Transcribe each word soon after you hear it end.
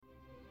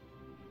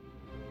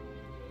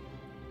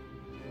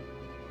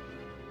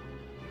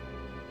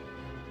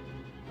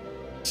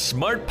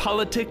Smart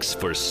politics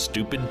for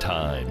stupid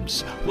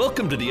times.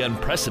 Welcome to the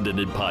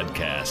Unprecedented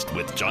Podcast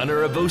with John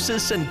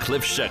Aravosis and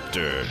Cliff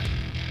Schechter.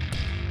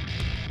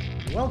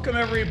 Welcome,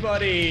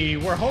 everybody.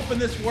 We're hoping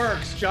this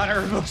works. John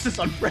Aravosis,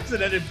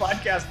 Unprecedented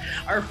Podcast.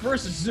 Our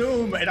first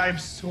Zoom, and I'm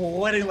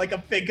sweating like a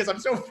pig because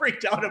I'm so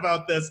freaked out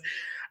about this.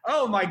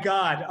 Oh, my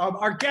God.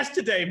 Our guest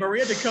today,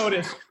 Maria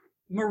DeCotis.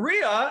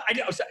 Maria, I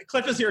know,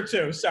 Cliff is here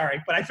too,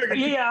 sorry, but I figured...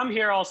 Yeah, I'm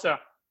here also.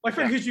 I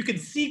figured because you can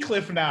see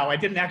Cliff now, I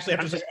didn't actually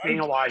have to say...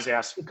 being a wise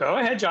ass. Go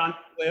ahead, John.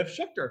 Cliff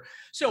Schechter.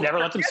 So never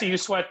let them see you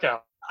sweat,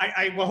 though.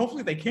 Well,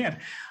 hopefully they can.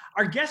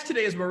 Our guest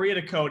today is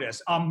Maria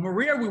DeCotis.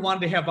 Maria, we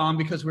wanted to have on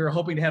because we were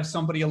hoping to have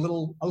somebody a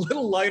little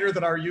lighter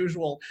than our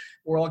usual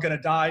 "we're all going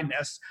to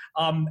die"-ness.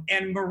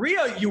 And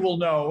Maria, you will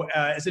know,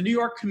 is a New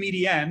York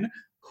comedian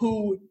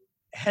who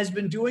has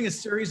been doing a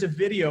series of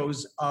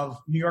videos of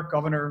New York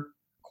Governor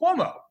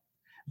Cuomo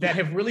that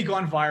have really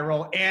gone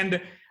viral.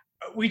 And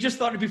we just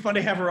thought it'd be fun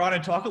to have her on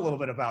and talk a little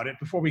bit about it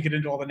before we get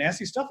into all the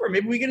nasty stuff, or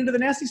maybe we get into the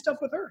nasty stuff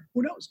with her.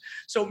 Who knows?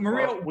 So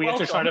Maria, we have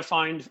to try to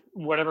find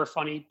whatever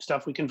funny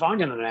stuff we can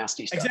find in the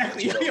nasty stuff.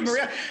 Exactly. Yeah,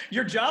 Maria,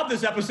 your job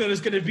this episode is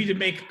going to be to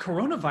make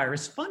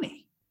coronavirus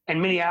funny. And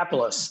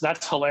Minneapolis,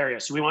 that's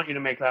hilarious. We want you to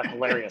make that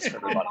hilarious for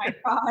everybody.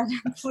 Oh my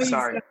God, please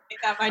Sorry. don't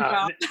make that my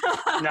job.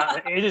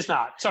 No, it is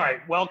not. Sorry,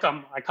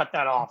 welcome. I cut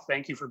that off.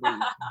 Thank you for being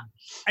here.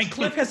 And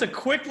Cliff has a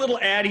quick little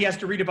ad he has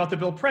to read about the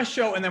Bill Press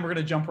show, and then we're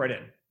going to jump right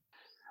in.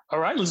 All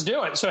right, let's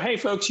do it. So, hey,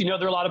 folks, you know,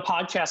 there are a lot of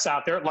podcasts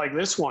out there, like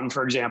this one,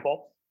 for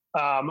example.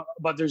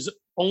 But there's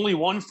only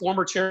one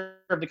former chair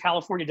of the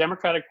California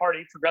Democratic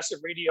Party, progressive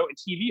radio and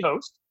TV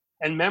host,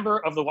 and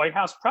member of the White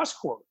House Press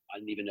Corps. I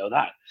didn't even know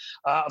that.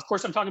 Of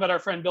course, I'm talking about our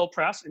friend Bill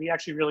Press, and he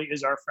actually really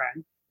is our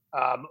friend.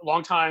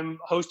 Longtime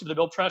host of the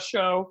Bill Press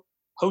Show,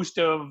 host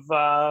of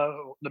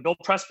the Bill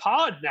Press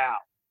Pod now,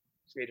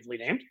 creatively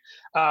named,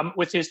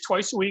 with his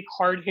twice-a-week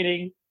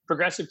hard-hitting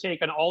progressive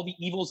take on all the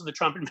evils of the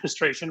Trump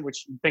administration,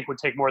 which you think would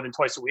take more than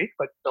twice a week,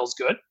 but Bill's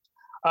good.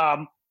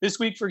 This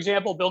week, for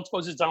example, Bill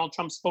exposes Donald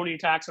Trump's phony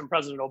attacks on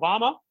President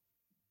Obama,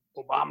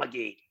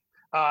 Obamagate.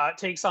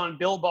 Takes on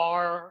Bill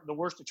Barr, the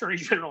worst attorney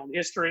general in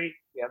history.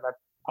 Yeah, that's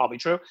probably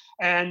true.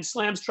 And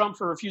slams Trump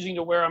for refusing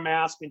to wear a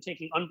mask and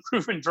taking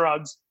unproven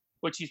drugs,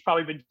 which he's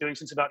probably been doing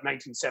since about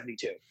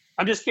 1972.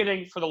 I'm just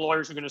kidding. For the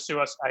lawyers who are going to sue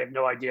us, I have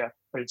no idea,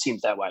 but it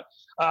seems that way.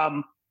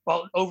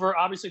 Well,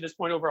 obviously at this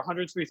point, over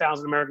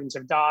 103,000 Americans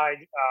have died.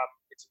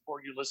 It's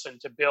important you listen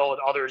to Bill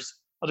and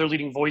other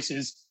leading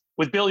voices.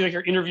 With Bill, you'll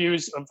hear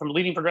interviews from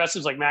leading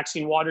progressives like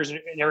Maxine Waters and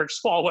Eric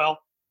Swalwell.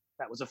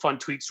 That was a fun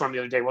tweet storm the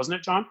other day, wasn't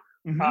it, John?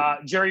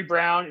 Mm-hmm. Jerry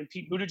Brown and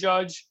Pete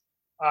Buttigieg.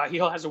 He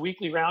has a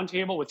weekly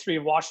roundtable with three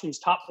of Washington's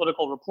top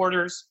political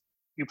reporters.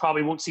 You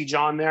probably won't see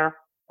John there.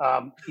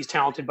 He's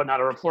talented, but not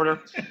a reporter.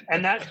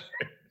 And that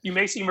you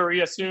may see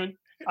Maria soon.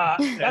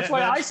 That's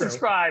why I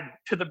subscribe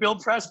to the Bill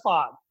Press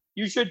Pod.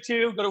 You should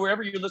too. Go to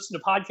wherever you listen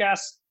to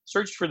podcasts,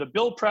 search for the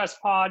Bill Press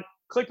Pod,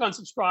 click on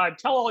subscribe,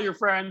 tell all your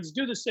friends,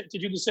 do the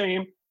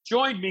same.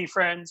 Join me,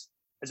 friends,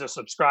 as a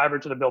subscriber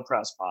to the Bill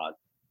Press Pod.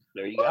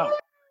 There you go.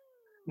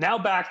 Now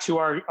back to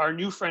our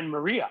new friend,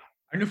 Maria.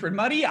 Our new friend,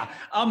 Maria.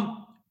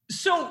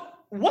 So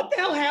what the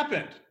hell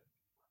happened?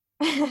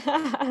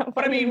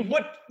 But I mean,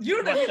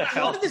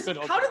 how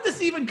did this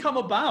even come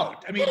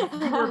about? I mean,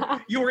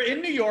 you were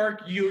in New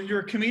York, you're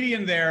a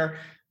comedian there,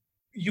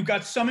 you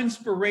got some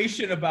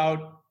inspiration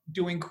about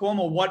doing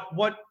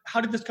Cuomo.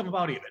 How did this come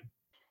about even?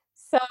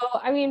 So,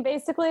 I mean,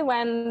 basically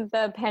when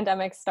the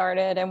pandemic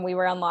started and we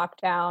were on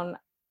lockdown,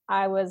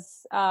 I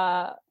was,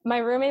 my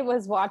roommate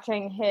was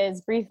watching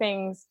his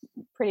briefings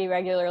pretty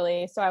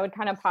regularly. So I would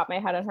kind of pop my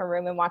head in her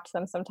room and watch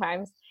them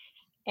sometimes.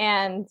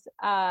 And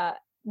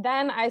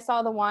then I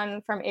saw the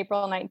one from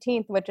April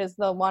 19th, which is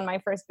the one my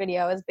first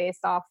video is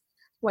based off,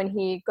 when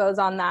he goes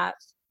on that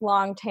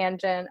long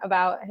tangent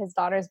about his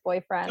daughter's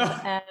boyfriend.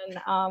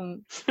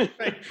 And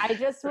I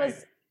just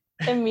was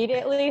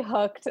immediately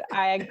hooked.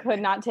 I could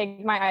not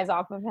take my eyes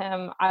off of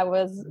him. I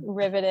was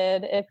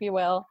riveted, if you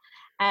will.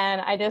 And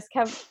I just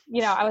kept,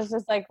 I was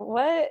just like,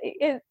 what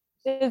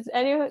is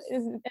anyone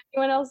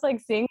else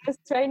like seeing this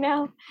right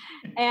now?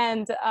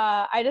 And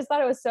I just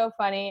thought it was so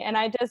funny. And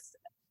I just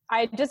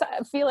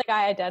feel like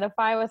I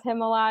identify with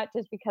him a lot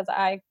just because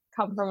I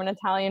come from an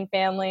Italian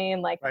family,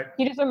 and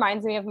He just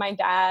reminds me of my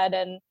dad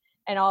and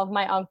all of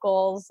my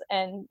uncles,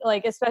 and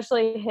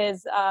especially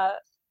his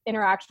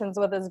interactions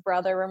with his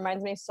brother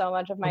reminds me so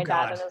much of my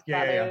dad and his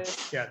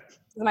brothers. Yeah.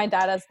 My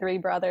dad has 3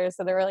 brothers,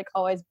 so they were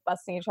always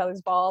busting each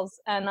other's balls.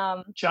 And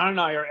John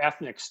and I are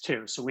ethnics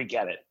too, so we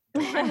get it.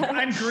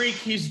 I'm Greek,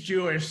 he's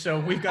Jewish, so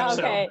we've got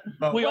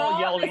we all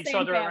yell at each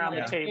other around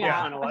the table.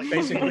 Yeah.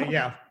 Basically,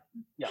 yeah.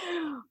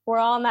 We're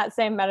all in that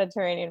same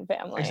Mediterranean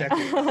family.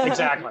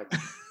 Exactly.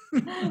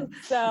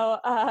 So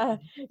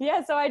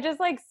so I just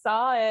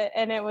saw it,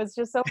 and it was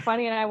just so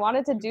funny, and I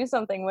wanted to do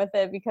something with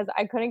it because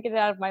I couldn't get it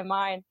out of my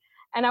mind.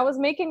 And I was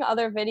making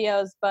other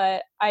videos,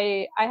 but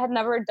I had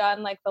never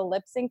done the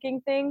lip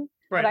syncing thing.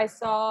 Right. But I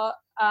saw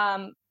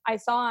I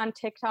saw on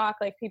TikTok,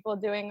 like people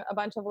doing a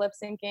bunch of lip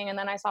syncing. And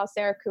then I saw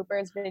Sarah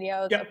Cooper's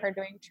videos of her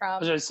doing Trump. I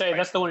was going to say,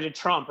 that's the one who did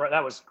Trump, right?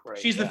 That was great.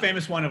 She's the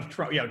famous one of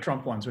Trump,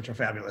 Trump ones, which are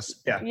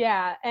fabulous. Yeah.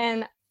 Yeah.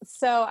 And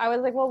so I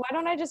was like, well, why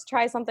don't I just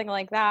try something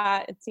like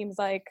that? It seems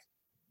like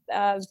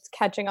it's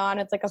catching on.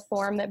 It's like a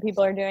form that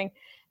people are doing.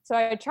 So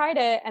I tried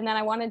it, and then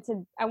I wanted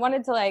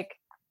to like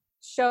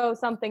show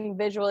something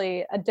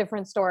visually, a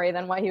different story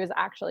than what he was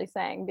actually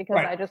saying, because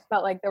I just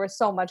felt like there was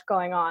so much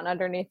going on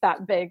underneath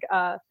that big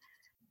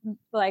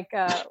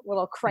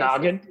little crisis.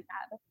 Noggin.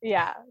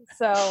 Yeah.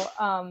 So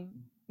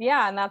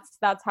and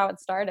that's how it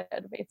started,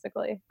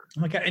 basically.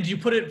 Oh my God. And did you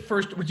put it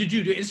first? Did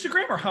you do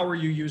Instagram, or how were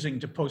you using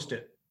to post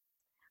it?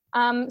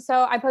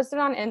 So I posted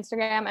on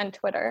Instagram and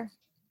Twitter.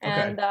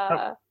 And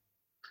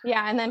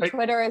and then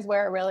Twitter is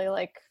where it really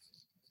like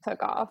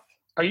took off.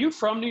 Are you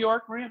from New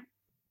York, Maria?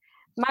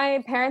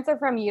 My parents are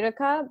from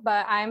Utica,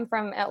 but I'm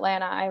from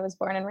Atlanta. I was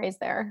born and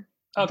raised there.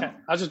 Okay.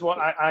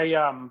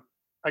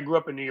 I grew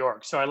up in New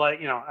York, so I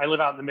live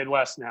out in the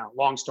Midwest now.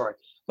 Long story,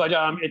 but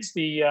it's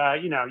the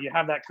you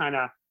have that kind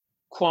of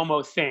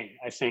Cuomo thing,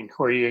 I think,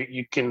 where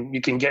you can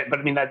get, but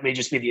I mean that may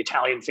just be the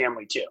Italian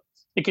family too.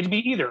 It could be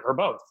either or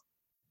both.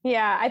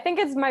 Yeah, I think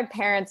it's my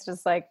parents,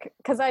 just like,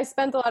 because I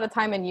spent a lot of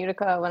time in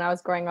Utica when I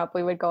was growing up.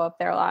 We would go up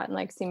there a lot and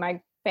like see my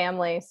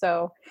family.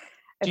 So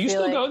do you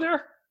still go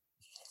there?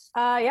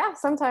 Yeah,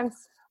 sometimes.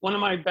 One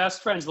of my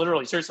best friends,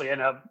 literally, seriously,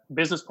 and a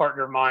business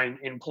partner of mine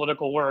in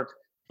political work,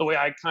 the way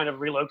I kind of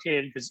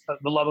relocated because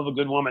the love of a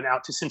good woman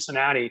out to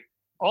Cincinnati,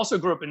 also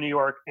grew up in New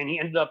York, and he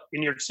ended up in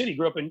New York City,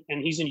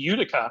 and he's in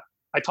Utica.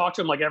 I talk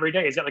to him like every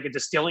day. He's got like a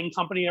distilling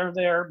company over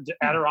there,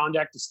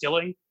 Adirondack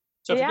Distilling.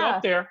 So if you go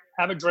up there,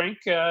 have a drink,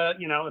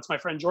 it's my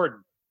friend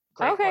Jordan.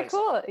 Great okay, place.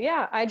 Cool.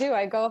 Yeah, I do.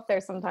 I go up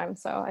there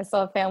sometimes. So I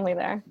still have family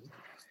there.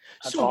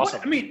 That's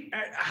awesome.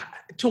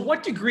 To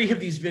what degree have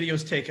these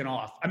videos taken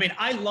off? I mean,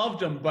 I loved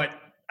them, but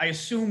I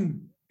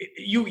assume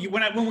when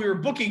we were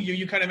booking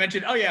you kind of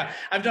mentioned, oh yeah,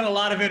 I've done a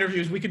lot of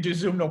interviews. We could do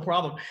Zoom, no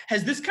problem.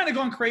 Has this kind of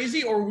gone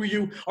crazy, or were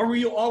you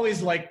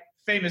always like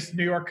famous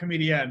New York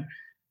comedian?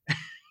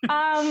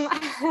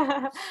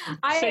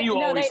 Say you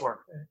always were.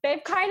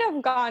 They've kind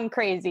of gone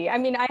crazy. I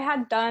mean, I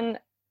had done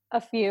a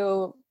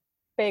few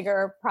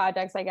bigger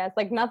projects, I guess,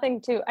 like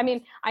nothing too, I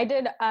mean, I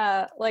did,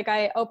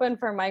 I opened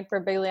for Mike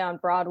Birbiglia on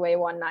Broadway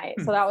one night.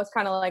 So that was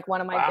kind of like one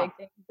of my big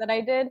things that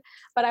I did,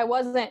 but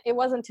it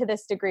wasn't to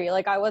this degree.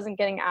 Like I wasn't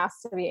getting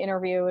asked to be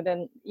interviewed,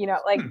 and,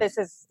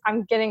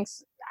 I'm getting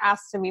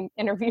asked to be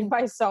interviewed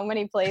by so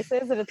many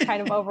places that it's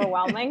kind of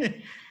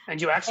overwhelming.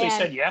 And you actually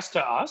said yes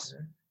to us?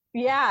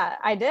 Yeah,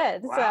 I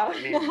did. Wow,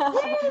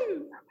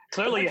 So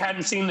clearly you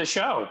hadn't seen the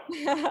show.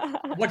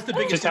 What's the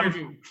biggest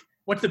interview?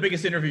 What's the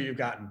biggest interview you've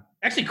gotten?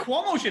 Actually,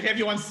 Cuomo should have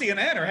you on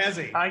CNN, or has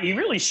he? He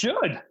really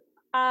should.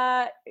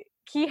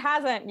 He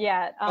hasn't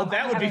yet.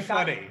 That would be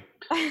funny.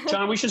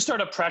 John, we should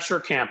start a pressure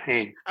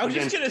campaign. I was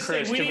just going to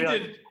say,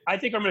 I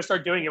think I'm going to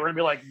start doing it. We're going to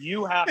be like,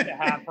 you have to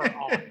have her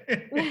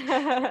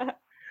on.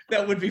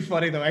 That would be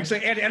funny, though,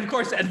 actually. And of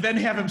course, and then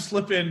have him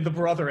slip in the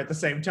brother at the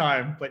same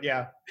time. But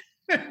yeah.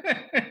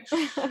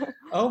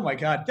 Oh, my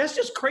God. That's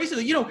just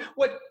crazy. You know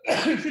what?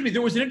 Excuse me.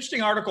 There was an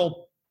interesting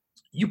article.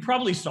 You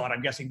probably saw it,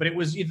 I'm guessing, but it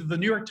was either the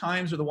New York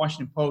Times or the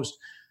Washington Post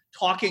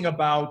talking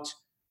about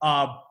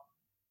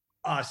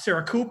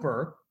Sarah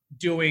Cooper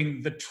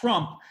doing the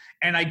Trump.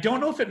 And I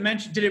don't know if it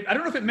mentioned, I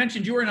don't know if it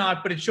mentioned you or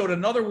not, but it showed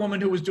another woman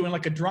who was doing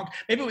like a drunk,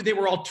 maybe they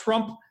were all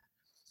Trump.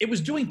 It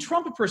was doing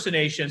Trump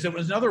impersonations. It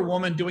was another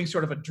woman doing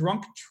sort of a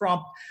drunk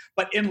Trump,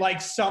 but in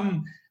like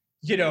some,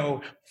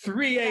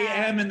 3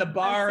 a.m. in the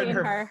bar in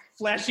her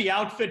flashy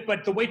outfit.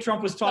 But the way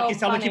Trump was talking, it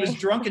sounded like he was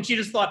drunk. And she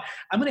just thought,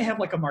 I'm going to have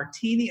like a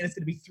martini and it's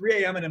going to be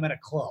 3 a.m. and I'm at a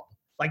club,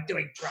 like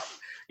doing Trump,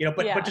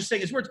 but just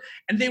saying his words.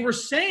 And they were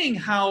saying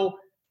how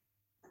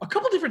a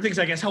couple different things,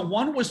 I guess, how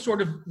one was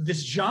sort of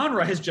this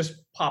genre has just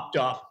popped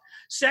up.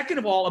 Second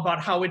of all,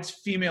 about how it's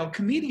female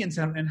comedians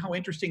and how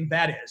interesting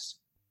that is.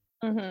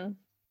 Mm-hmm.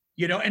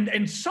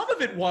 And some of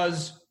it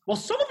was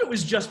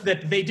just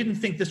that they didn't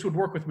think this would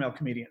work with male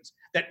comedians.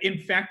 That in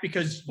fact,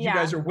 because you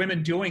guys are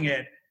women doing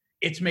it,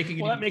 it's making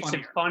it even that makes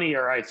funnier. It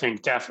funnier, I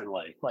think,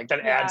 definitely. Like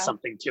that adds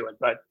something to it.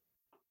 But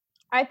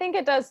I think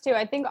it does too.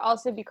 I think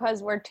also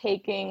because we're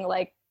taking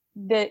like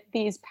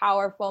these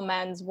powerful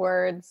men's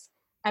words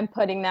and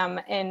putting them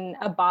in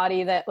a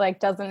body that like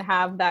doesn't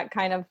have that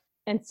kind of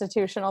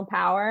institutional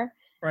power.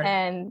 Right.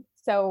 And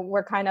so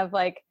we're kind of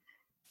like,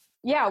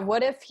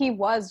 what if he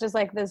was just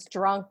like this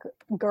drunk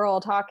girl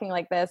talking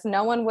like this?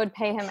 No one would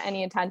pay him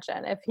any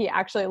attention if he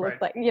actually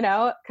looked like,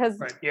 because,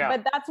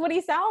 but that's what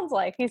he sounds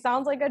like. He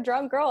sounds like a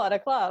drunk girl at a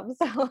club.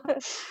 So,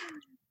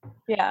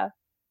 yeah.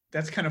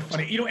 That's kind of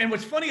funny. And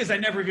what's funny is I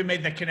never even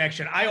made that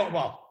connection.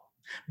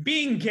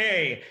 Being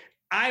gay,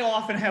 I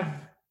often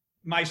have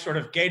my sort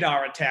of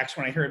gaydar attacks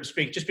when I hear him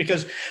speak, just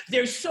because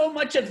there's so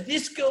much of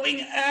this going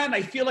on.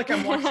 I feel like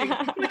I'm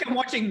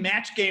watching,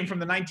 Match Game from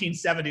the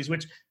 1970s,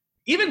 which,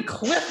 even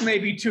Cliff may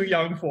be too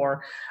young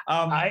for.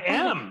 I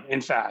am,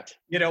 in fact.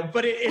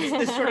 But it's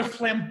this sort of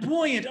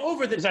flamboyant,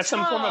 over the top. Is that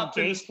some form of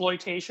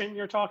gay-sploitation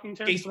you're talking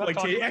to?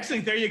 Gay-sploitation.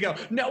 Actually, there you go.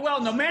 No,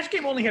 Match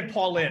Game only had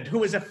Paul Lynde,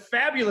 who is a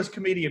fabulous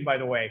comedian, by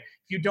the way.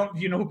 Do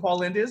you know who Paul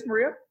Lynde is,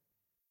 Maria?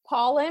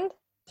 Paul Lynde?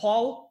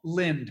 Paul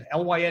Lynde,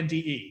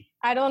 Lynde.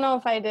 I don't know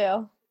if I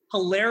do.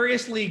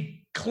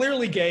 Hilariously,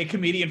 clearly gay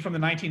comedian from the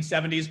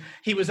 1970s.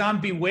 He was on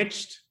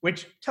Bewitched,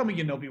 which, tell me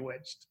you know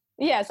Bewitched.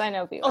 Yes, I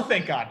know Bewitched. Oh,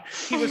 thank God.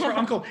 He was her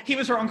uncle. He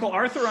was her Uncle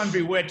Arthur on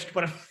Bewitched,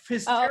 but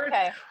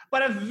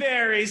but a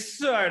very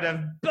sort of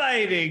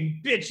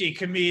biting, bitchy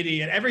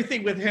comedian.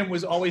 Everything with him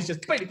was always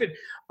just biting,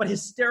 but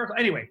hysterical.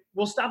 Anyway,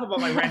 we'll stop about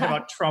my rant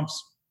about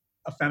Trump's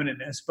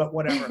effeminateness, but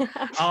whatever.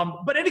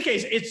 But in any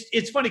case,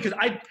 it's funny because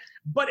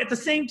but at the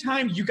same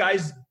time, you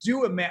guys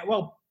do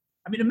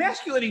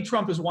emasculating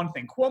Trump is one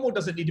thing. Cuomo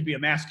doesn't need to be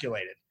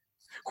emasculated.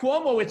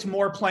 Cuomo, it's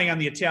more playing on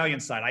the Italian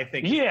side, I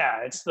think.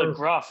 Yeah, it's the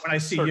gruff when I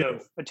see sort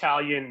of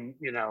Italian,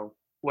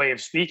 way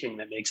of speaking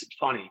that makes it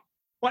funny.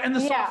 Well, and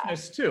the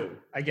softness too,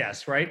 I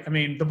guess, right? I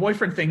mean, the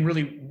boyfriend thing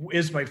really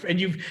is and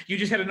you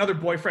just had another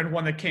boyfriend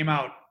one that came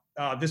out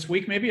this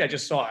week, maybe? I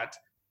just saw it.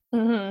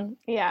 Mm-hmm.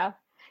 Yeah.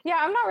 Yeah,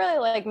 I'm not really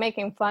like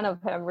making fun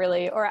of him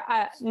really, or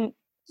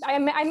I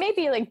may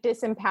be like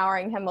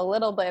disempowering him a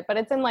little bit, but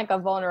it's in like a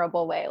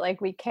vulnerable way. Like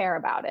we care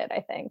about it,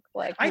 I think.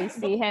 Like we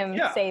see him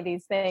say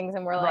these things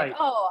and we're like,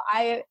 oh,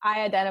 I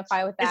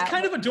identify with that. It's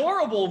kind of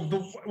adorable.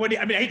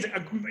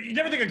 You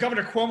never think of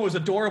Governor Cuomo as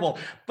adorable,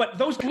 but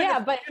those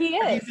but he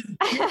is.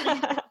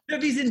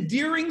 These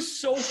endearing,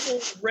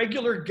 soulful,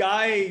 regular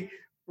guy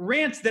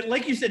rants that,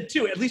 like you said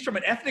too, at least from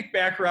an ethnic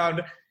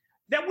background,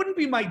 that wouldn't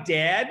be my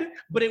dad,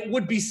 but it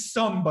would be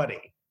somebody,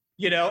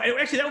 And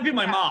actually, that would be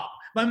my mom.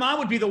 My mom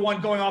would be the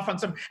one going off on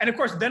some, and of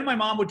course, then my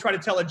mom would try to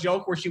tell a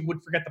joke where she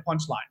would forget the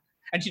punchline.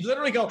 And she'd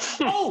literally go,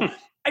 oh,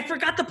 I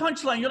forgot the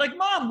punchline. You're like,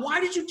 Mom, why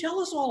did you tell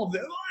us all of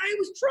this? Oh, I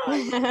was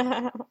trying.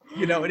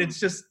 And it's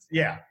just,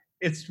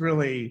 it's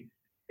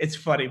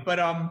funny. But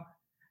I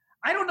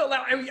don't know.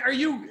 Are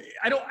you,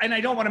 I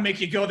don't want to make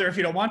you go there if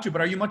you don't want to,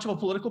 but are you much of a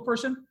political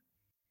person?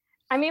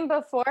 I mean,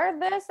 before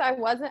this, I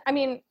wasn't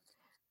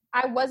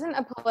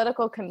a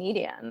political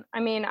comedian. I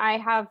mean, I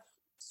have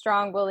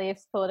strong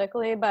beliefs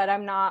politically, but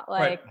I'm not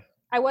like,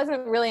 I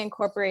wasn't really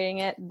incorporating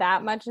it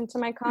that much into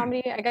my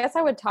comedy. I guess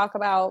I would talk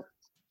about,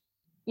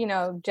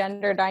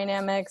 gender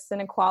dynamics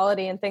and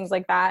equality and things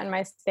like that in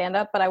my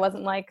stand-up, but I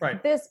wasn't like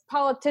this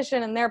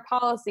politician and their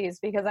policies,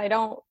 because I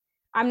don't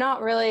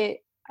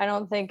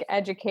think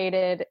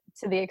educated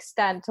to the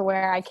extent to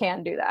where I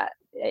can do that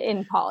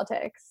in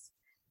politics.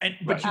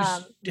 But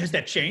has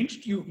that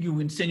changed? You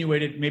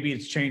insinuated maybe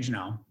it's changed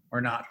now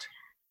or not?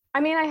 I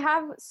mean, I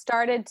have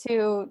started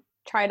to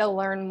try to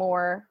learn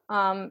more,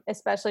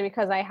 especially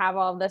because I have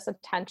all this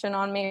attention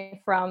on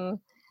me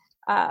from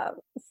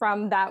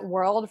that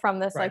world, from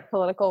this like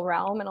political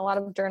realm, and a lot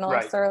of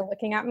journalists are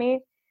looking at me.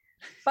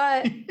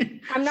 But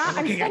I'm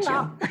still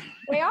not.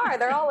 They are.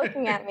 They're all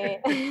looking at me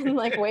and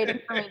like waiting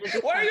for me to do.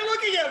 Why are you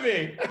looking at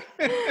me?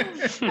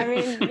 I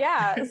mean,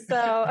 yeah.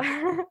 So,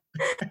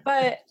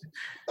 but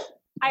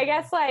I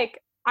guess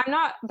like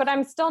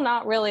I'm still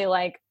not really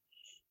like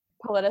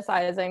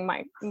politicizing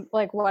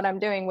what I'm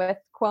doing with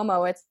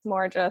Cuomo. It's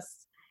more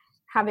just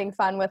having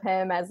fun with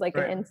him as like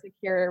an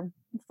insecure,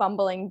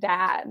 fumbling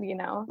dad,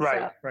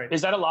 Right.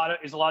 Is a lot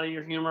of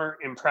your humor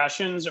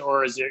impressions,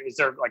 or is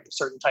there like a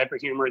certain type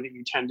of humor that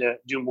you tend to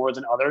do more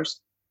than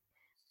others?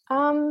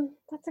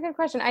 That's a good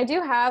question. I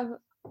do have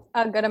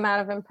a good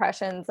amount of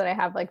impressions that I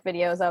have like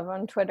videos of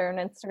on Twitter and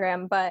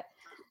Instagram, but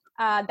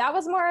that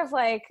was more of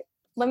like,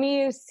 let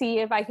me see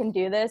if I can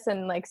do this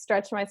and like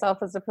stretch myself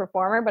as a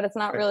performer, but it's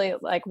not really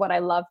like what I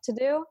love to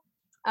do.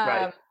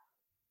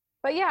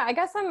 But yeah, I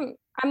guess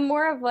I'm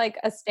more of like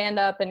a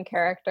stand-up and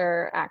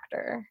character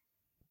actor.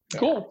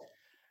 Cool.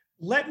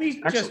 Let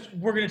me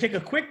we're going to take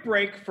a quick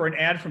break for an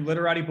ad from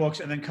Literati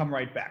Books and then come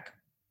right back.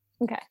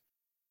 Okay.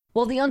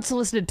 Well, the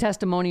unsolicited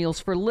testimonials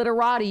for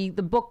Literati,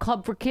 the book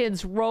club for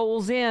kids,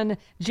 rolls in.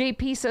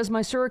 JP says,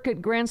 my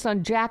surrogate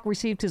grandson Jack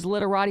received his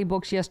Literati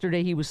books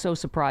yesterday. He was so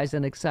surprised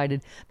and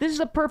excited. This is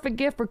a perfect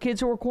gift for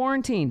kids who are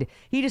quarantined.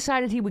 He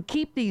decided he would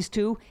keep these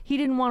two. He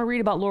didn't want to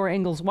read about Laura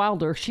Ingalls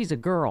Wilder. She's a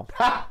girl.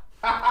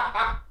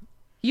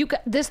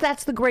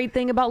 That's the great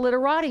thing about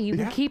Literati. You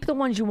can keep the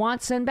ones you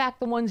want, send back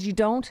the ones you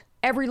don't.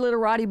 Every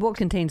Literati book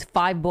contains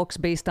 5 books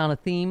based on a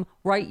theme.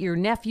 Right? Your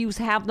nephews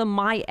have them.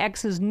 My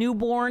ex's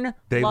newborn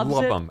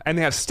love it. them. And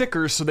they have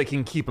stickers so they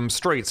can keep them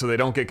straight so they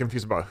don't get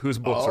confused about whose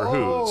books are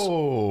whose.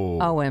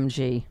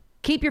 OMG.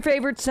 Keep your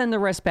favorites, send the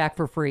rest back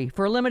for free.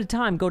 For a limited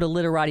time, go to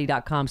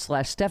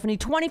literati.com/Stephanie.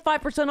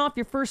 25% off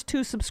your first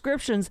 2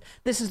 subscriptions.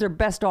 This is their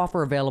best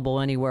offer available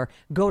anywhere.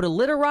 Go to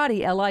literati,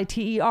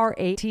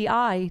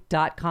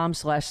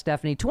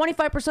 literati.com/Stephanie.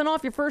 25%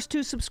 off your first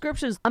 2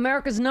 subscriptions.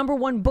 America's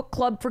 #1 book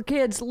club for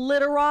kids,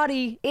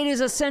 Literati. It is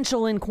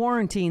essential in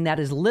quarantine. That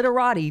is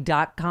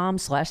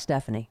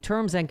literati.com/Stephanie.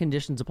 Terms and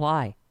conditions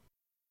apply.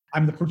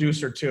 I'm the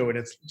producer too, and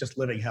it's just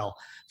living hell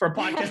for a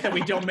podcast that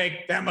we don't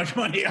make that much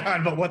money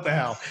on. But what the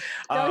hell?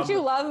 Don't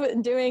you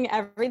love doing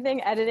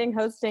everything, editing,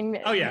 hosting?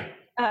 Oh yeah.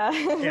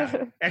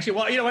 Yeah. Actually,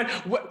 well, you know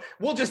what?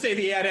 We'll just say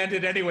the ad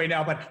ended anyway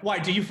now. But why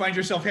do you find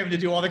yourself having to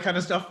do all that kind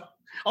of stuff?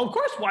 Oh, of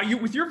course. Why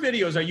with your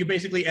videos? Are you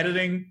basically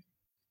editing?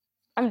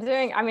 I'm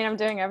doing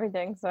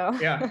everything. So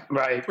yeah,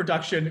 right.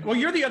 Production. Well,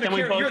 you're the other.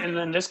 And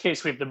in this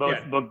case, we have to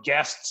book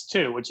guests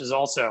too, which is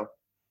also.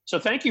 So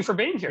thank you for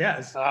being here.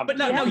 Yes, but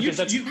no,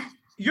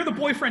 you're the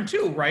boyfriend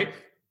too, right?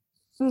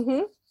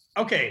 Mm-hmm.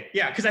 Okay,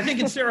 yeah, because I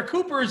think in Sarah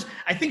Cooper's,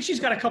 I think she's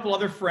got a couple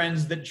other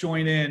friends that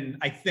join in.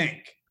 I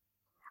think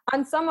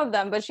on some of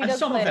them, but she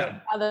does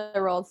play other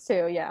roles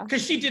too. Yeah,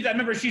 because she did. I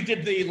remember she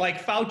did the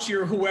like Fauci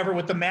or whoever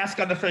with the mask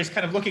on the face,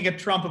 kind of looking at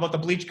Trump about the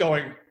bleach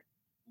going.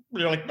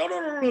 You're like no.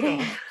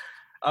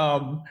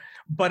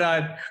 But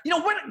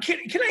what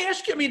can I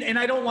ask you? I mean, and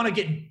I don't want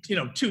to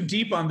get too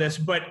deep on this,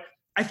 but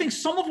I think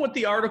some of what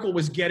the article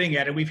was getting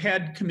at, and we've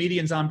had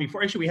comedians on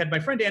before. Actually, we had my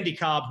friend Andy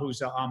Cobb,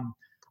 who's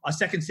a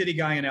Second City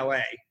guy in LA,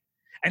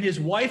 and his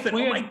wife. And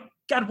my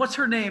God, what's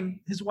her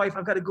name? His wife.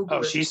 I've got to Google it.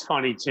 Oh, she's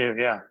funny too.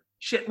 Yeah.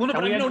 Shit. Well, no,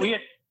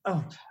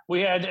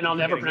 we had, and I'll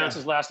never pronounce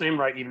his last name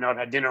right, even though I've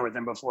had dinner with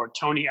him before.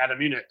 Tony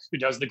Adamunic, who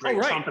does the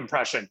great Trump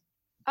impression.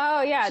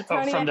 Oh yeah,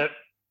 Tony. Do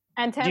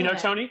you know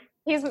Tony?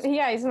 He's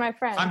my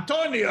friend.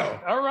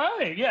 Antonio. All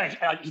right.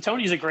 Yeah.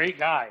 Tony's a great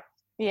guy.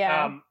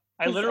 Yeah.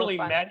 I literally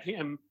met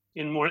him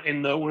in one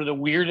of the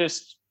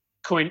weirdest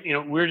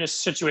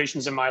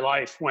situations in my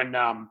life when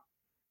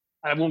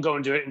I won't go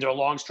into a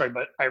long story,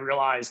 but I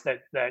realized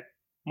that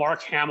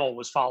Mark Hamill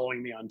was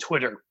following me on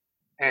Twitter,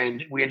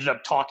 and we ended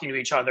up talking to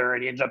each other,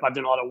 and I've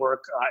done a lot of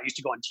work. I used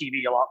to go on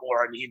TV a lot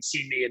more, and he'd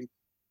seen me, and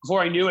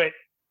before I knew it,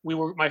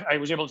 I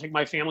was able to take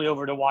my family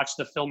over to watch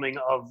the filming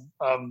of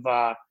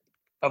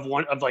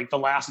one of like The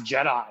Last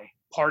Jedi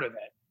part of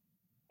it.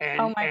 And,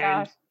 oh my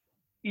gosh.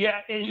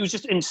 Yeah, it was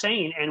just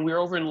insane. And we were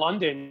over in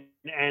London,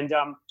 and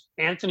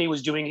Anthony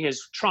was doing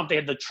his Trump. They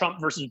had the Trump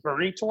versus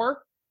Bernie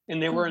tour,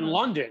 and they were in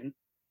London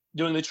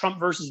doing the Trump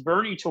versus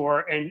Bernie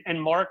tour.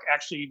 And Mark,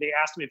 actually, they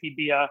asked him if he'd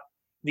be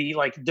the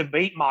like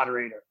debate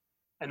moderator.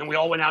 And then we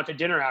all went out to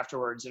dinner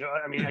afterwards.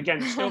 I mean,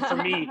 again, still for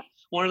me,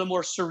 one of the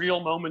more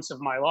surreal moments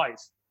of my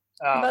life.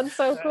 That's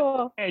so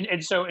cool. And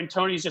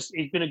Tony's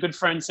he's been a good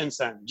friend since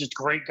then. Just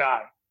great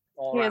guy.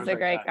 He is a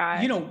great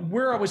guy.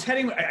 Where I was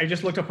heading, I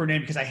just looked up her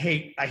name because I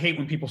hate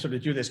when people sort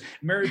of do this.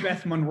 Mary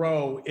Beth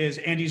Monroe is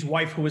Andy's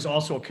wife, who is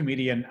also a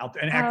comedian,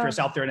 an actress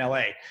out there in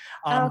LA.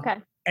 Okay.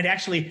 And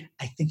actually,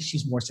 I think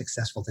she's more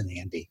successful than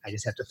Andy. I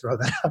just have to throw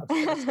that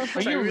out.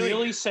 Are you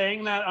really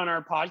saying that on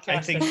our podcast? I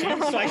think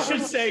so.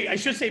 I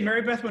should say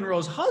Mary Beth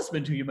Monroe's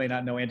husband, who you may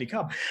not know, Andy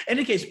Cobb. In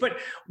any case, but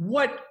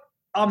what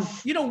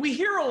we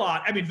hear a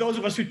lot. I mean, those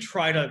of us who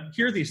try to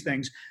hear these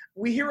things,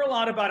 we hear a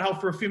lot about how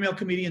for female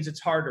comedians it's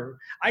harder.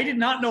 I did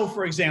not know,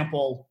 for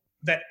example,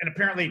 that, and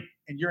apparently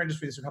in your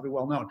industry this is probably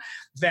well known,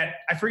 that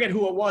I forget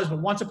who it was, but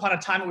once upon a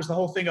time it was the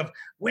whole thing of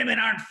women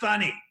aren't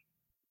funny.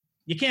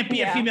 You can't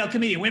be a female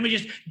comedian. Women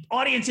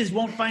audiences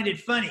won't find it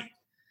funny.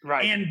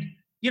 Right. And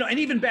and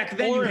even back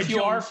then, or if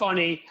you are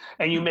funny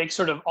and you make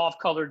sort of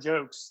off-color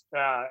jokes,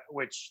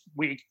 which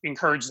we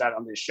encourage that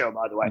on this show,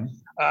 by the way.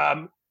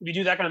 If you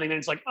do that kind of thing, then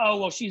it's like, oh,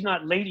 well, she's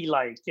not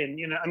ladylike. And,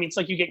 it's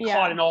like you get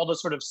caught in all the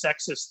sort of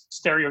sexist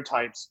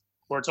stereotypes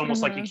where it's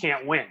almost like you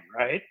can't win,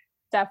 right?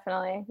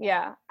 Definitely.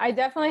 Yeah. I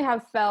definitely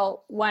have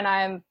felt when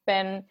I've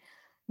been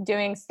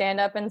doing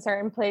stand-up in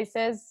certain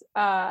places,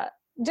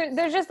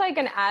 there's just like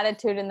an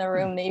attitude in the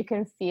room that you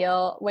can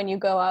feel when you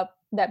go up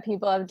that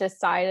people have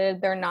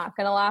decided they're not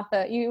going to laugh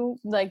at you,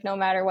 like no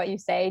matter what you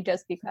say,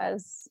 just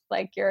because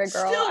like you're a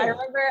girl. Still. I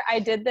remember I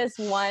did this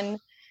one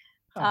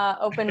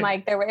open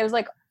mic. It was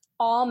like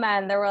all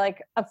men. There were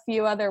like a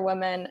few other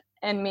women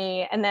and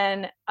me. And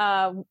then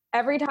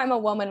every time a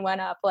woman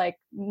went up, like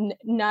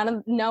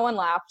no one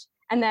laughed.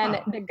 And then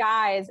the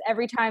guys,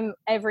 every time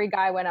every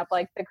guy went up,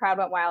 like the crowd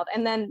went wild.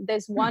 And then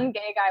this one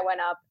gay guy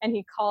went up and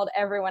he called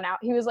everyone out.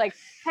 He was like,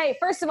 hey,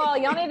 first of all,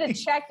 y'all need to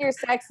check your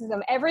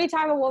sexism. Every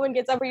time a woman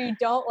gets up here, you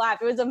don't laugh.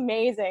 It was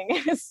amazing.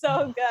 It was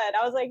so good.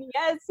 I was like,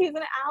 yes, he's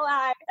an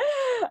ally.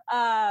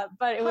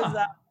 But it was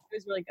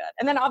really good.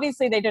 And then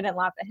obviously they didn't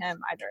laugh at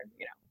him either,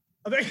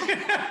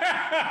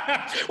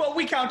 Well,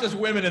 we count as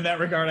women in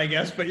that regard, I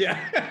guess. But yeah.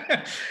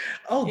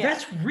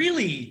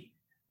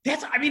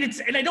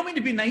 And I don't mean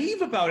to be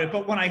naive about it,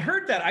 but when I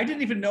heard that, I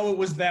didn't even know it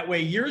was that way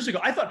years ago.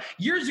 I thought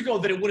years ago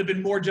that it would have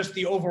been more just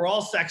the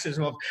overall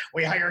sexism of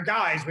we hire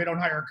guys, we don't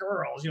hire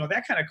girls,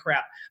 that kind of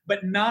crap,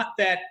 but not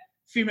that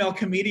female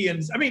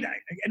comedians. I mean,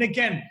 and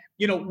again,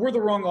 we're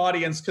the wrong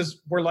audience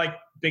because we're like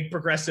big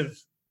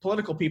progressive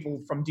political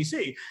people from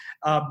DC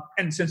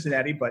and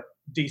Cincinnati, but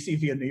DC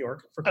via New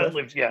York for Cliff.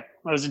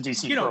 I was in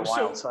DC for a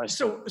while.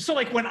 So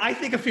like when I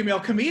think of female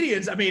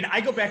comedians, I mean,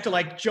 I go back to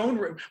like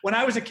when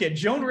I was a kid,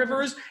 Joan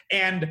Rivers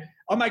and,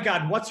 oh my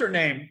God, what's her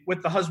name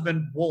with the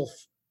husband Wolf?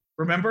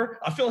 Remember?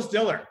 Phyllis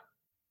Diller.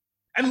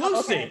 And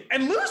Lucy. Okay.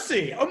 And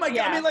Lucy. Oh my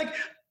God. I mean, like,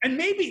 And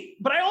maybe,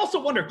 but I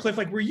also wonder, Cliff,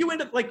 like, were you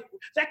into, like,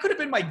 that could have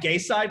been my gay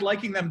side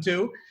liking them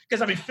too?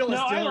 Because I mean, Phyllis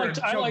Diller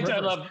I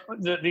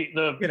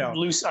love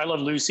Lucy. I love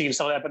Lucy and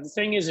stuff like that. But the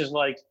thing is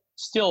like,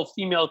 still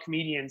female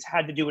comedians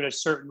had to do it a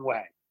certain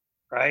way,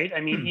 right?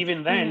 I mean,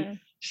 even then,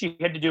 she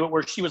had to do it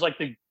where she was like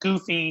the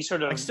goofy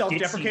sort of like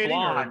self-deprecating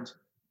blonde.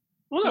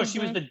 Well, no, she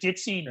was the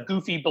ditzy,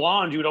 goofy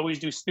blonde who would always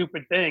do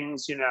stupid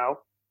things, you know.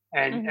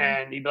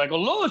 And he'd be like, "Oh,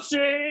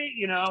 Lucy,"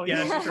 you know.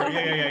 Yeah, that's true.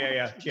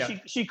 Yeah.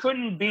 She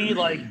couldn't be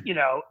like, you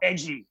know,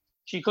 edgy.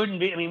 She couldn't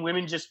be. I mean,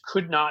 women just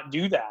could not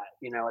do that,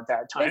 you know, at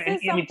that time.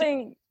 This is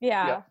something.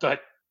 Yeah. Go ahead.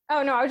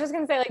 Oh no, I was just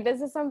gonna say, like,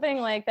 this is something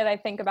like that I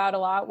think about a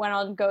lot when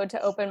I'll go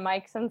to open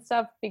mics and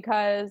stuff,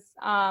 because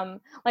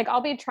like I'll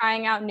be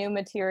trying out new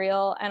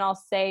material and I'll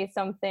say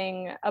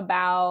something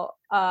about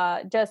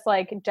just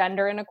like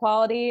gender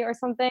inequality or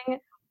something,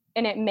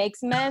 and it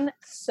makes men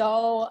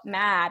so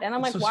mad. And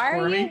I'm like, why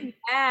are you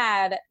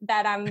mad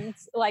that I'm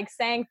like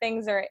saying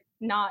things are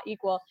not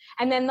equal?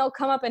 And then they'll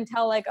come up and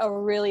tell like a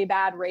really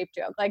bad rape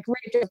joke, like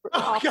rape joke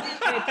off,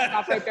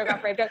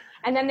 rape joke.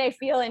 And then they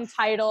feel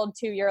entitled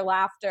to your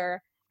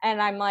laughter. And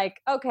I'm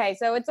like, okay,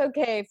 so it's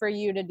okay for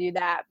you to do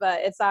that, but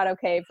it's not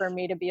okay for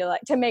me to be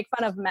like, to make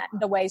fun of men,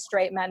 the way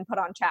straight men put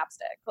on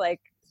chapstick. Like,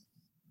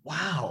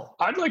 wow.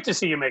 I'd like to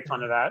see you make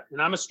fun of that.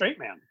 And I'm a straight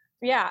man.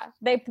 Yeah,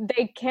 they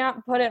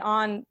can't put it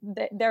on.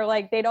 They're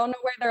like, they don't know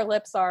where their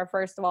lips are.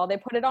 First of all, they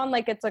put it on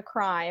like it's a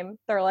crime.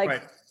 They're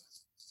like,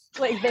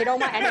 like they don't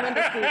want anyone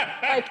to see.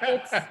 Like,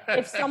 it's,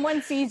 if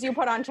someone sees you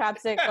put on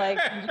chapstick, like,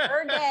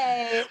 you're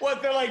gay.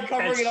 What, they're like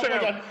covering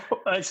it up?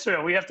 That's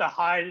true. We have to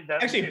hide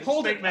that. Actually,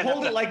 hold it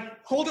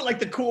like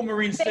the Cool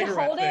Marine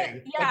cigarette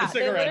thing. Yeah, like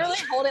they literally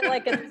hold it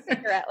like it's a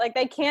cigarette. Like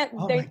they can't.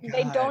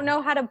 They don't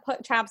know how to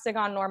put chapstick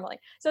on normally.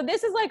 So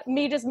this is like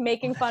me just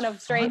making fun of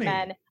straight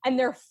men, and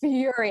they're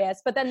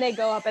furious. But then they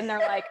go up and they're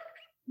like,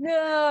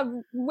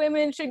 "No,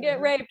 women should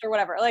get raped," or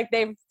whatever. Like,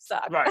 they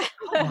suck. Right.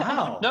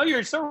 Wow. No,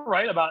 you're so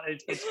right about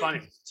it. It's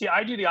funny. See,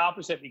 I do the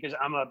opposite because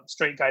I'm a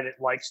straight guy that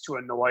likes to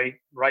annoy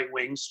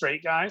right-wing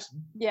straight guys.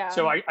 Yeah.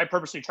 So I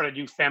purposely try to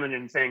do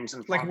feminine things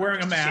and like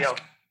wearing a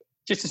mask.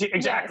 Just to see,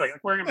 exactly,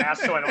 like wearing a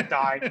mask so I don't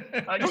die.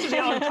 Just to see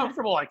how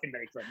uncomfortable I can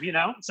make them, you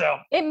know? So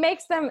it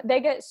makes them,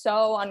 they get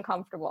so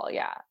uncomfortable.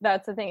 Yeah.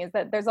 That's the thing, is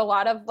that there's a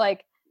lot of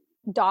like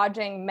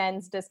dodging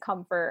men's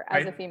discomfort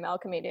as a female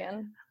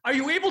comedian. Are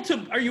you able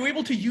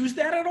to use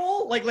that at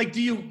all? Like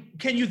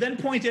can you then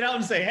point it out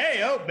and say,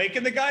 hey,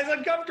 making the guys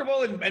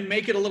uncomfortable and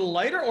make it a little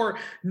lighter? Or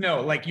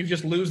no, like you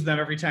just lose them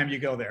every time you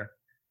go there?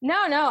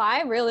 No,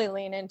 I really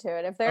lean into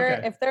it.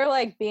 If they're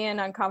like being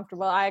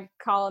uncomfortable, I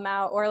call them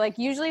out. Or like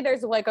usually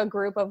there's like a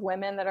group of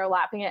women that are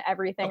laughing at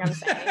everything I'm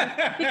saying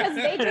because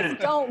they just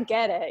don't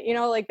get it. You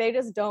know, like they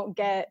just don't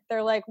get.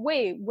 They're like,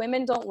 wait,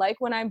 women don't like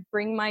when I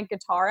bring my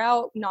guitar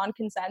out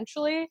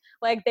non-consensually.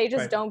 Like they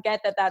just don't get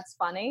that that's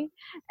funny.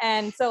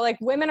 And so like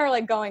women are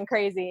like going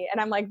crazy,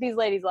 and I'm like, these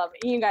ladies love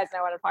me. You guys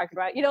know what I'm talking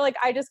about. You know, like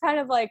I just kind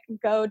of like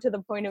go to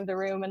the point of the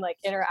room and like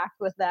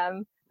interact with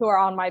them who are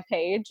on my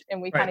page,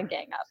 and we kind of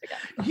gang up again.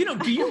 You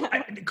know,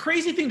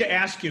 crazy thing to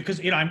ask you, because,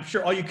 you know, I'm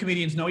sure all you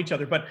comedians know each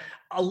other, but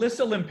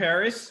Alyssa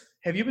Limperis,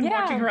 have you been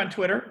watching her on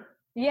Twitter?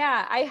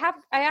 Yeah, I have.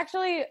 I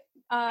actually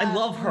I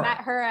love her. Met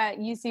her at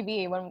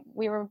UCB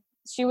when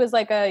she was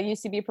like a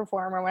UCB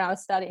performer when I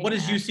was studying. What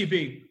is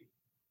UCB?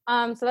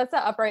 So that's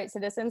the Upright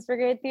Citizens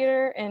Brigade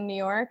Theater in New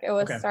York. It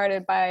was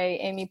started by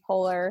Amy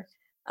Poehler.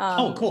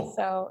 Oh, cool.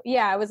 So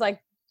yeah, it was like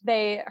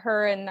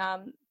her and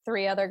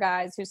three other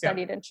guys who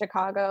studied in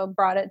Chicago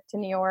brought it to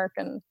New York.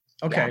 And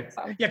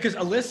because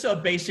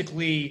Alyssa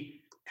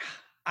basically,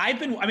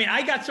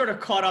 I got sort of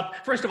caught up.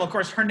 First of all, of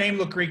course, her name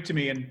looked Greek to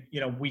me, and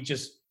you know, we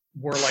just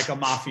were like a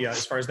mafia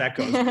as far as that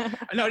goes.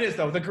 No, it is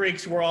though. The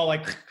Greeks were all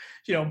like,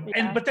 you know,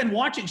 but then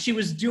watching, she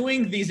was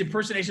doing these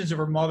impersonations of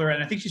her mother,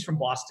 and I think she's from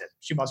Boston.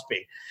 She must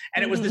be.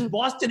 And it was this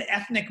Boston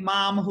ethnic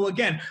mom who,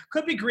 again,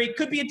 could be Greek,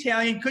 could be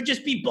Italian, could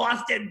just be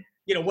Boston,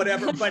 you know,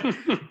 whatever.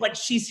 But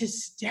she's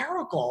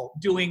hysterical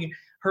doing.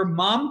 Her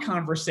mom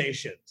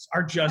conversations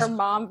are just... Her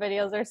mom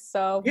videos are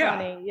so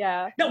funny,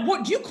 yeah. Now,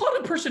 what do you call it,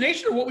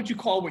 impersonation, or what would you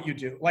call what you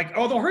do? Like,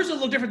 although hers is a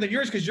little different than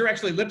yours because you're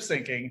actually lip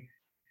syncing.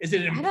 Is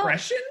it an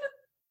impression?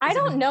 I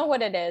don't know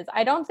what it is.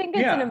 I don't think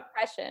it's an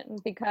impression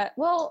because,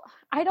 well,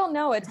 I don't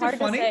know. It's hard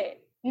to say.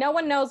 No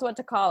one knows what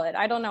to call it.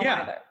 I don't know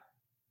either.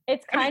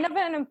 It's kind of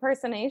an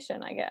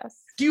impersonation, I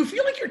guess. Do you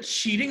feel like you're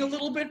cheating a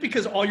little bit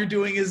because all you're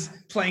doing is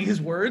playing his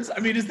words? I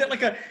mean, is that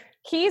like a...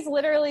 He's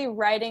literally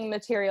writing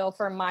material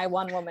for my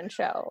one-woman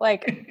show.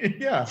 Like,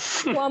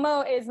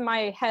 Cuomo is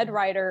my head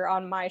writer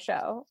on my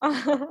show.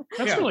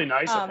 That's really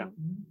nice of him.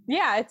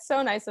 Yeah, it's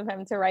so nice of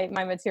him to write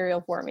my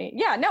material for me.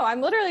 Yeah, no, I'm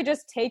literally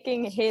just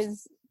taking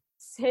his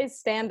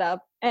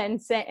stand-up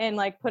and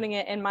like putting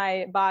it in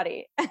my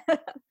body.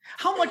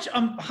 How much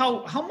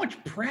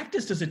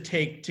practice does it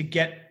take to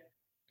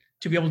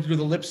be able to do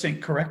the lip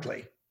sync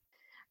correctly?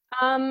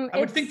 I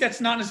would think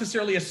that's not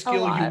necessarily a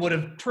skill you would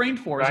have trained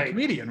for as a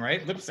comedian,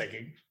 right? Lip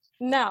syncing.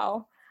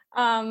 No.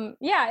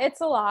 Yeah,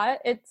 it's a lot.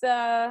 It's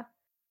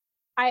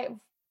I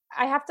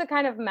I have to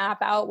kind of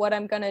map out what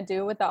I'm going to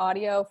do with the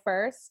audio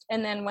first.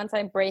 And then once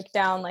I break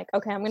down, like,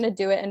 okay, I'm going to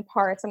do it in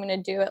parts. I'm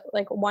going to do it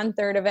like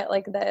 1/3 of it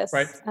like this.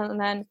 Right. And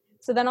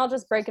then I'll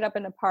just break it up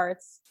into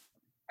parts.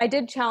 I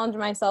did challenge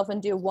myself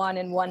and do one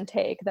in one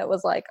take that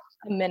was like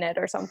a minute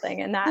or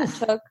something. And that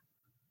took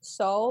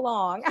so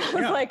long. I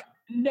was like,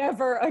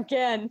 never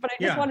again. But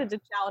I just wanted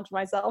to challenge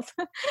myself.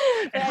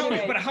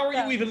 But how are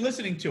you even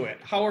listening to it?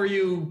 How are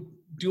you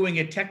doing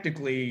it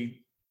technically?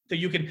 So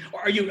you can,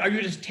 are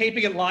you just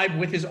taping it live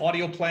with his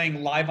audio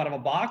playing live out of a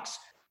box?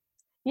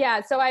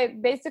 Yeah, so I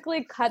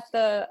basically cut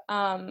the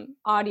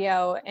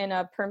audio in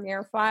a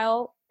Premiere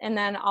file, and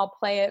then I'll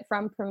play it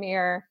from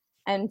Premiere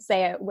and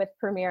say it with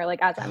Premiere,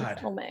 like as I'm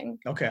filming.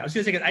 Okay, I was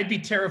gonna say, I'd be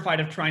terrified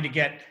of trying to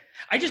get,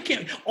 I just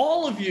can't,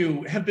 all of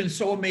you have been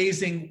so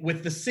amazing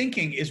with the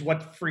syncing is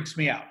what freaks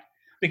me out.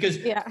 Because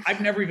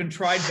I've never even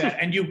tried that.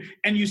 And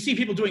you see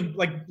people doing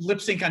like lip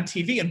sync on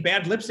TV, and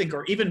bad lip sync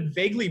or even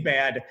vaguely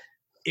bad,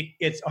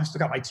 it's, I still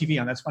got my TV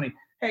on. That's funny.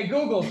 Hey,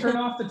 Google, turn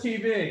off the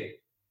TV.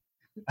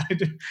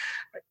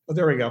 Oh,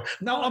 there we go.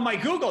 Now on my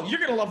Google, you're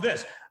going to love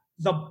this.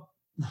 All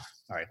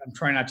right, I'm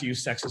trying not to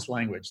use sexist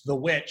language. The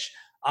Witch,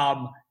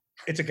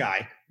 it's a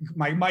guy.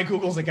 My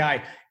Google's a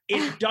guy.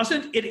 It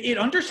doesn't, it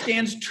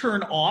understands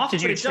turn off.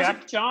 Did you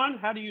check, John?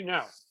 How do you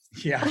know?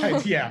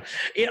 Yeah.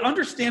 It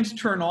understands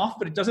turn off,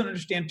 but it doesn't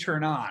understand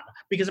turn on.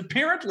 Because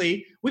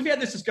apparently, we've had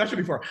this discussion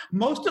before,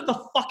 most of the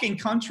fucking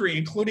country,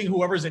 including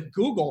whoever's at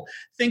Google,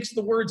 thinks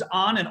the words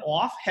on and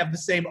off have the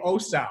same O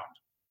sound.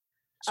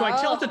 So I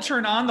tell it to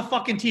turn on the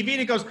fucking TV,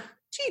 and it goes,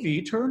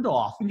 TV turned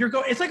off. And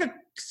it's like a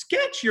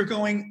sketch. You're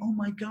going, oh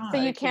my God.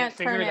 So you can't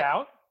figure it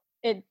out?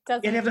 It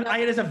doesn't.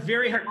 It is a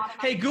very hard.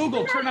 Hey,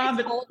 Google, turn on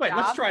the. Wait,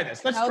 let's try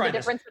this. Let's try the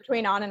difference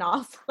between on and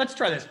off. Let's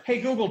try this. Hey,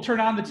 Google, turn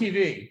on the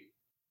TV.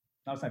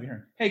 No, it's not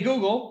hearing. Hey,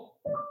 Google,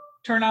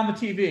 turn on the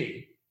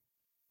TV.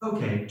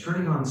 Okay,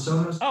 turning on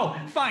Sonos. Oh,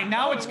 fine.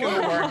 Now it's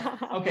going to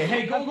work. Okay.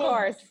 Hey,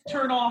 Google,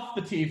 turn off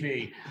the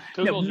TV.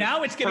 Google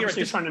now it's getting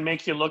trying to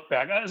make you look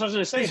back. As I was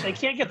going to say, if they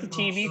can't get the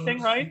TV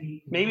thing right,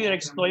 maybe that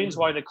explains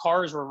why the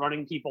cars were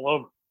running people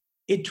over.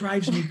 It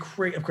drives me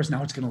crazy. Of course,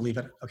 now it's going to leave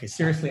it. Okay,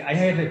 seriously, I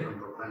had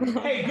to.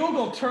 Hey,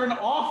 Google, turn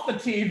off the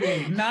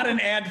TV. Not an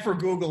ad for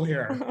Google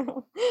here.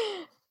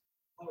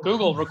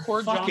 Google,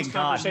 record John's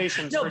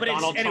conversations for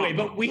Donald Trump. Anyway,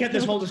 but we had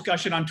this whole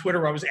discussion on Twitter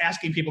where I was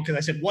asking people, because I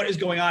said, what is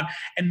going on?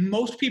 And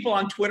most people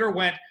on Twitter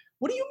went,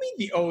 what do you mean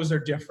the O's are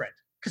different?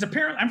 Because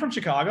apparently I'm from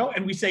Chicago,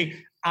 and we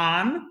say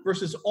on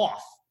versus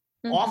off.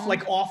 Mm-hmm. Off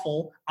like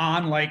awful,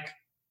 on like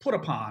put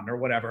upon or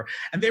whatever.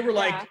 And they were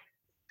like,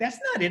 that's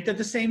not it. They're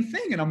the same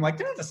thing. And I'm like,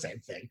 they're not the same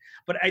thing.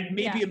 But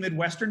maybe a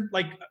Midwestern,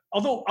 like,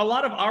 although a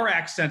lot of our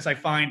accents I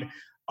find,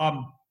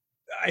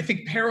 I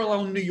think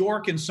parallel New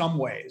York in some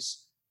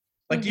ways.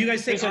 Like, do you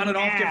guys say on and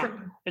off different?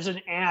 There's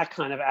an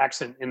kind of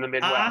accent in the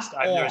Midwest.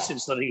 I've noticed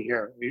since living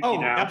here.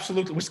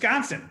 Absolutely.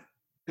 Wisconsin.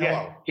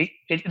 Hello.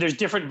 Yeah. There's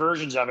different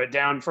versions of it.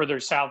 Down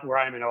further south where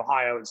I'm in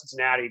Ohio and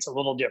Cincinnati, it's a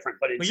little different.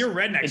 But you're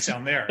rednecks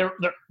down there.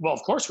 Well,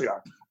 of course we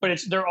are. But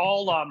they're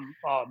all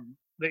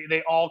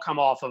they all come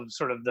off of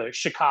sort of the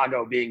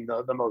Chicago being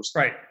the most,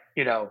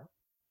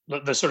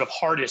 the sort of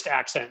hardest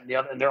accent.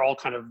 And they're all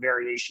kind of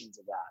variations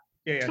of that.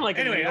 Yeah. It's kind of like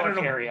anyway, the New York I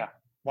don't know area.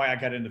 Why I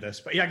got into this,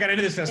 but I got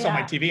into this. I saw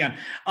my TV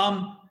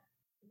on.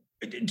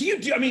 Do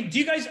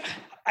you guys?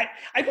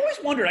 I've always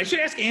wondered. I should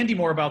ask Andy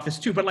more about this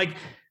too. But like,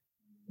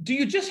 do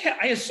you just?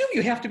 I assume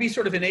you have to be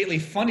sort of innately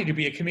funny to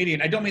be a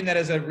comedian. I don't mean that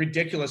as a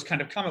ridiculous kind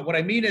of comment. What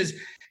I mean is,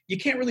 you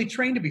can't really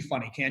train to be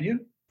funny, can you?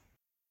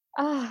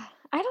 I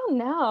don't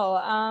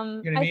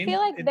know. You know what I mean? Feel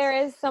like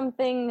there is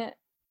something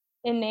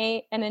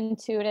innate and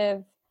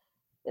intuitive.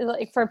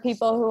 Like for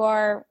people who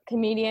are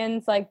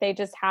comedians, like they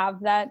just have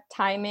that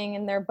timing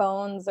in their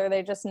bones, or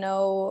they just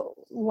know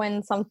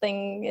when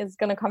something is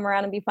going to come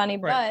around and be funny.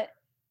 Right. But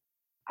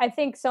I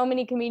think so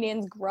many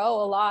comedians grow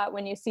a lot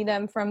when you see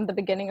them from the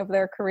beginning of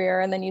their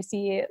career, and then you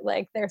see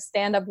like their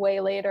stand-up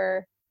way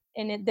later,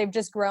 and they've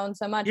just grown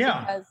so much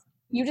because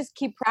you just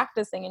keep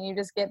practicing and you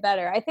just get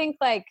better. I think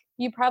like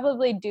you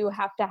probably do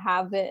have to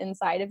have it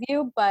inside of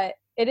you, but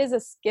it is a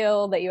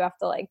skill that you have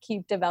to like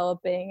keep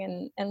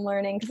developing and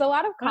learning, because a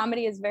lot of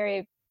comedy is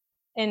very,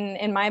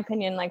 in my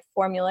opinion, like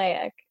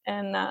formulaic,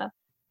 and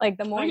like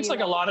the more I think it's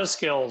like a lot of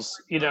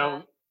skills,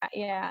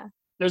 Yeah.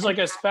 There's like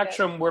a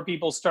spectrum where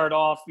people start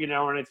off, and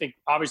I think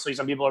obviously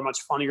some people are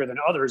much funnier than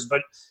others,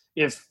 but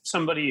if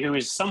somebody who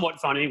is somewhat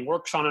funny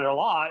works on it a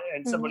lot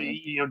and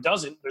somebody,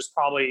 doesn't, there's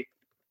probably,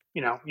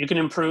 you can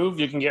improve,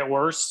 you can get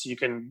worse,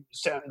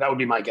 that would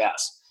be my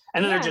guess.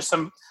 And then there are just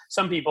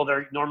some people,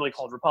 they're normally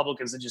called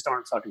Republicans, that just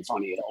aren't fucking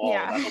funny at all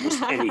about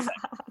almost anything.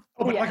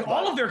 But like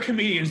all of their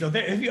comedians, though, I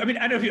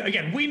don't know if you,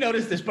 again, we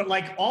noticed this, but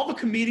like all the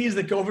comedians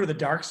that go over to the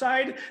dark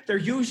side, they're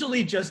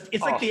usually just,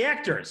 it's like the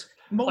actors.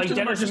 Most like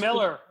Dennis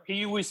Miller,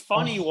 he was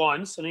funny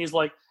once, and he's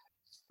like,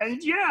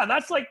 and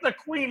that's like the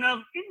Queen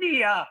of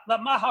India, the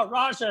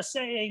Maharaja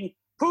saying,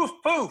 poof,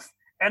 poof,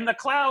 and the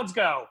clouds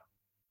go.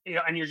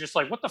 And you're just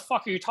like, what the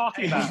fuck are you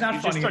talking about? He's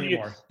not funny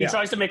anymore. He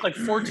tries to make like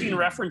 14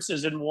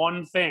 references in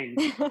one thing,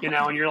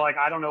 and you're like,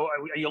 I don't know,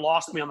 you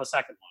lost me on the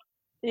second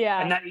one.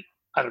 Yeah. And that,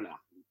 I don't know.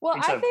 Well,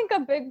 I think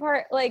a big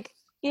part, like,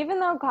 even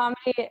though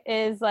comedy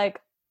is like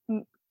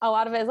a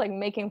lot of it is like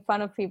making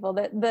fun of people,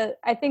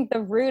 I think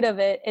the root of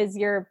it is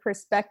your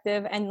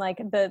perspective and like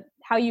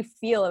how you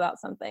feel about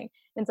something.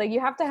 And it's like you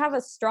have to have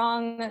a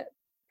strong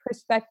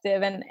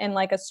perspective and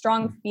like a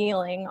strong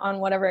feeling on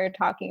whatever you're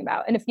talking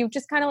about. And if you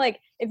just kind of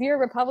like, if you're a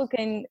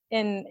Republican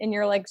and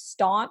you're like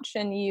staunch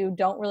and you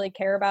don't really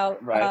care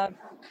about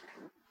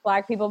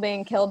Black people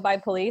being killed by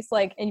police,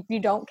 like, if you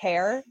don't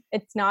care,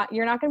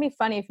 you're not going to be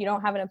funny if you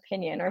don't have an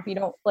opinion, or if you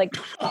don't like.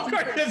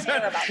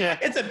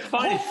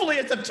 Hopefully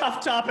it's a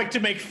tough topic to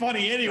make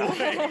funny anyway.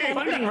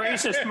 Finding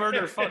racist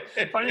murder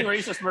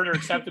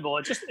acceptable.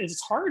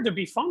 It's hard to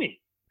be funny.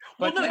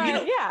 But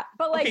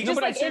but like,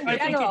 just like in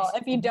general,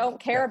 if you don't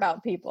care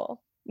about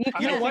people.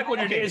 You know what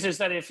it is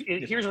that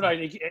here's what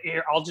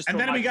I'll just. And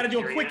then we got to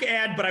do a quick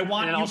ad, but I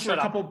want you for a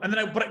couple. And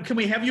then but can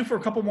we have you for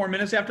a couple more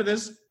minutes after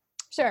this?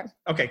 Sure.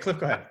 Okay, Cliff,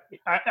 go ahead.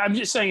 I'm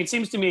just saying, it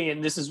seems to me,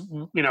 and this is,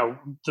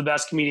 the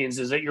best comedians,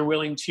 is that you're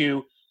willing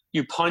to,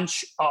 you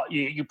punch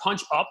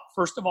up,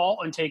 first of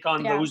all, and take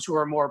on those who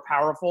are more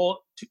powerful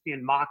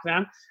and mock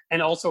them.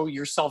 And also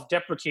you're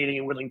self-deprecating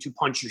and willing to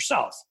punch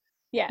yourself.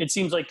 Yeah. It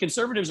seems like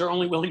conservatives are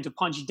only willing to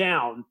punch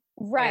down.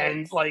 Right.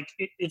 And like,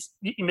 it's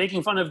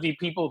making fun of the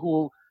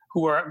people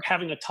who are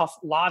having a tough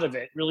lot of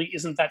it really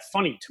isn't that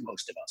funny to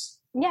most of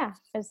us. Yeah,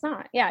 it's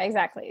not. Yeah,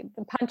 exactly.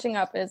 The punching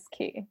up is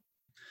key.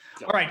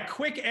 All right,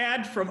 quick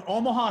ad from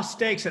Omaha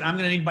Steaks, and I'm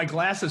going to need my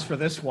glasses for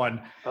this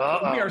one.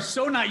 Uh-oh. We are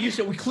so not used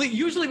to it.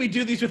 Usually we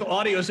do these with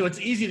audio, so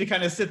it's easy to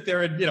kind of sit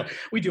there and,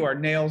 we do our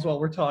nails while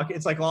we're talking.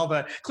 It's like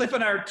Cliff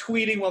and I are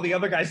tweeting while the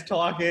other guy's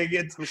talking.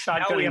 It's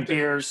shotgunning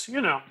beers,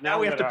 Now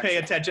we have to pay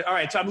attention. All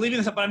right, so I'm leaving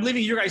this up, but I'm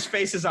leaving your guys'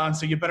 faces on,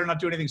 so you better not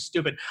do anything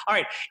stupid. All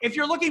right, if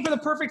you're looking for the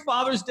perfect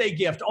Father's Day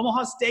gift,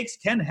 Omaha Steaks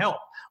can help.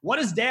 What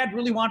does Dad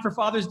really want for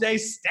Father's Day?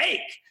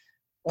 Steak!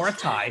 Or a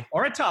tie.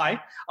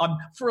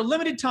 For a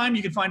limited time,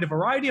 you can find a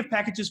variety of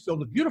packages filled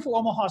with beautiful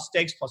Omaha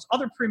steaks, plus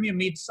other premium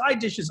meats, side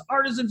dishes,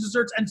 artisan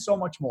desserts, and so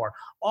much more.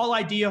 All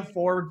idea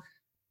for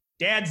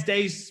Dad's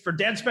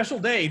special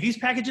day. These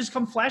packages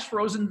come flash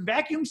frozen,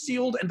 vacuum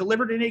sealed, and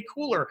delivered in a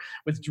cooler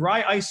with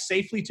dry ice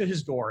safely to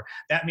his door.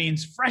 That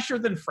means fresher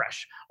than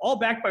fresh. All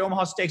backed by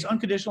Omaha Steaks'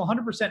 unconditional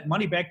 100%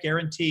 money-back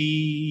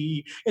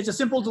guarantee. It's a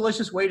simple,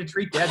 delicious way to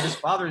treat Dad this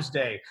Father's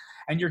Day.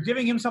 And you're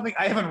giving him something.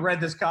 I haven't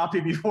read this copy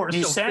before.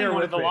 You so sang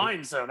one of the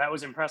lines, though. That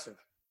was impressive.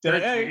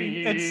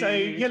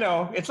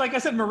 It's like I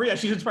said, Maria.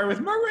 She's inspired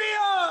with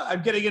Maria.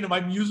 I'm getting into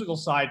my musical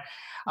side.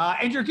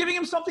 And you're giving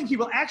him something he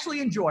will actually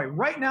enjoy.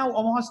 Right now,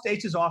 Omaha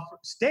Steaks is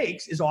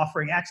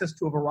offering access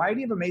to a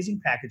variety of amazing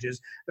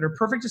packages that are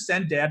perfect to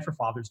send Dad for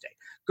Father's Day.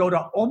 Go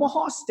to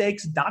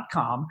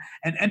omahasteaks.com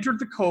and enter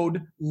the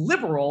code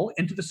LIBERAL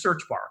into the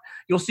search bar.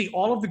 You'll see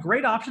all of the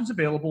great options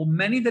available,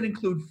 many that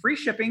include free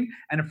shipping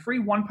and a free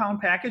 1-pound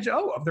package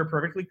of their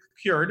perfectly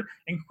cured,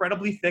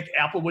 incredibly thick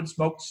Applewood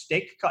smoked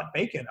steak cut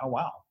bacon. Oh,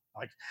 wow.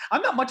 Like,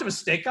 I'm not much of a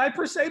steak guy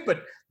per se,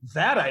 but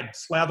that I'd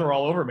slather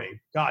all over me.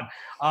 God.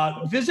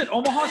 Visit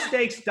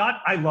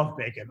I love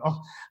bacon.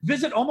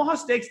 Visit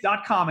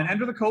omahasteaks.com and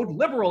enter the code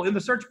LIBERAL in the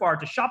search bar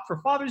to shop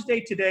for Father's Day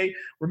today.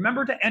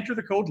 Remember to enter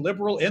the code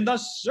LIBERAL in the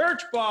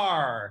search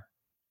bar.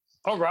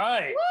 All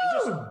right.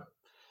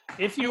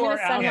 If you are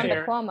out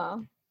there,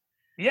 Cuomo.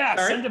 Yeah,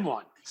 send him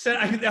one.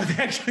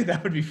 Actually,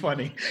 that would be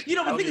funny. The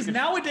thing is,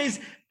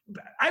 nowadays,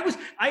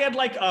 I had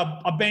like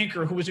a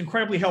banker who was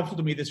incredibly helpful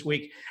to me this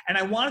week, and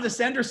I wanted to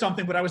send her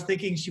something, but I was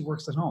thinking she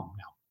works at home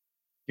now.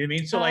 You know what I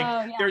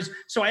mean?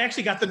 So I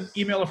actually got the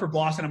email of her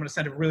boss, and I'm going to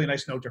send a really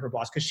nice note to her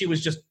boss because she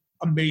was just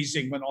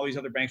amazing when all these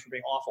other banks were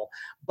being awful.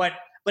 But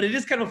it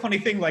is kind of a funny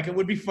thing. Like, it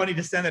would be funny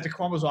to send that to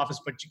Cuomo's office,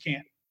 but you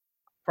can't.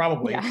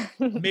 Probably. Yeah.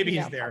 Maybe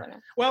he's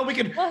there. Well, we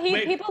can. Well,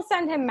 people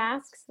send him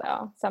masks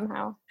though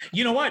somehow.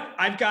 You know what?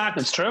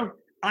 That's true.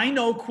 I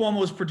know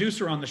Cuomo's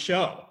producer on the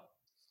show,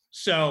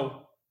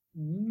 so.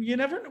 We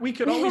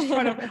could always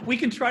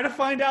try to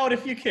find out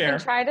if you care.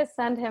 And try to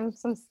send him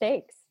some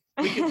steaks.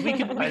 We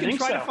can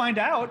try to find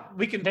out.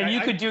 Then you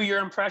could do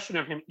your impression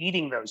of him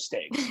eating those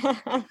steaks.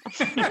 I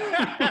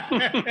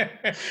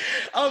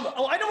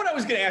know what I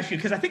was going to ask you,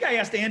 because I think I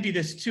asked Andy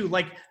this too.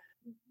 Like,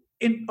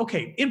 in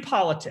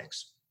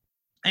politics,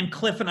 and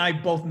Cliff and I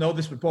both know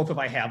this, but both of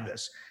us have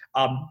this.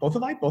 Both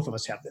of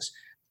us have this.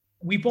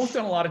 We both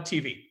done a lot of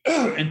TV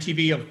and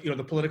TV of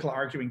the political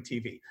arguing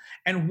TV,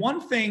 and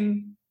one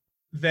thing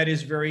that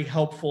is very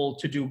helpful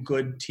to do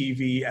good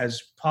TV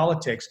as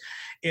politics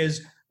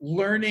is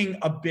learning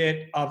a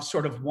bit of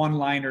sort of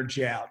one-liner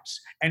jabs.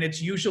 And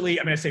it's usually,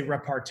 I say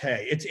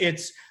repartee.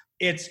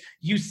 It's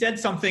you said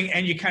something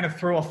and you kind of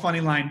throw a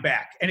funny line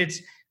back. And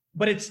it's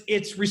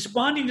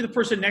responding to the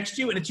person next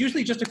to you. And it's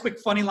usually just a quick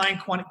funny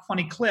line,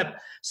 funny clip.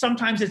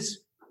 Sometimes it's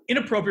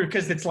inappropriate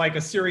because it's like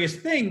a serious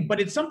thing, but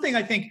it's something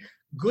I think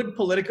good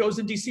politicos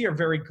in DC are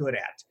very good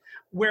at.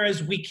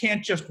 Whereas we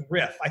can't just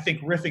riff. I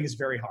think riffing is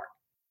very hard.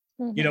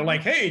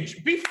 Like, hey,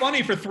 be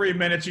funny for 3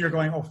 minutes, and you're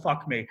going, oh,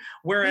 fuck me.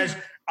 Whereas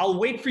I'll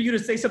wait for you to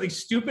say something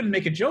stupid and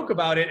make a joke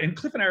about it, and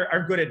Cliff and I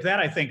are good at that,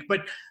 I think.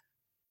 But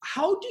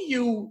how do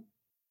you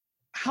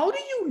How do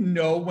you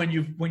know when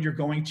you're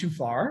going too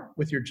far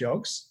with your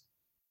jokes?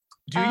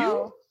 Do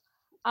you?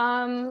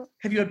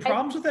 Have you had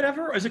problems with that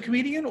ever as a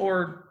comedian,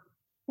 or?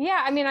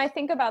 Yeah, I mean, I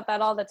think about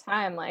that all the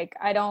time. Like,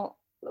 I don't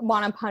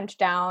want to punch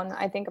down.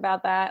 I think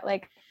about that.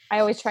 Like, I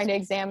always try to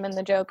examine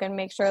the joke and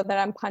make sure that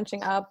I'm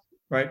punching up.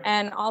 Right.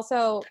 And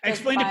also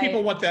explain to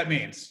people what that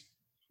means.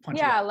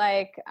 Punching up.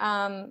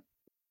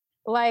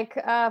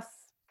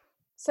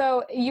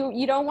 So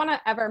you don't want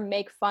to ever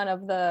make fun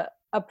of the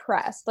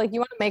oppressed. Like, you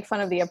want to make fun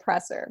of the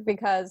oppressor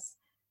because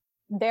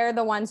they're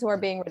the ones who are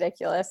being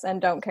ridiculous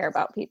and don't care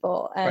about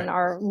people and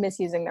are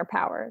misusing their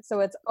power. So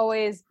it's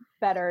always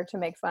better to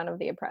make fun of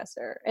the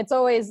oppressor. It's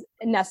always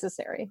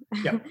necessary.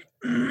 Yep.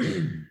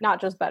 Not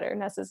just better,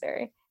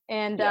 necessary.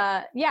 And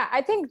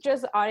I think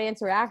just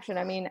audience reaction.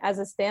 I mean, as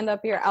a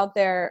stand-up, you're out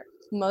there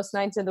most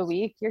nights of the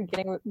week. You're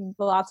getting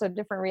lots of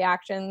different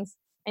reactions,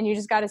 and you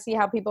just got to see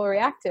how people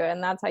react to it.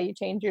 And that's how you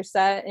change your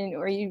set,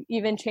 or you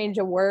even change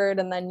a word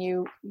and then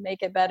you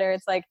make it better.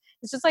 It's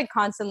just like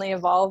constantly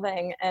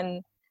evolving.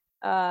 And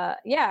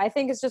I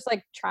think it's just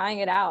like trying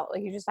it out.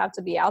 Like, you just have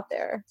to be out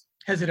there.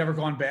 Has it ever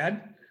gone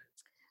bad?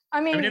 I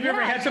mean, have you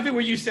ever had something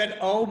where you said,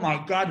 "Oh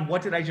my God,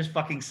 what did I just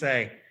fucking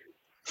say"?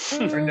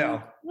 Or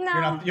no,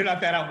 you're not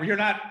that out. You're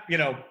not,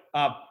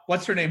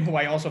 what's her name? Who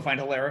I also find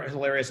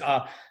hilarious.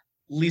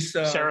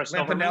 Lisa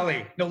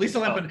Lampanelli. No, Lisa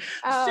Lampanelli.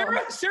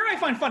 Sarah, I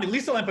find funny.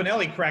 Lisa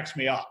Lampanelli cracks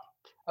me up.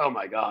 Oh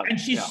my God. And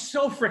she's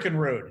so freaking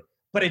rude.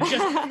 But it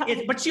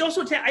just, but she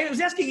also, I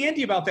was asking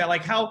Andy about that,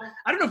 like how,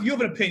 I don't know if you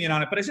have an opinion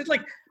on it, but I said,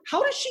 like,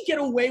 how does she get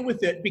away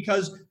with it?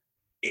 Because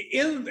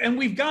and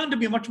we've gotten to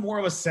be much more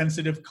of a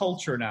sensitive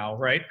culture now,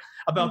 right?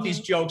 About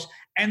these jokes.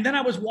 And then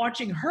I was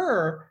watching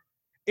her.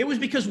 It was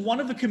because one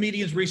of the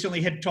comedians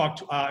recently had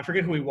talked, I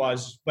forget who he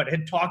was, but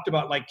had talked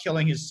about like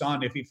killing his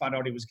son if he found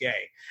out he was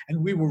gay.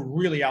 And we were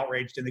really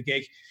outraged in the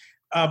gay.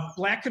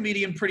 Black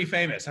comedian, pretty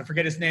famous. I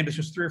forget his name. This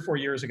was 3 or 4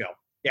 years ago.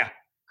 Yeah.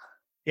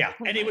 Yeah.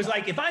 And it was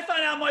like, if I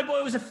found out my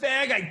boy was a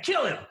fag, I'd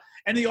kill him.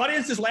 And the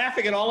audience is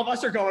laughing and all of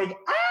us are going,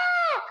 ah!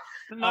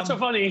 Not so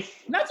funny.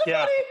 Not so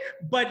funny.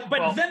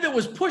 But then there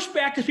was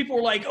pushback because people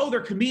were like, oh,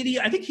 they're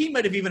comedian. I think he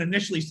might have even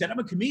initially said, I'm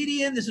a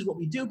comedian. This is what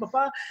we do.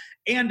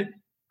 And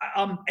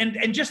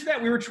just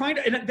that we were trying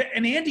to,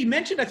 and Andy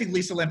mentioned, I think,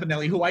 Lisa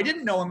Lampanelli, who I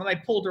didn't know. And then I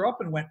pulled her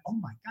up and went, oh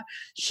my God.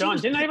 Sean,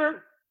 didn't I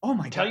ever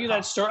tell you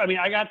that story? I mean,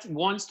 I got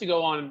once to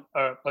go on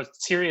a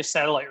Sirius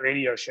satellite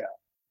radio show.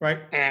 Right.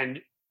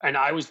 And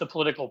I was the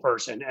political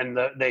person, and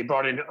they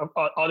brought in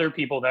other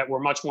people that were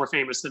much more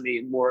famous than me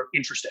and more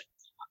interesting,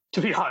 to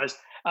be honest.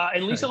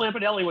 And Lisa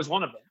Lampanelli was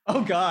one of them.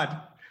 Oh,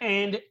 God.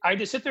 And I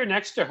just sit there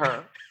next to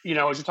her, as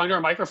you're talking to our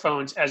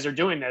microphones as they're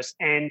doing this.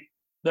 And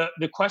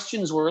the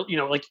questions were,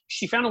 like,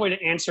 she found a way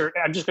to answer.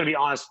 I'm just going to be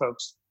honest,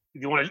 folks.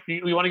 If you want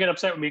to get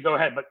upset with me, go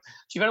ahead. But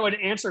she found a way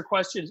to answer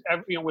questions,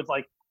 with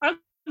like, I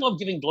love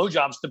giving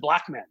blowjobs to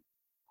black men.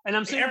 And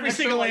I'm saying every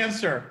single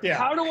answer. Yeah.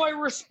 How do I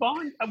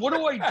respond? What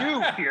do I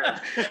do here?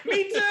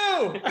 Me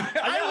too. That's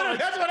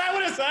what I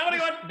would have said. I would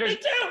have gone, me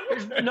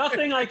too. There's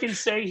nothing I can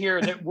say here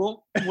that won't,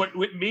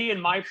 with me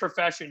and my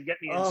profession, get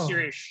me in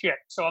serious shit.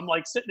 So I'm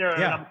like sitting there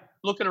and I'm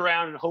looking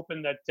around and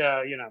hoping that,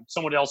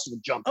 someone else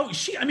would jump. Oh,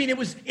 it's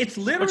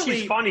literally. But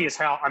she's funny as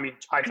hell. I mean,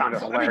 I found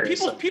her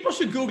hilarious. People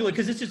should Google it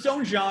because it's its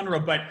own genre,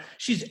 but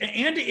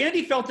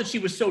Andy felt that she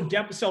was so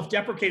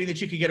self-deprecating that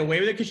she could get away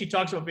with it because she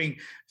talks about being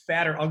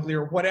fat or ugly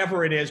or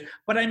whatever it is.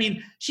 But I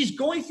mean, she's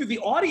going through the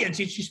audience.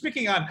 She's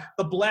picking on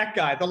the black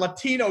guy, the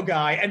Latino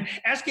guy, and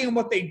asking them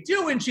what they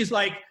do. And she's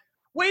like,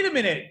 wait a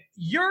minute,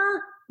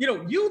 you,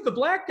 the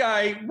black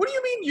guy, what do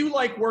you mean you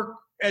like work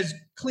as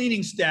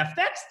cleaning staff?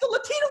 That's the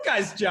Latino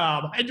guy's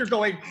job. And you're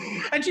going,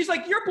 and she's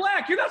like, you're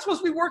black. You're not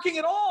supposed to be working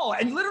at all.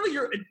 And literally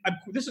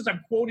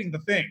I'm quoting the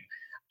thing.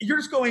 You're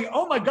just going,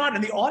 oh my God.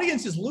 And the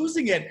audience is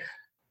losing it.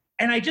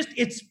 And I guess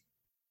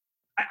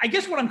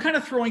what I'm kind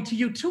of throwing to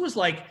you too is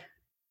like,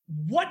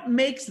 what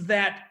makes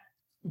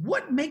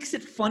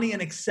it funny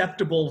and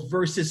acceptable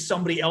versus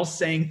somebody else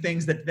saying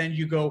things that then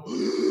you go,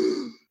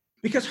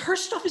 because her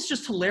stuff is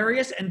just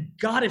hilarious. And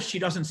God, if she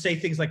doesn't say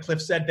things like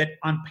Cliff said, that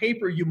on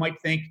paper you might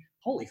think,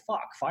 holy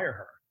fuck, fire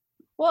her.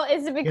 Well,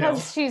 is it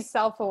because she's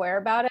self-aware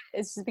about it?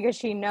 It's just because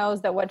she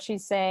knows that what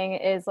she's saying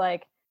is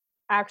like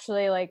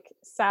actually like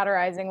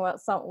satirizing what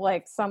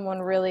someone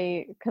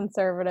really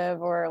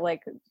conservative or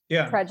like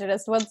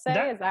prejudiced would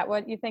say? Is that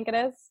what you think it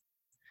is?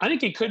 I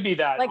think it could be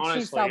that, like honestly.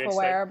 She's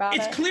self-aware about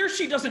it. It's clear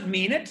she doesn't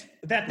mean it.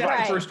 That's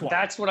the first one.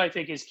 That's what I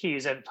think is key,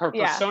 is that her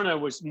persona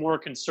was more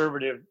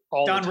conservative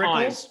all the time. Don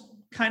Rickles,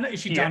 kind of? Is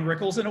she Don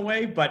Rickles in a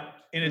way, but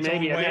in its own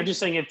way? I'm just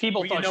saying, if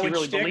people thought she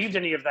really believed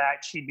any of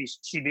that, she'd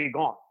be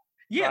gone.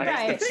 Yeah,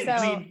 that's the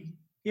thing.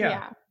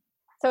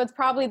 So it's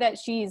probably that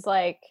she's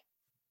like,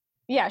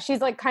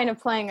 she's like kind of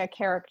playing a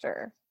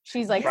character.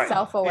 She's like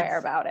self-aware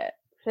about it.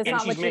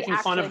 And she's making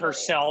fun of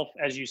herself,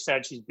 as you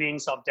said. She's being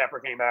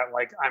self-deprecating about it,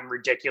 like, I'm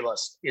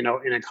ridiculous, in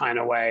a kind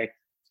of way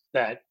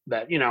that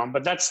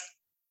but that's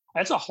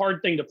a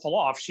hard thing to pull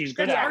off. She's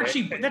good at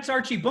it. That's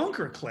Archie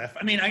Bunker, Cliff.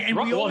 I mean,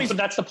 but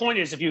that's the point,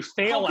 is if you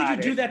fail at it. How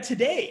could you do that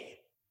today?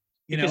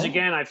 Because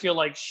again, I feel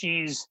like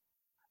she's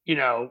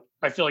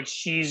I feel like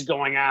she's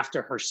going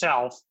after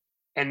herself,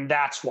 and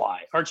that's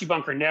why. Archie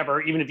Bunker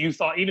never, even if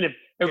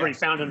everybody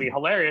found him to be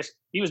hilarious,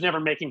 he was never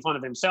making fun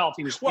of himself.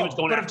 He was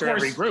going after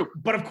every group.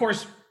 But of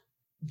course,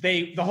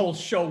 the whole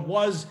show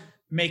was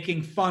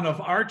making fun of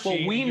Archie.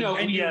 Well, we know,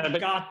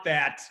 got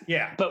that,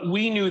 But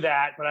we knew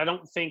that, but I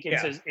don't think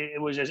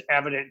it was as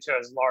evident to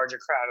as large a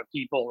crowd of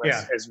people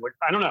as what,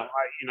 I don't know.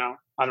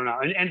 I don't know.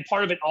 And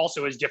part of it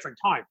also is different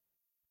time.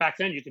 Back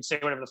then, you could say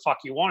whatever the fuck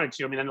you wanted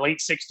to. I mean, in the late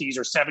 60s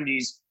or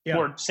 70s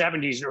or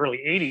 70s and early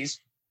 80s,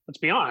 let's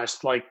be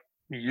honest, like,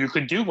 you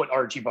could do what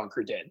Archie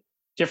Bunker did.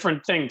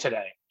 Different thing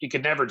today. You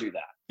could never do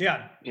that.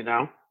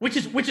 Yeah. Which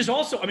is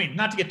also, I mean,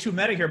 not to get too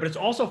meta here, but it's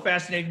also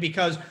fascinating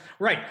because,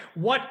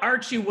 what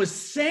Archie was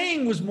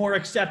saying was more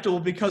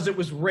acceptable because it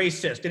was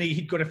racist, and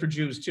he'd go after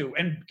Jews too,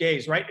 and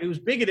gays, right? It was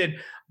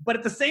bigoted, but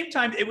at the same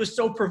time, it was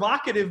so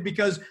provocative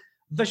because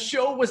the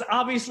show was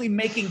obviously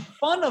making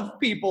fun of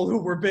people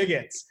who were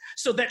bigots,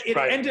 so that it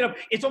ended up,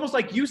 it's almost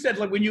like you said,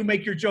 like when you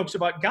make your jokes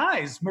about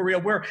guys, Maria,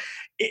 where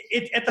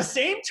it at the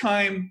same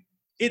time,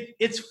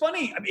 it's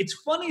funny. I mean, it's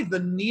funny the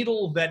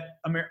needle that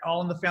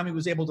All in the Family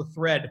was able to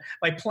thread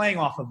by playing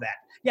off of that.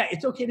 Yeah,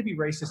 it's okay to be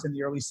racist in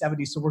the early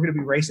 70s, so we're going to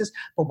be racist,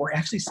 but we're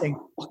actually saying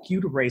 "fuck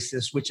you" to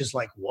racists, which is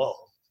like, whoa.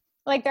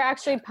 Like they're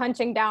actually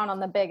punching down on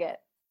the bigot.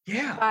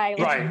 Yeah,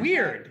 it's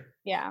weird.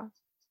 Yeah.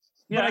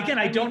 But again,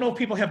 I don't know if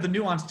people have the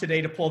nuance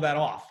today to pull that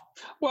off.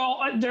 Well,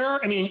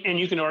 and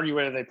you can argue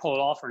whether they pull it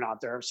off or not.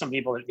 There are some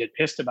people that get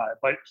pissed about it,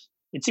 but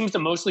it seems to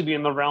mostly be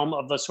in the realm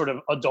of the sort of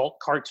adult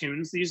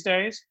cartoons these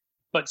days.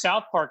 But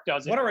South Park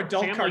does it. What are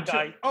adult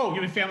cartoons? Oh,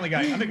 you mean Family Guy?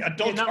 I think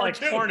adult not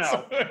cartoons. Like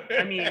porno.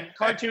 I mean,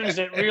 cartoons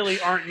that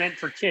really aren't meant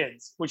for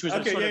kids, which was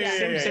a sort of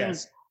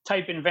Simpsons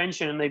type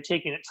invention, and they've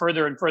taken it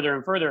further and further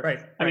and further. Right.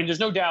 I mean, there's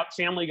no doubt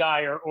Family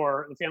Guy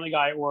or the Family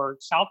Guy or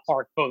South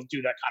Park both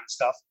do that kind of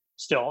stuff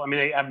still. I mean,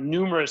 they have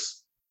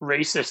numerous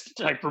racist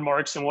type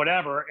remarks and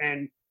whatever,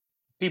 and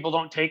people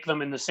don't take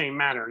them in the same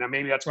manner. Now,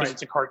 maybe that's because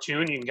it's a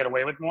cartoon, you can get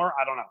away with more.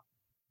 I don't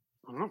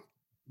know.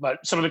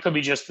 But some of it could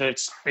be just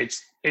that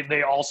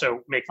they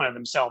also make fun of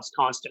themselves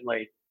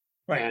constantly,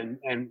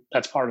 and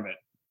that's part of it.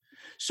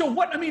 So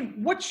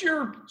what's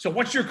your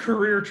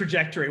career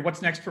trajectory?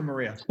 What's next for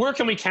Maria? Where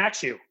can we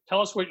catch you? Tell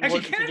us what.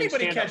 Actually, can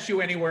anybody catch you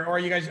anywhere? Or are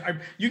you guys?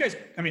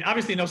 I mean,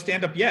 obviously no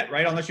stand up yet,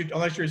 right?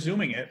 Unless you're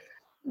zooming it.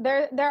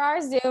 There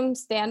are Zoom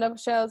stand up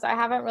shows. I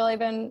haven't really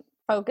been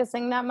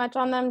focusing that much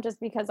on them just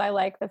because I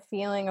like the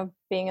feeling of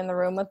being in the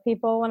room with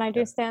people when I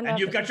do stand up. And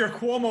you've got your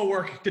Cuomo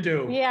work to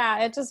do. Yeah,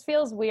 it just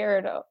feels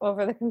weird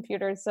over the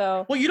computer.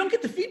 So well, you don't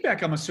get the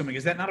feedback, I'm assuming.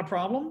 Is that not a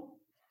problem?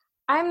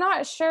 I'm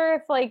not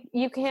sure if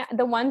you can't,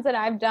 the ones that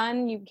I've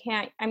done, you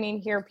can't,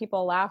 hear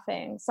people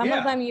laughing. Some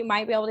of them you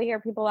might be able to hear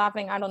people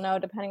laughing. I don't know,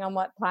 depending on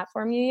what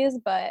platform you use,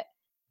 but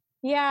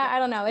I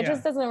don't know. It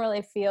just doesn't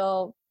really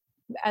feel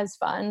as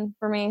fun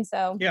for me.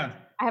 So I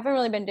haven't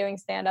really been doing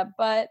stand up,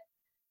 but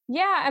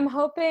I'm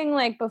hoping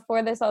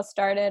before this all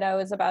started, I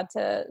was about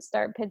to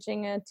start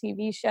pitching a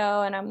TV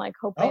show, and I'm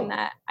hoping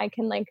that I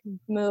can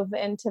move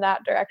into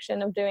that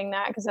direction of doing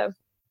that, because I've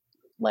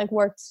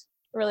worked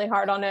really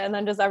hard on it and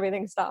then just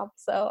everything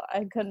stopped, so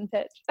I couldn't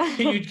pitch.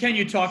 Can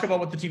you talk about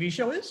what the TV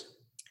show is?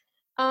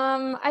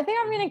 I think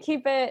I'm gonna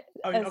keep it.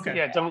 Okay.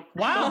 Yeah, don't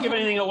give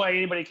anything away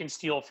anybody can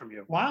steal from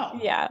you. Wow.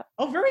 Yeah.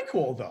 Oh, very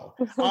cool though.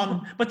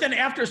 But then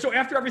after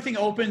everything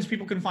opens,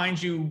 people can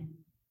find you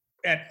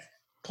at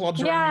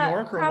clubs around New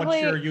York, or probably,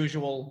 what's your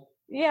usual?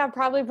 Yeah,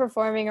 probably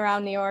performing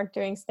around New York,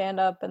 doing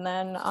stand-up, and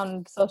then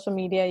on social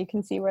media, you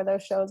can see where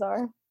those shows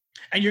are.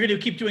 And you're going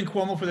to keep doing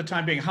Cuomo for the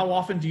time being. How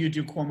often do you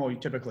do Cuomo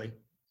typically?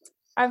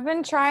 I've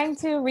been trying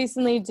to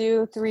recently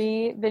do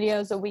 3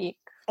 videos a week.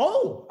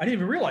 Oh, I didn't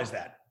even realize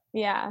that.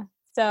 Yeah.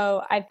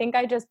 So I think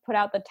I just put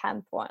out the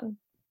 10th one.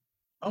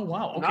 Oh,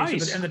 wow. Okay.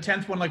 Nice. So and the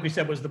 10th one, like we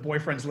said, was the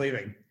boyfriend's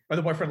leaving, or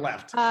the boyfriend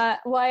left.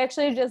 Well, I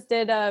actually just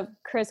did a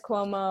Chris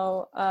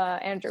Cuomo,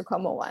 Andrew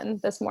Cuomo one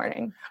this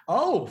morning.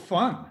 Oh,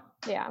 fun.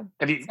 Yeah.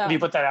 Have you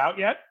put that out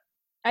yet?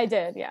 I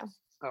did, yeah.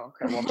 Oh,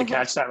 okay. We'll have to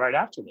catch that right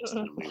after this.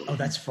 Oh,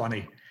 that's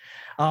funny.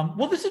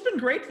 Well, this has been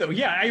great, though.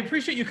 Yeah, I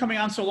appreciate you coming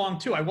on so long,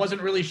 too. I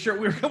wasn't really sure.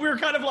 We were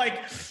kind of like,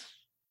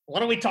 what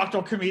do we talk to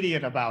a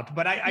comedian about?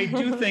 But I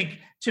do think,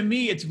 to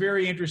me, it's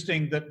very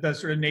interesting, the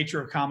sort of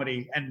nature of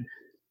comedy and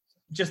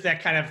just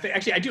that kind of thing.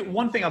 Actually, I do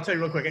one thing I'll tell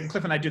you real quick, and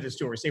Cliff and I do this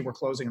too, where we say we're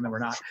closing and then we're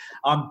not.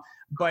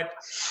 But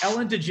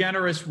Ellen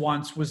DeGeneres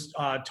once was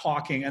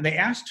talking, and they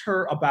asked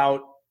her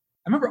about,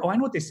 I know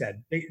what they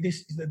said.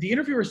 The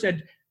interviewer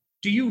said,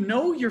 do you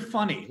know you're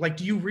funny?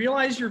 Do you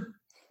realize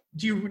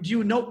do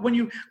you know when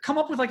you come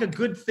up with a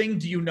good thing,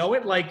 do you know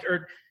it?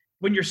 Or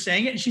when you're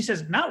saying it? And she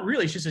says, not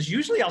really. She says,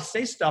 usually I'll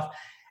say stuff,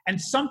 and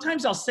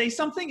sometimes I'll say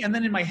something, and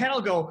then in my head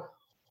I'll go,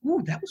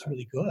 ooh, that was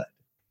really good.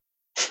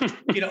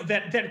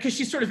 that because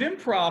she's sort of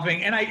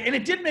improving, and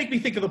it did make me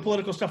think of the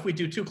political stuff we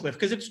do too, Cliff,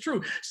 because it's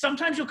true.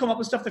 Sometimes you'll come up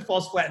with stuff that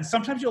falls flat, and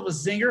sometimes you'll have a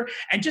zinger,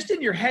 and just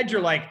in your head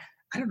you're like,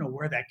 I don't know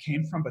where that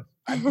came from, but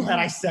I'm glad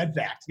I said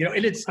that.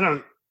 And it's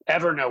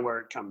ever know where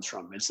it comes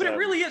from. But it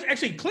really is.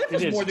 Actually, Cliff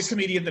is more the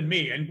comedian than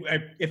me. And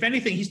if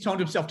anything, he's toned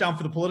himself down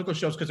for the political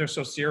shows because they're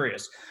so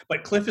serious.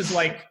 But Cliff is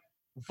like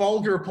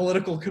vulgar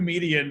political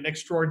comedian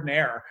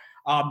extraordinaire.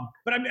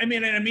 But I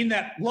mean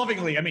that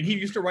lovingly. I mean, he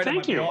used to write.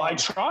 Thank you. I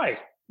try.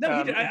 No,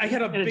 he did. I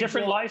had in a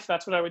different life.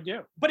 That's what I would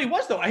do. But he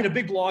was, though. I had a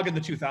big blog in the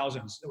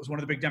 2000s. It was one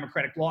of the big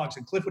Democratic blogs,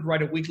 and Cliff would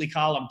write a weekly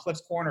column,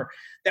 Cliff's Corner,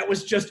 that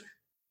was just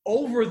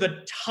over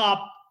the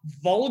top,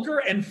 vulgar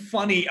and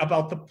funny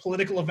about the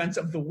political events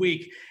of the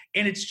week.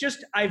 And it's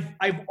just, I've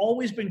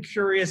always been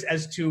curious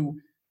as to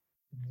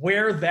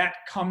where that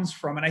comes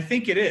from, and I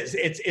think it is.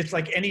 It's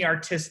like any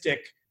artistic,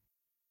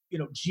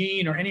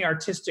 gene or any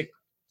artistic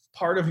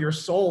part of your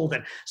soul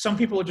that some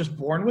people are just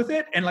born with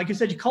it. And like you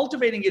said,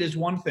 cultivating it is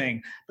one thing,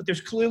 but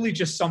there's clearly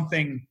just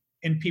something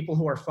in people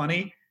who are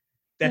funny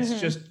that's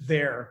just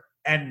there.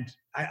 And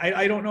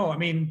I don't know. I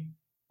mean,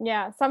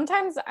 yeah,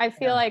 sometimes I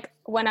feel like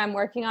when I'm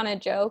working on a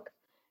joke,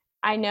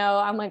 I know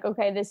I'm like,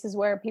 okay, this is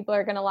where people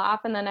are going to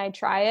laugh. And then I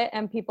try it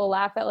and people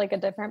laugh at like a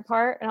different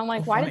part. And I'm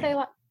like, why did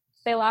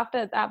they laughed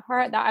at that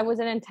part? That I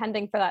wasn't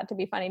intending for that to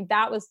be funny.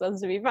 That was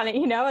supposed to be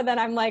funny, And then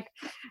I'm like,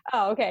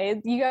 oh, okay.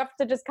 You have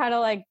to just kind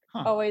of like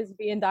always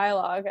be in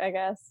dialogue, I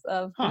guess.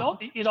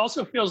 It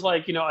also feels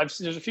like,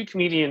 there's a few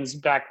comedians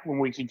back when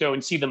we could go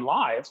and see them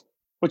live,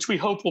 which we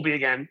hope will be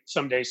again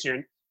someday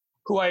soon,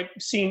 who I've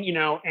seen,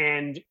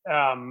 and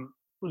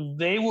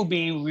they will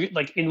be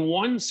like in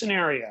one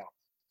scenario,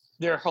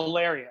 they're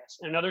hilarious.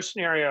 In another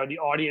scenario, the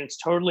audience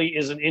totally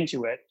isn't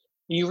into it.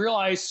 You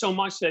realize so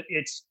much that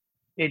it's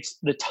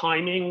the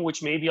timing,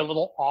 which may be a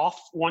little off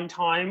one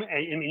time. I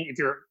mean, if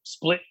you're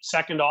split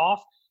second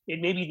off,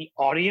 it may be the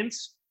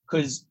audience,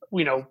 because,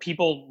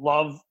 people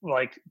love,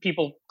 like,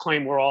 people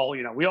claim we're all,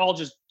 we all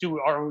just do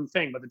our own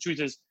thing. But the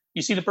truth is,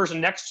 you see the person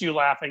next to you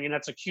laughing, and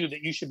that's a cue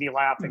that you should be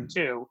laughing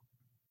too.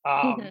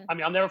 I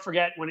mean, I'll never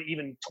forget when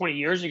even 20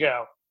 years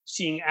ago,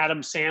 seeing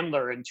Adam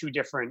Sandler in two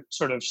different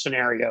sort of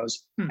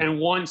scenarios. And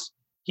once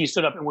he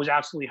stood up and was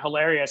absolutely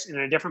hilarious, and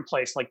in a different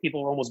place, like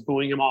people were almost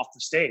booing him off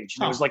the stage.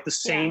 And it was like the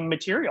same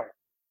material.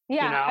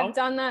 Yeah, I've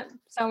done that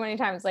so many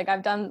times. Like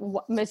I've done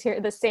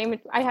material, the same.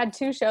 I had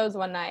 2 shows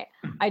one night.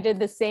 I did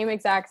the same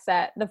exact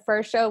set. The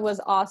first show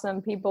was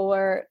awesome. People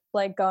were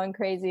like going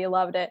crazy.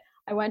 Loved it.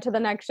 I went to the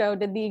next show,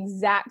 did the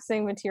exact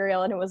same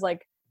material, and it was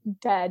like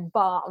dead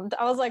bombed.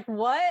 I was like,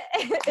 what?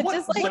 What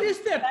is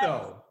that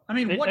though? I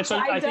mean,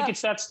 I think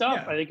it's that stuff.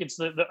 Yeah. I think it's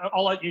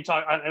I'll let you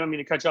talk. I don't mean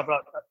to cut you off,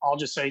 but I'll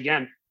just say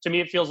again, to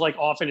me, it feels like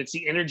often it's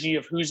the energy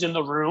of who's in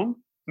the room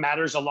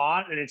matters a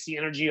lot. And it's the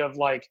energy of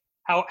like,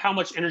 how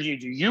much energy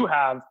do you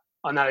have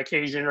on that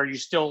occasion? Are you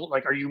still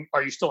like, are you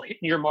still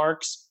hitting your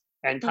marks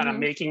and kind of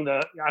making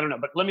I don't know,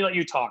 but let me let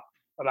you talk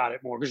about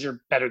it more because you're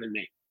better than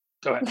me.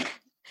 Go ahead.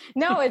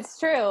 No, it's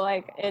true.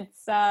 Like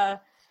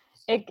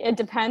it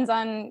depends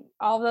on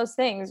all of those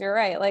things. You're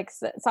right. Like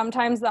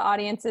sometimes the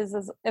audience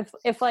is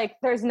if like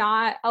there's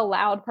not a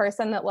loud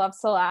person that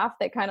loves to laugh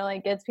that kind of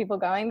like gets people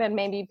going, then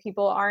maybe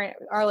people are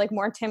like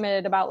more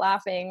timid about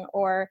laughing,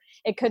 or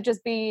it could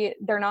just be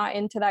they're not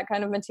into that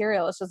kind of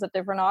material. It's just a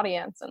different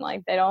audience and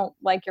like they don't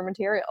like your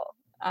material.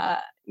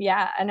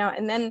 Yeah, I know.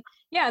 And then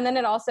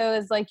it also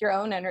is like your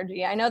own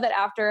energy. I know that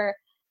after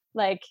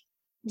like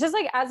just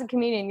like as a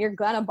comedian, you're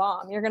gonna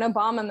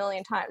bomb a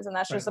million times, and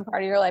that's just a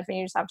part of your life, and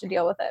you just have to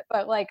deal with it.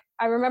 But like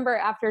I remember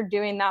after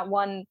doing that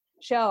one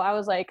show, I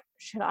was like,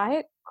 should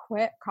I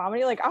quit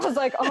comedy? Like I was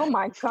like, oh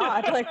my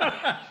god, like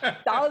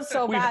that was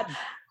so bad.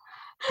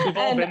 We've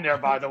all been there,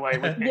 by the way,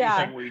 with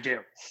anything we do.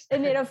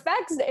 And it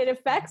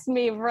affects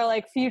me for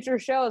like future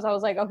shows. I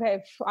was like,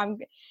 okay,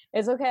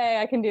 it's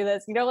okay, I can do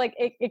this. Like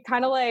it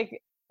kind of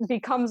like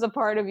becomes a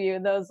part of you,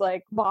 those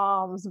like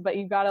bombs, but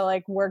you gotta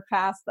like work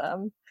past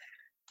them.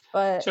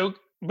 But so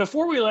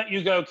before we let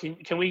you go,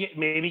 can we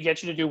maybe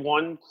get you to do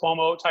one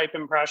Cuomo type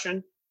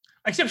impression?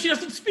 Except she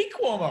doesn't speak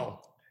Cuomo.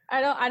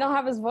 I don't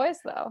have his voice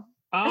though.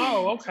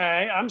 Oh,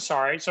 okay. I'm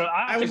sorry. So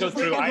I have to go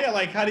through.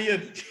 Like how do you?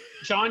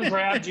 John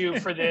grabbed you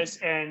for this,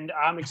 and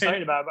I'm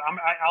excited about it. But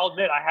I'll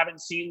admit I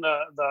haven't seen the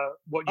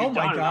what you've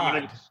done.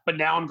 God. But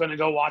now I'm going to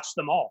go watch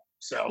them all.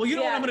 So well, you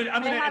know what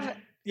I'm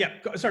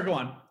gonna. Sorry, go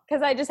on.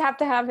 Because I just have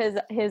to have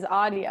his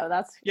audio.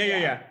 That's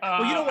yeah.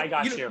 Well, you know what? I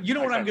got you. You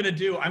know what I'm gonna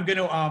do?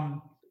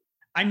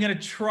 I'm going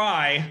to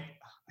try,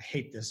 I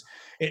hate this.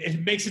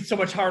 It makes it so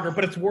much harder,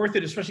 but it's worth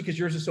it, especially because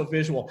yours is so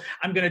visual.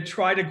 I'm going to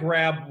try to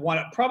grab one,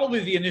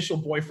 probably the initial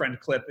boyfriend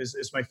clip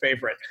is my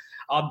favorite.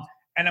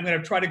 And I'm going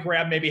to try to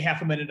grab maybe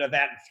half a minute of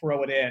that and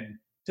throw it in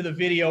to the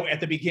video at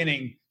the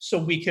beginning so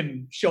we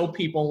can show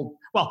people.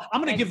 Well,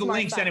 I'm going to give the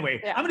links anyway.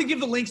 Yeah. I'm going to give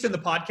the links in the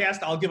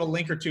podcast. I'll give a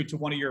link or two to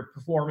one of your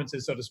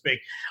performances, so to speak.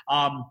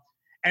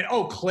 And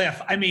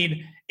Cliff, I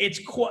mean, it's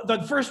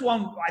the first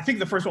one. I think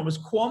the first one was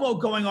Cuomo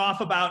going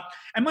off about,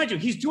 and mind you,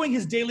 he's doing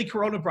his daily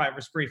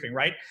coronavirus briefing,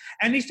 right?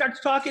 And he starts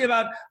talking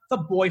about the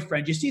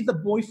boyfriend. You see, the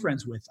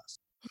boyfriend's with us.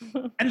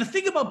 And the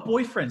thing about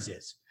boyfriends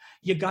is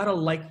you got to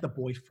like the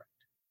boyfriend.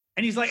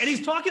 And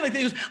he's talking like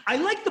this. I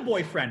like the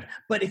boyfriend,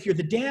 but if you're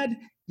the dad,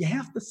 you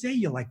have to say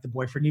you like the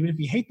boyfriend, even if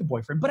you hate the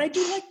boyfriend. But I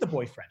do like the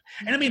boyfriend.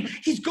 And I mean,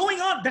 he's going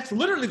on. That's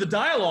literally the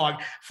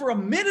dialogue for a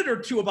minute or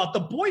two about the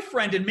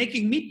boyfriend and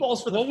making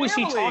meatballs for the family. What was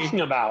he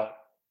talking about?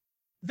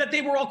 That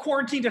they were all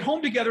quarantined at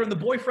home together and the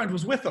boyfriend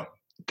was with them.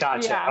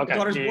 Gotcha. Yeah. Okay.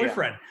 Daughter's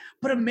boyfriend.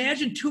 But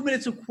imagine 2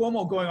 minutes of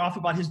Cuomo going off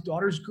about his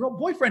daughter's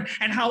boyfriend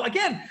and how,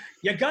 again,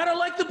 you gotta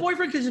like the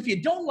boyfriend, because if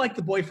you don't like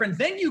the boyfriend,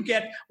 then you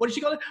get, what did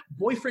she call it?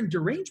 Boyfriend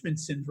derangement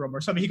syndrome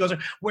or something. He goes,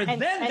 where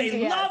then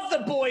they love the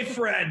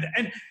boyfriend.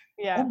 And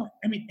yeah.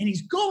 and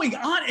he's going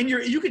on, and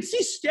you could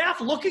see staff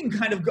looking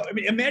kind of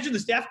imagine the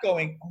staff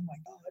going, oh my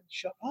God,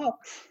 shut up.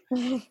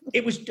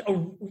 It was a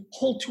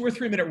whole 2 or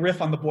 3 minute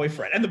riff on the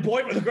boyfriend. And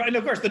and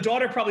of course, the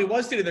daughter probably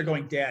was sitting there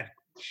going, Dad,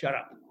 shut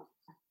up.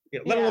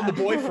 Let alone the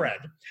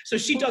boyfriend. So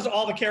she does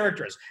all the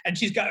characters, and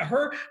she's got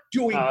her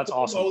doing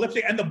awesome.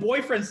 lipstick, and the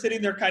boyfriend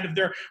sitting there kind of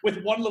there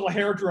with one little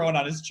hair drone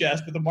on his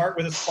chest with a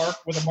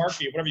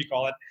marquee, whatever you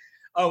call it.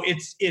 Oh,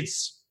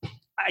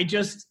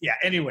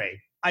 anyway.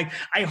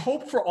 I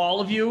hope for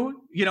all of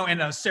you,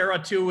 and Sarah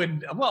too,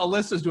 and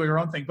Alyssa's doing her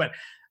own thing, but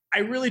I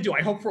really do.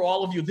 I hope for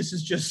all of you, this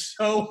is just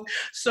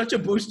such a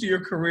boost to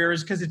your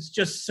careers, because it's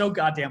just so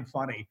goddamn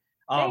funny.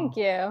 Thank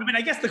you. I mean,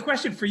 I guess the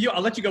question for you,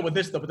 I'll let you go with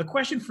this though, but the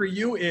question for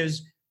you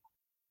is,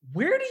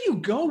 where do you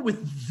go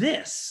with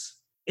this?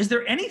 Is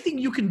there anything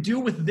you can do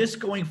with this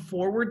going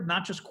forward?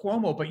 Not just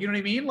Cuomo, but you know what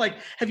I mean? Like,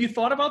 have you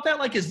thought about that?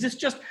 Like, is this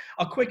just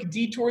a quick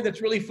detour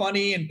that's really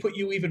funny and put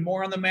you even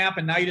more on the map,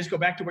 and now you just go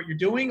back to what you're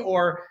doing,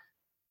 or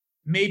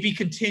maybe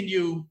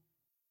continue?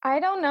 I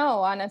don't know,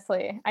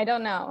 honestly. I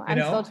don't know. I'm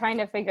still trying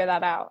to figure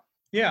that out.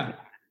 Yeah.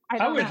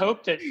 I would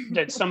hope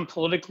that some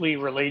politically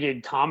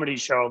related comedy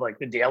show like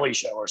The Daily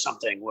Show or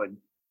something would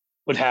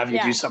have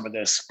you do some of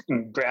this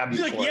and grab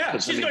you for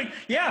it. She's going,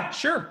 yeah,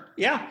 sure.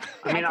 Yeah.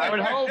 I mean, I would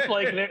hope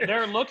like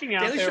they're looking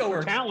out Daily there Show for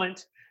works.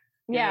 talent.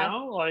 Yeah. You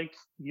know, like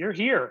you're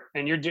here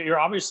and you're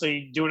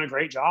obviously doing a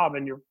great job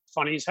and you're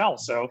funny as hell.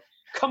 So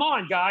come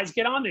on, guys,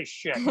 get on this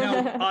shit.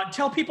 Now,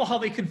 tell people how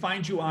they can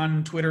find you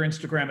on Twitter,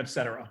 Instagram,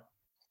 etc.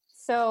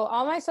 So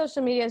all my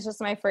social media is just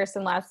my first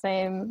and last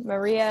name,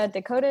 Maria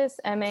DeCotis,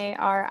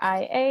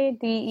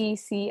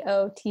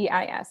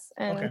 MariaDeCotis,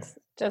 and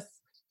just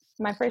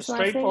my first and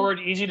last name. Straightforward,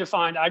 easy to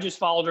find. I just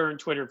followed her on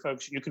Twitter,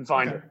 folks. You can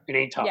find her. It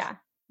ain't tough. Yeah.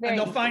 And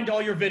they'll find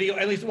all your video,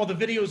 at least, the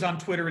videos on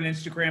Twitter and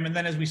Instagram. And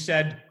then, as we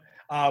said,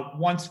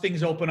 once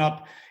things open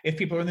up, if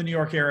people are in the New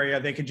York area,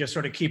 they can just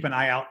sort of keep an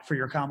eye out for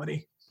your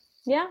comedy.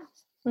 Yeah.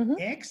 Mm-hmm.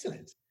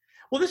 Excellent.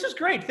 Well, this is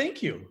great.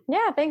 Thank you.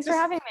 Yeah, thanks for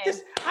having me.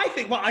 I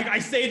think, I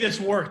say this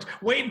worked.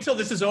 Wait until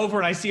this is over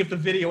and I see if the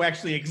video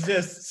actually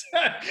exists.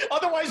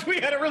 Otherwise,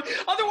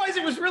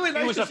 it was really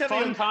nice. It was a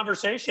fun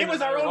conversation. It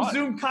was our own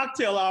Zoom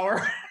cocktail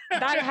hour.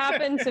 That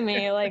happened to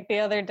me like the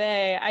other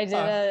day. I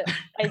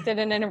did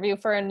an interview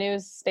for a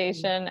news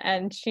station,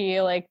 and she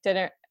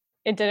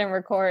didn't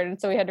record,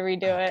 so we had to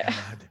redo it.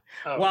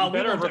 Well, you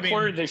better have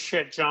recorded this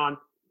shit, John.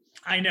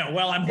 I know.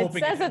 Well, I'm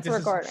hoping it says it's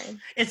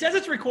recording. It says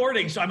it's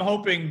recording, so I'm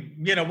hoping,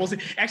 we'll see.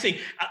 Actually,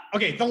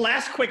 okay, the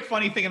last quick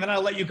funny thing, and then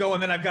I'll let you go,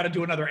 and then I've got to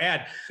do another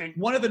ad.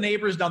 One of the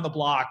neighbors down the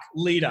block,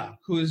 Lita,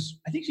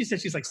 I think she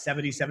said she's like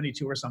 70,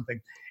 72 or something,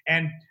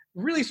 and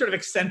really sort of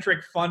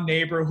eccentric, fun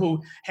neighbor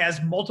who has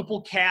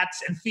multiple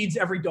cats and feeds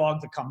every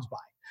dog that comes by.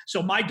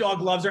 So my dog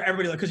loves her.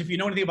 Everybody, because if you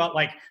know anything about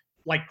like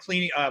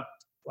cleaning,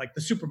 like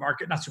the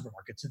not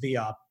supermarkets, the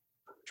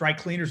dry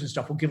cleaners and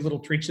stuff will give little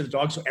treats to the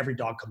dog, so every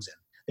dog comes in.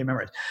 They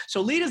remember it.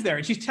 So Lita's there,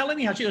 and she's telling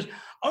me how she goes,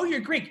 oh, you're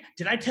Greek.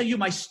 Did I tell you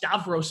my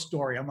Stavros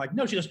story? I'm like,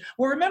 no. She goes,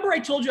 well, remember I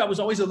told you I was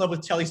always in love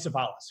with Telly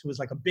Savalas, who was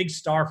like a big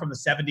star from the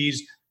 70s,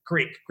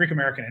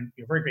 Greek-American, and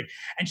very Greek.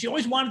 And she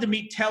always wanted to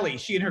meet Telly,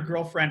 she and her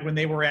girlfriend, when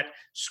they were at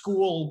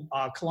school,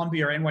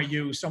 Columbia or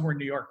NYU, somewhere in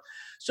New York.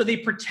 So they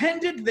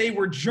pretended they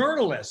were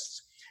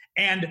journalists.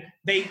 And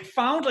they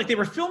found they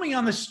were filming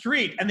on the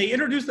street, and they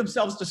introduced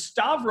themselves to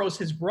Stavros,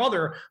 his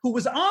brother, who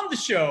was on the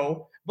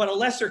show, but a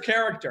lesser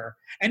character,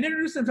 and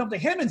introduced themselves to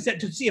him and said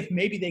to see if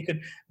maybe they could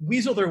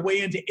weasel their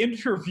way into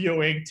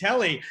interviewing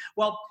Telly.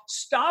 Well,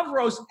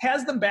 Stavros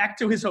has them back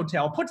to his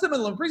hotel, puts them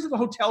brings them to the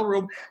hotel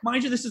room.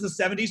 Mind you, this is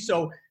the 70s,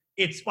 so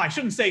I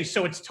shouldn't say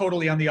so it's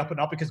totally on the up and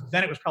up, because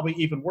then it was probably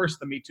even worse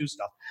than Me Too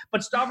stuff.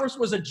 But Stavros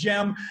was a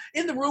gem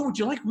in the room. Would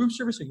you like room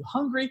service? Are you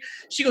hungry?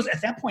 She goes,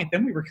 at that point,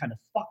 then we were kind of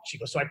fucked. She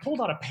goes, so I pulled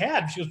out a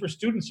pad. She goes, we're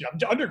students,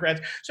 undergrads.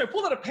 So I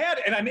pulled out a pad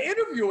and I'm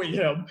interviewing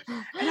him.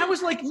 And I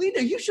was like,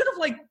 Lita, you should have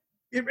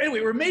anyway,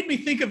 it made me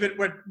think of it,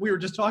 what we were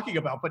just talking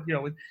about. But,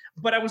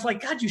 but I was like,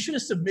 God, you should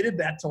have submitted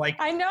that to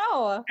I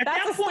know. At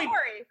that's that point,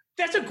 story.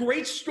 That's a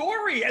great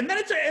story. And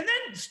then then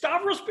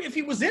Stavros, if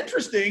he was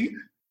interesting,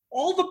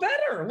 all the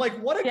better.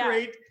 What a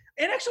great,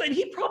 and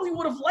he probably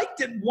would have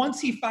liked it once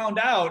he found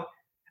out.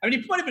 I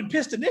mean, he might have been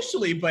pissed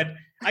initially, but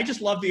I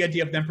just love the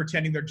idea of them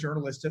pretending they're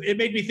journalists. It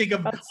made me think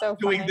of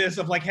doing this,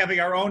 of having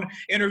our own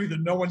interview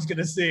that no one's going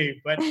to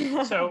see. But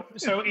so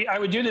I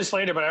would do this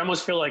later, but I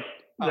almost feel like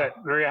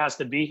that Maria has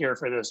to be here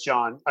for this,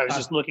 John. I was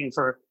just looking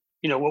for,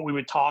 what we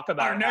would talk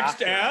about. Our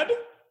next ad?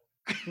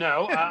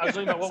 No, I was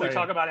looking about what we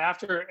talk about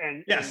after.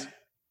 And yes.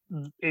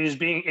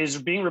 it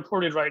is being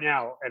reported right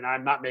now, and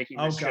I'm not making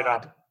this shit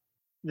God. up,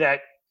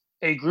 that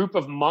a group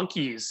of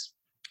monkeys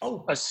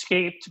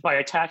escaped by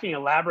attacking a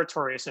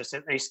laboratory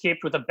assistant. They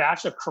escaped with a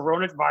batch of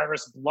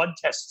coronavirus blood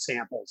test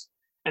samples,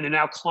 and they're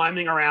now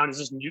climbing around. Is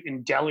this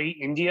in Delhi,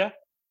 India?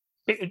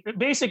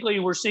 Basically,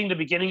 we're seeing the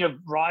beginning of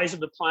Rise of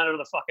the Planet of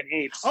the fucking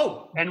Apes.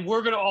 And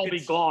we're going to all be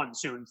gone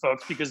soon,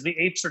 folks, because the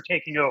apes are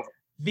taking over.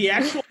 The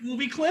actual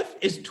movie, Cliff,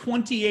 is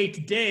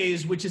 28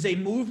 Days, which is a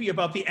movie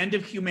about the end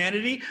of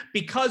humanity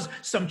because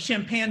some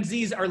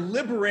chimpanzees are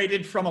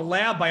liberated from a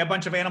lab by a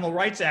bunch of animal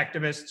rights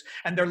activists,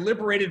 and they're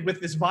liberated with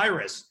this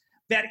virus.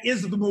 That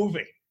is the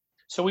movie.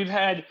 So we've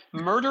had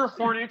murder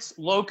hornets,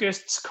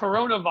 locusts,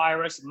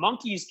 coronavirus,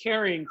 monkeys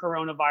carrying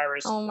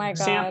coronavirus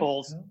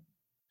samples.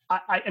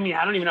 I mean,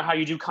 I don't even know how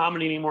you do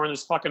comedy anymore in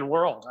this fucking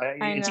world.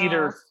 It's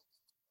either,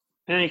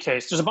 in any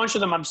case, there's a bunch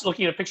of them. I'm just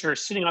looking at a picture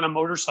sitting on a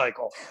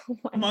motorcycle.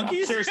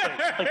 Monkeys? Seriously.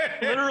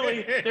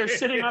 Literally, they're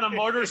sitting on a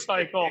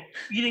motorcycle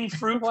eating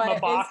fruit from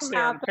a box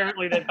there. And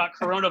apparently, they've got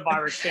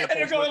coronavirus samples.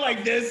 And they're going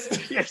like this.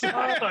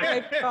 Oh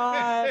my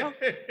God.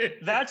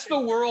 That's the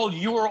world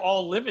you are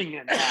all living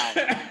in now,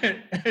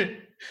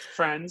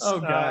 friends. Oh,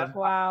 God.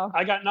 Wow.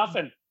 I got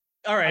nothing.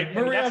 All right.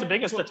 Maria,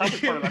 that's the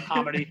toughest part about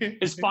comedy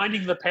is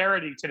finding the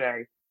parody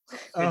today.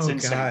 It's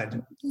insane.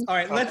 God. All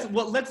right,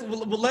 we'll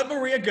let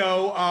Maria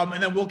go,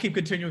 and then we'll keep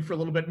continuing for a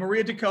little bit.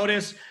 Maria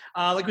DeCotis,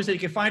 like we said, you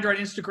can find her on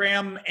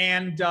Instagram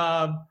and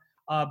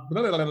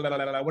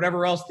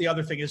whatever else the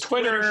other thing is.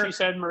 Twitter. She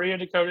said Maria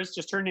DeCotis,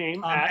 just her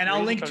name. And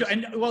I'll link to,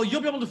 and well,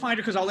 you'll be able to find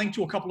her because I'll link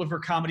to a couple of her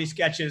comedy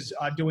sketches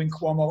doing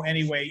Cuomo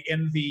anyway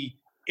in the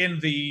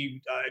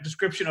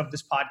description of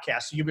this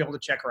podcast, so you'll be able to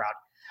check her out.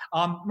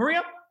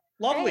 Maria,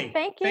 lovely. Hey,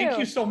 thank you. Thank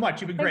you so much.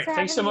 You've been great.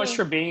 Thanks so much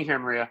for being here,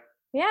 Maria.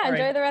 Yeah,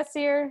 enjoy the rest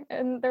of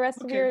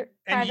your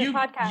private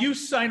podcast. You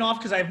sign off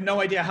because I have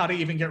no idea how to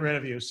even get rid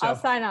of you. So I'll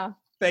sign off.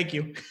 Thank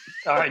you.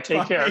 All right,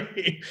 take care.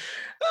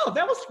 Oh,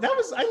 that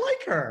was. I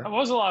like her. That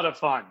was a lot of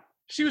fun.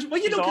 She was.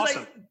 Well, you know,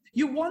 awesome.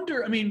 you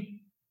wonder. I mean,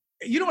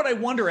 you know what I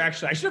wonder?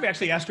 Actually, I should have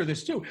actually asked her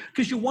this too,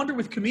 because you wonder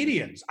with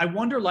comedians. I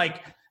wonder,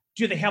 like,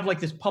 do they have like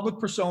this public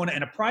persona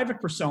and a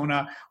private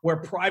persona where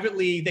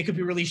privately they could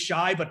be really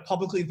shy, but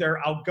publicly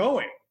they're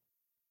outgoing?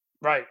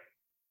 Right.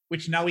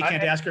 Which now we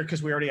can't ask her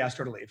because we already asked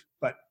her to leave.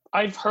 But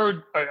I've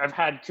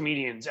had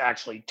comedians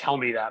actually tell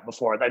me that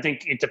before. I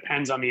think it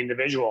depends on the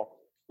individual.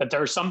 But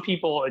there are some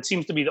people, it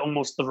seems to be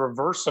almost the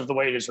reverse of the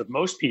way it is with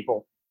most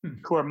people,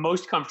 who are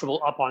most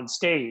comfortable up on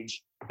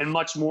stage and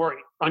much more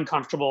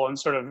uncomfortable in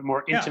sort of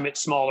more intimate,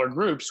 smaller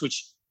groups,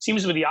 which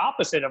seems to be the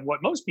opposite of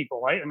what most people,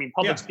 right? I mean,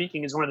 public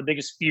speaking is one of the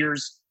biggest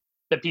fears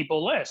that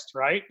people list,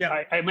 right?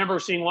 Yeah. I remember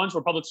seeing ones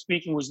where public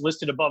speaking was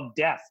listed above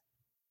death.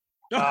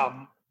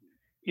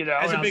 You know,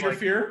 as a bigger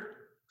fear?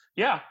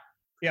 Yeah.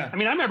 Yeah. I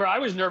mean, I remember I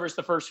was nervous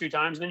the first few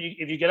times. And then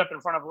if you get up in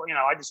front of,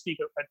 I just speak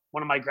at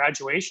one of my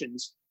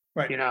graduations,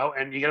 right?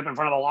 And you get up in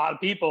front of a lot of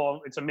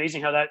people. It's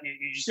amazing how that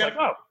you just like,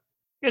 oh,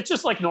 it's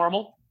just like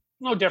normal,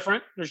 no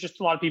different. There's just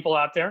a lot of people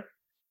out there.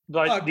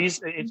 But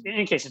in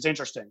any case, it's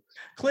interesting.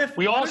 Cliff,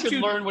 we all should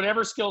learn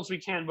whatever skills we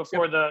can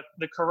before the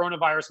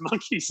coronavirus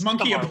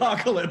monkey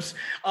apocalypse.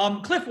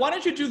 Cliff, why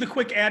don't you do the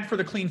quick ad for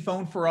the clean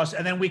phone for us,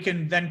 and then we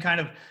can then kind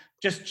of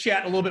just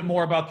chat a little bit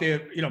more about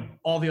the,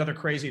 all the other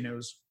crazy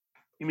news.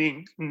 You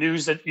mean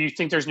news that you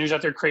think there's news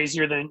out there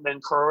crazier than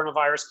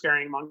coronavirus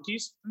carrying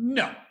monkeys?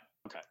 No.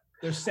 Okay.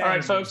 There's all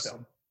right, folks.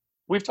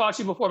 We've talked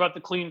to you before about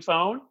the clean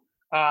phone,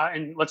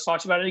 and let's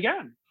talk about it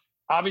again.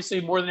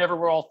 Obviously, more than ever,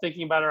 we're all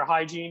thinking about our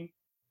hygiene.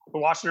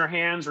 We're washing our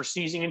hands. We're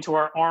sneezing into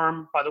our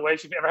arm. By the way,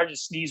 if you've ever had to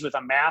sneeze with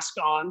a mask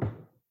on,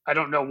 I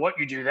don't know what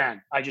you do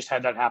then. I just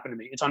had that happen to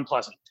me. It's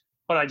unpleasant,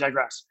 but I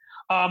digress.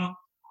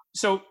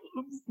 So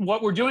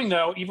what we're doing,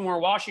 though, even when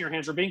we're washing our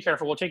hands, we're being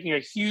careful. We're taking a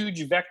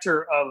huge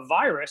vector of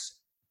virus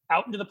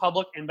out into the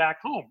public and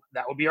back home.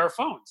 That would be our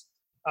phones.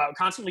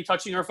 Constantly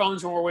touching our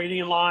phones when we're waiting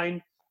in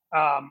line,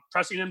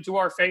 pressing them to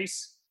our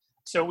face.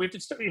 So we have to.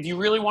 If you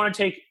really want to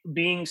take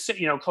being,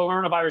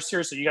 coronavirus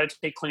seriously, you got to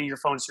take cleaning your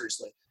phone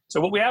seriously.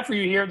 So what we have for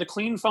you here, the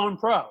Clean Phone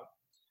Pro.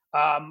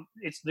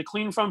 It's the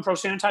Clean Phone Pro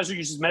sanitizer.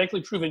 Uses medically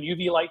proven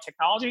UV light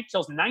technology.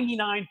 Kills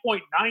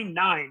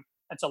 99.99.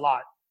 That's a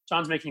lot.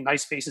 John's making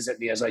nice faces at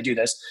me as I do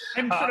this.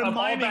 I'm sort of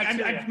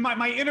miming.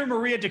 My inner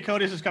Maria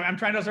DeCotis is coming. I'm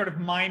trying to sort of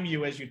mime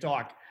you as you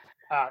talk.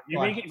 You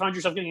may find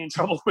yourself getting in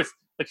trouble with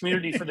the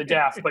community for the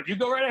deaf, but you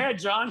go right ahead,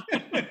 John.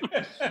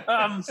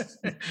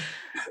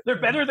 They're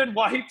better than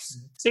wipes.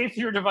 Safe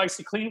to your device.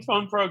 The Clean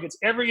Phone Pro gets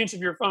every inch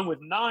of your phone with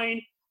 9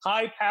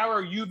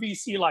 high-power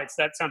UVC lights.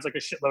 That sounds like a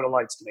shitload of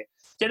lights to me.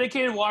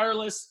 Dedicated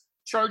wireless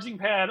charging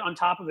pad on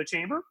top of the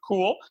chamber.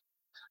 Cool.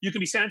 You can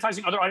be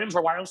sanitizing other items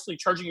or wirelessly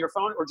charging your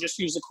phone, or just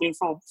use the Clean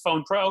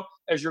Phone Pro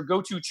as your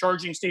go-to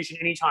charging station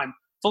anytime.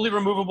 Fully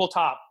removable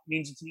top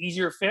means it's an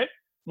easier fit,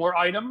 more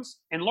items,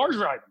 and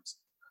larger items.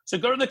 So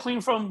go to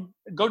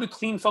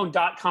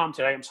cleanphone.com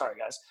today. I'm sorry,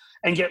 guys,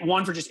 and get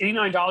one for just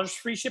 $89.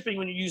 Free shipping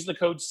when you use the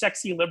code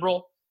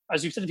SEXYLIBERAL.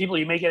 As you've said to people,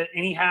 you may get it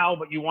anyhow,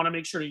 but you want to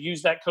make sure to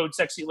use that code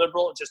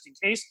SEXYLIBERAL just in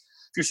case.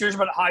 If you're serious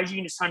about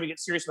hygiene, it's time to get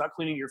serious about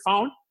cleaning your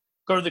phone.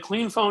 Go to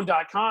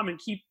thecleanphone.com and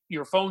keep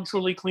your phone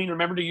truly clean.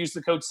 Remember to use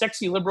the code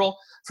SEXYLIBERAL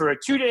for a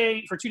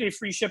 2-day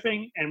free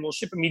shipping, and we'll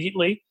ship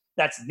immediately.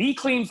 That's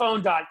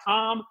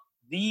thecleanphone.com,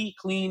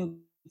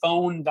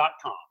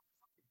 thecleanphone.com.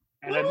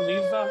 And I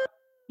believe,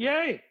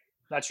 yay,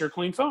 that's your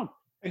clean phone.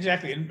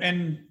 Exactly.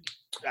 And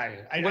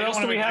what else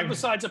do we have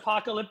besides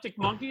apocalyptic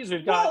monkeys?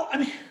 We've got.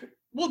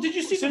 Did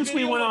you see since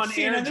we went on CNN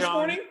air this John,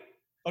 morning?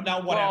 Oh,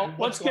 now what? Well,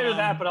 let's get to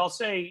that, but I'll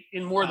say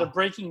in more of the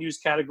breaking news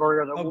category,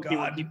 or that will be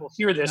when people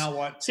hear this. Now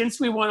what? Since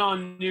we went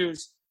on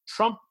news,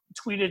 Trump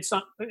tweeted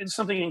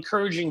something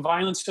encouraging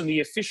violence from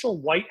the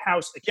official White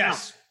House account.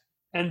 Yes.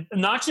 And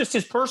not just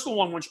his personal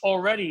one, which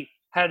already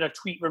had a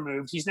tweet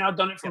removed. He's now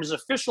done it from his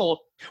official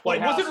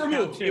White House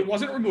account. It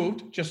wasn't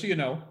removed, just so you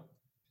know.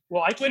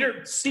 Well,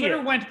 Twitter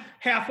went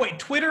halfway.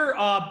 Twitter,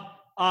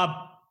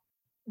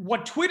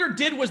 what Twitter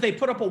did was they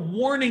put up a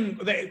warning.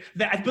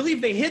 I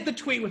believe they hid the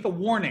tweet with a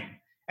warning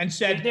and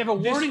said they have a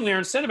warning there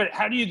instead of it.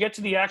 How do you get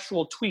to the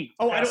actual tweet?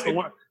 Oh,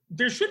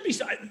 there should be.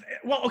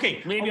 Well,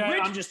 okay. Maybe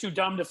I'm just too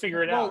dumb to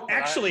figure it out. Well,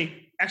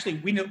 actually,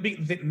 we know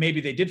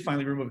maybe they did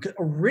finally remove it. Because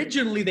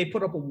originally, they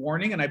put up a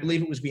warning, and I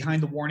believe it was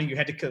behind the warning you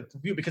had to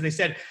view because they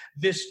said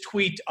this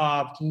tweet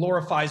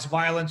glorifies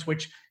violence,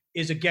 which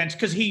is against.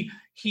 Because he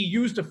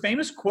used a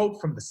famous quote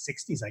from the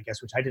 '60s, I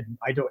guess, which I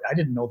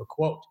didn't know the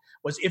quote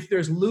was: "If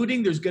there's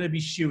looting, there's going to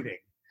be shooting."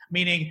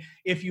 Meaning,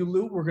 if you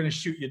loot, we're going to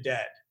shoot you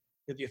dead.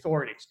 The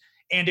authorities.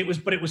 And it was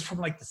from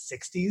like the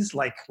 60s,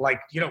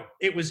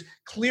 it was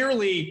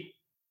clearly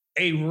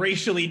a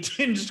racially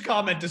tinged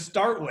comment to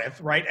start with,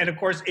 right? And of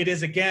course, it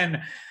is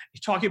again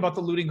talking about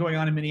the looting going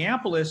on in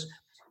Minneapolis.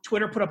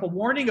 Twitter put up a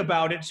warning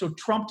about it, so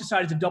Trump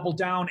decided to double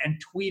down and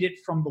tweet it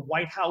from the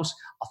White House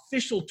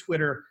official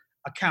Twitter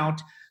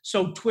account.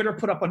 So Twitter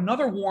put up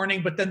another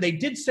warning, but then they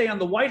did say on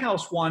the White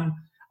House one,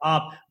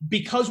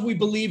 because we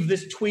believe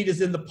this tweet is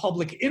in the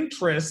public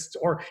interest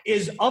or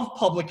is of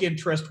public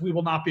interest, we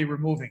will not be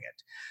removing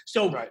it.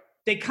 So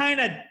they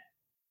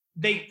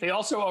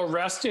also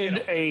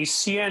arrested a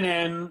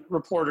CNN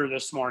reporter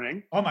this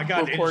morning. Oh my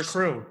God, it's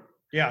true.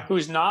 Yeah.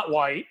 Who's not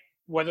white.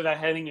 Whether that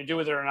had anything to do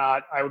with it or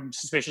not, I'm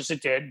suspicious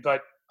it did,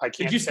 but I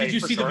can't say Did you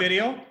see the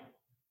video?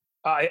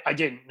 I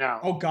didn't, no.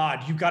 Oh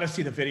God, you got to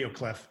see the video,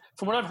 Cliff.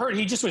 From what I've heard,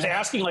 he just was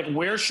asking,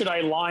 where should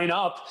I line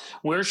up?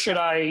 Where should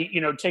I,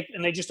 take,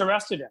 and they just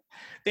arrested him.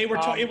 They were,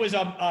 it was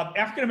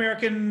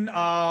African-American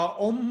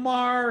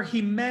Omar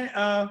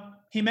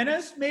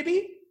Jimenez,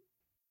 maybe?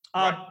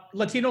 Right.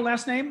 Latino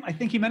last name, I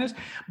think Jimenez.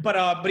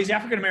 But he's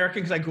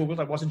African-American because I Googled,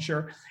 I wasn't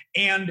sure.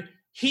 And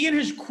he and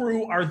his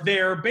crew are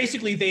there.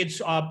 Basically, they had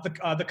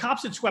the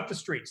cops had swept the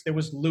streets. There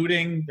was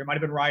looting. There might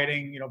have been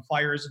rioting,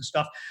 fires and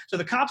stuff. So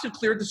the cops had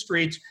cleared the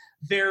streets.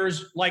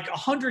 There's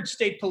 100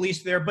 state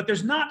police there, but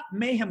there's not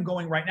mayhem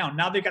going right now.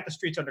 Now they've got the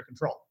streets under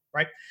control,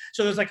 right?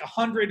 So there's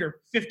 100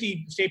 or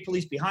 50 state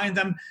police behind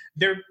them.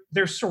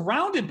 They're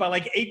surrounded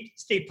by 8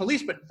 state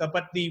police, but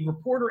the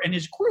reporter and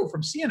his crew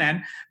from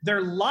CNN, they're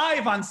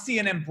live on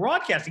CNN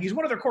broadcasting. He's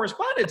one of their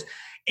correspondents.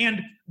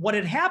 And what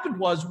had happened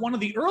was one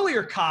of the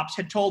earlier cops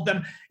had told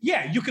them,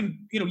 yeah, you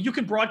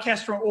can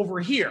broadcast from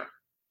over here.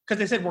 Because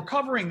they said, we're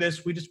covering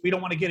this, we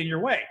don't want to get in your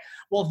way.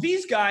 Well,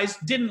 these guys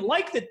didn't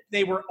like that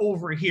they were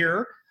over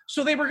here,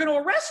 so they were going to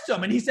arrest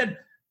them. And he said,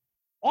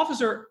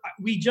 officer,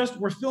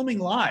 we're filming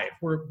live.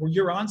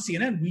 You're on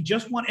CNN. We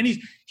just want, and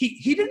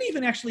he didn't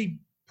even actually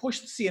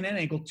push the CNN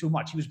angle too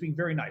much. He was being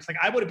very nice.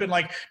 I would have been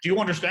like, do you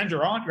understand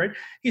you're on, right?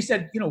 He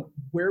said,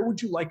 where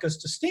would you like us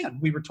to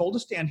stand? We were told to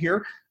stand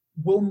here.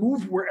 We'll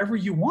move wherever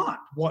you want.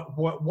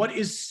 What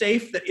is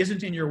safe that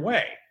isn't in your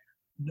way?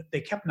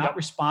 They kept not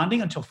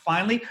responding until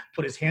finally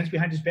put his hands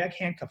behind his back,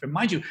 handcuffed him.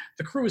 Mind you,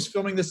 the crew is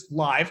filming this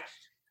live.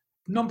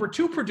 Number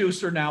 2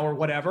 producer now or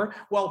whatever.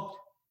 Well,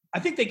 I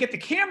think they get the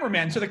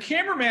cameraman. So the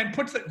cameraman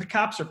puts the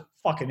cops are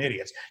fucking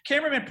idiots.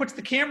 Cameraman puts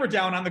the camera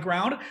down on the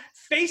ground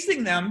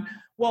facing them.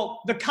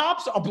 Well, the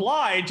cops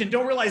oblige and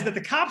don't realize that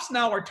the cops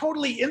now are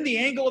totally in the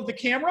angle of the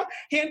camera,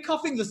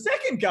 handcuffing the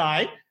second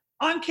guy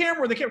on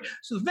camera.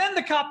 So then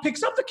the cop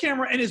picks up the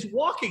camera and is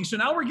walking. So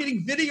now we're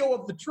getting video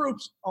of the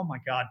troops. Oh my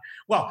God.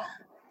 Well,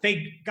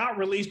 they got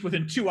released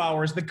within 2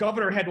 hours. The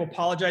governor had to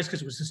apologize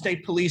because it was the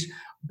state police.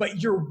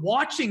 But you're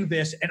watching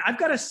this, and I've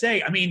got to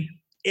say, I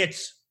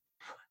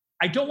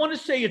don't want to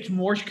say it's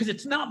more, because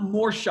it's not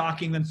more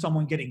shocking than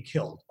someone getting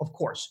killed, of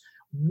course.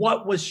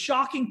 What was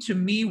shocking to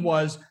me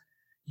was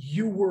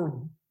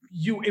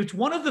it's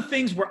one of the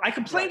things where I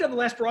complained on the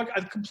last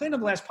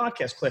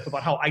podcast, Cliff,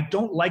 about how I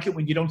don't like it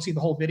when you don't see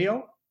the whole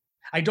video.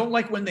 I don't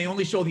like when they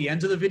only show the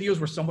ends of the videos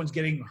where someone's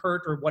getting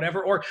hurt or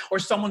whatever, or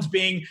someone's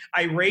being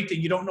irate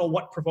and you don't know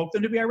what provoked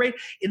them to be irate.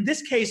 In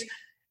this case,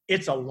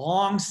 it's a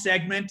long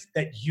segment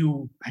that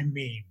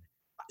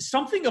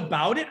something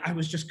about it, I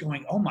was just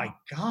going, oh my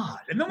God.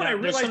 And then when I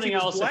realized he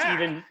was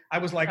black, I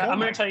was like, I'm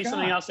going to tell you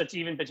something else that's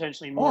even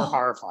potentially more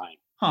horrifying.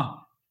 Huh.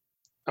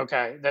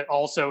 Okay, that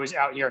also is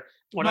out here.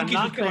 What Monkeys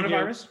I'm not with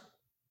coronavirus?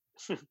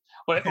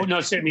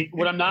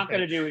 What I'm not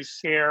going to do is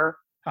share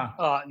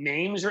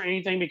names or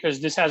anything, because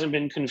this hasn't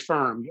been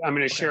confirmed. I'm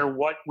going to share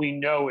what we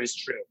know is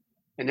true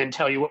and then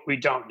tell you what we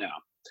don't know.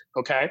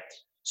 Okay?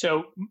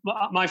 So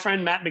my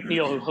friend Matt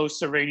McNeil, who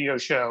hosts a radio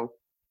show,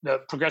 the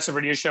progressive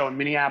radio show in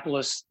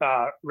Minneapolis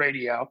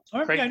radio,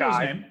 great I know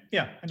guy. his name.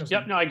 Yeah, I know his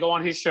Yep, name. no, I go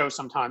on his show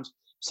sometimes.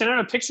 Sent out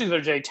a picture the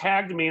other day,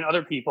 tagged me and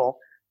other people,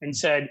 and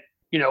said,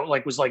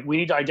 was like, we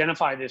need to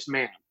identify this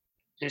man.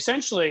 And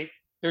essentially,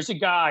 there's a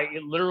guy,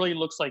 it literally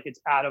looks like it's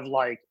out of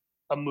like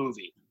a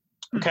movie.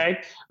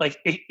 Okay? Like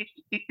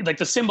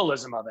the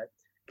symbolism of it.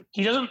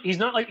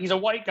 He's a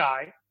white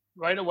guy,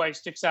 right away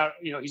sticks out,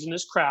 he's in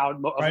this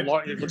crowd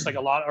of it looks like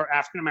a lot are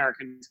African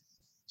Americans.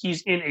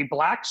 He's in a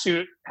black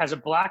suit, has a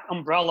black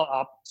umbrella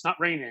up. It's not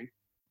raining,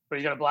 but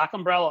he's got a black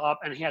umbrella up,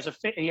 and he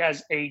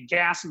has a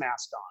gas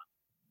mask on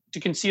to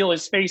conceal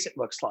his face, it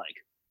looks like.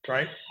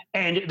 Right.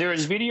 And there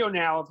is video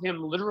now of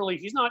him literally,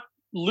 he's not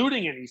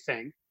looting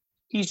anything.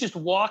 He's just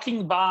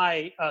walking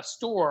by a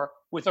store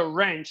with a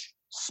wrench,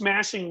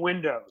 smashing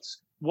windows,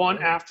 one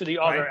after the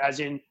other,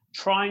 as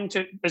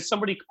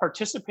somebody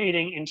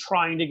participating in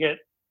trying to get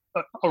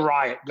a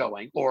riot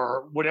going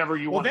or whatever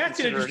you want to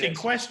consider. Well, that's an interesting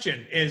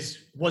question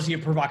was he a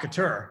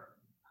provocateur?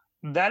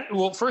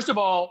 First of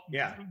all,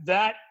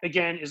 that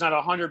again is not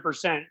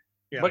 100%.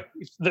 Yeah. But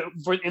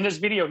in this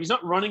video, he's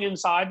not running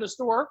inside the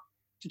store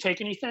to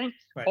take anything.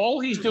 Right. All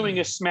he's doing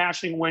is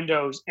smashing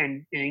windows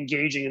and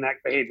engaging in that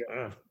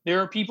behavior.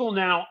 There are people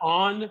now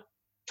on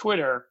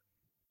Twitter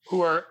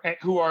who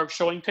are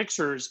showing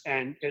pictures,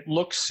 and it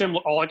looks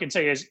similar. All I can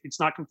say is it's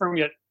not confirmed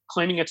yet,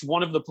 claiming it's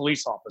one of the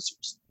police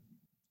officers.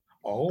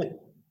 Oh,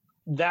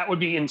 that would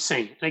be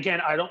insane. And again,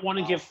 I don't want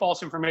to give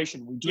false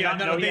information. We do not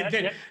know yet.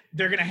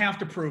 They're going to have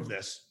to prove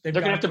this. They're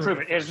going to have to prove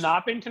it. It has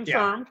not been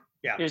confirmed.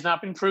 Yeah. It has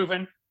not been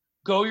proven.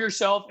 Go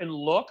yourself and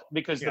look,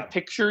 because the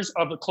pictures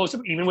of the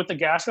close-up, even with the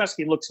gas mask,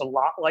 he looks a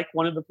lot like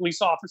one of the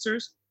police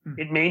officers.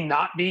 It may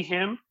not be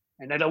him.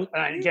 And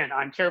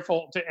I'm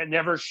careful to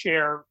never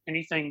share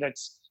anything to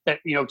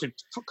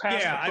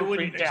cast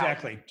appropriate doubt.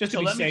 Exactly. Just so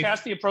let me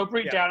cast the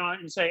appropriate doubt on it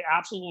and say,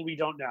 absolutely, we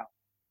don't know.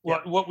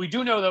 What we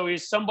do know, though,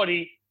 is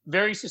somebody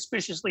very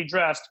suspiciously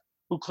dressed,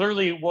 who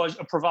clearly was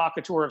a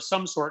provocateur of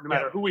some sort, no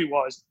matter who he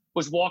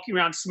was walking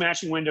around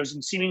smashing windows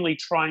and seemingly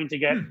trying to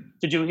get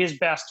to do his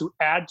best to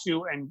add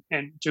to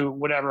and to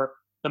whatever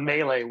the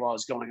melee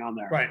was going on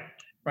there. Right.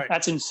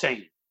 That's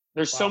insane.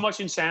 There's so much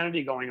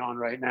insanity going on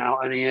right now.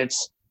 I mean,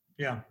 it's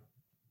it's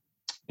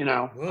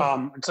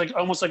like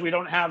almost like we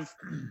don't have,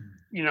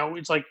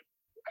 it's like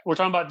we're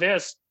talking about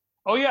this.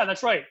 Oh yeah,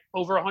 that's right.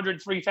 Over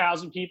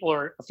 103,000 people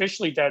are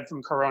officially dead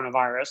from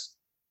coronavirus.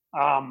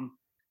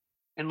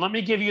 And let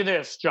me give you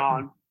this,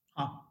 John.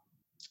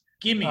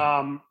 Give me.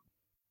 I'm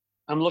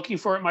looking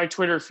for it in my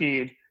Twitter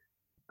feed.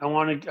 I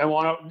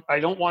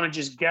don't want to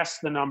just guess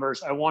the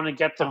numbers. I want to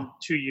get them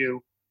to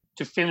you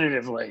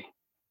definitively.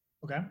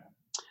 Okay.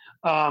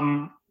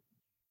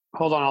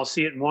 Hold on, I'll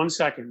see it in 1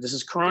 second. This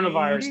is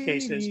coronavirus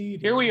cases.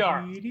 Here we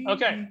are.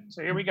 Okay,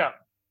 so here we go.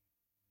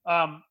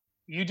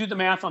 You do the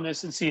math on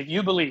this and see if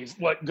you believe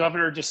what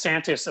Governor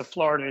DeSantis of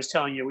Florida is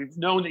telling you. We've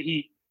known that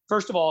he,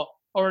 first of all,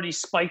 already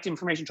spiked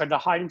information, tried to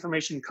hide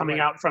information coming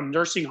out from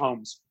nursing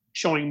homes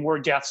showing more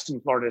deaths in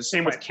Florida.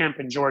 Same with Kemp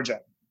in Georgia.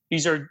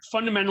 These are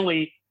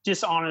fundamentally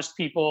dishonest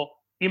people,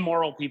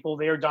 immoral people.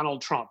 They are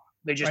Donald Trump.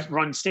 They just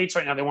run states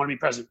right now. They want to be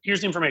president.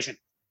 Here's the information.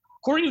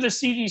 According to the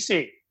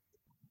CDC,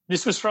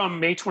 this was from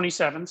May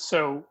 27th,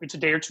 so it's a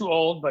day or two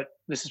old, but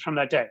this is from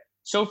that day.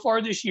 So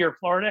far this year,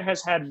 Florida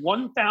has had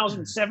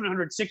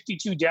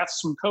 1,762 deaths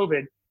from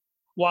COVID,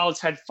 while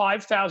it's had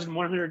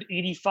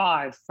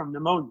 5,185 from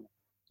pneumonia.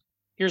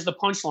 Here's the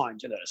punchline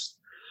to this.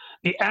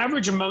 The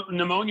average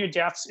pneumonia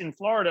deaths in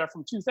Florida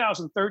from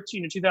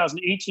 2013 to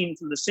 2018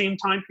 from the same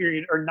time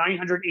period are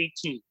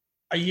 918.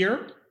 A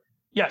year?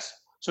 Yes.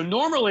 So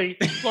normally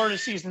Florida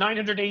sees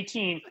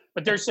 918,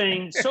 but they're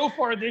saying so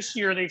far this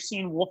year they've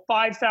seen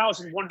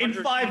 5,100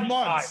 in 5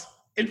 months.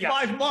 In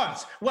 5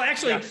 months. Well,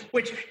 actually,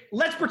 which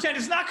let's pretend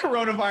it's not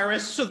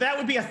coronavirus, so that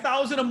would be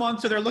 1,000 a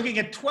month. So they're looking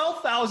at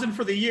 12,000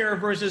 for the year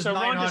versus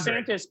 900. Ron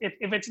DeSantis,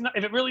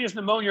 if it really is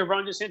pneumonia,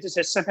 Ron DeSantis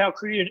has somehow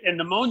created a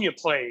pneumonia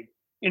plague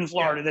in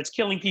Florida that's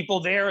killing people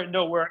there and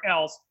nowhere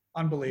else.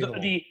 Unbelievable.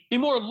 The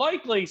more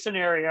likely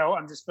scenario,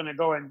 I'm just going to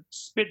go and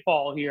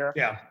spitball here,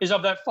 is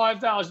of that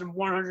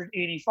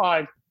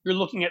 5,185, you're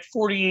looking at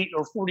 48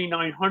 or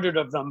 4,900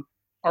 of them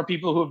are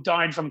people who have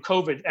died from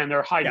COVID and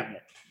they're hiding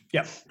it.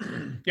 Yep.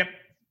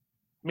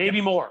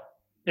 Maybe more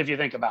if you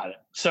think about it.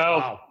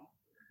 So,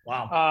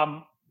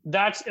 wow.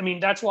 That's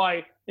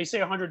why they say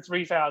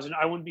 103,000.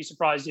 I wouldn't be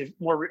surprised if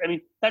more. I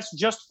mean, that's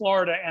just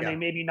Florida, and they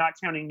may be not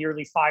counting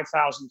nearly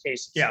 5,000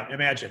 cases. Yeah,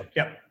 imagine.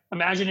 Yep.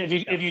 Imagine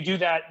if you do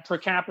that per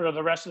capita.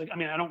 The rest of the. I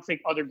mean, I don't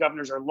think other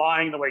governors are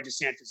lying the way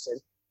DeSantis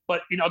did,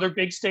 but in other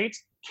big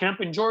states,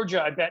 Kemp in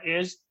Georgia, I bet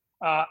is.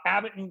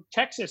 Abbott in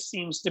Texas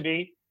seems to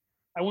be.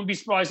 I wouldn't be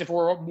surprised if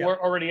we're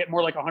already at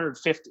more like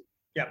 150.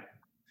 Yeah.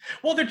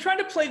 Well, they're trying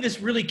to play this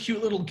really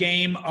cute little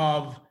game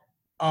of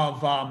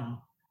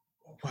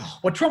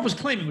what Trump was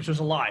claiming, which was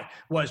a lie,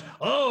 was,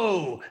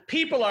 the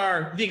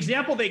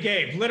example they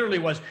gave literally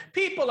was,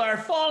 people are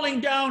falling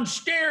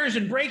downstairs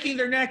and breaking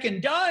their neck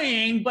and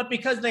dying, but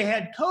because they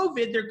had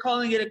COVID, they're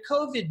calling it a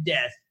COVID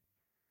death.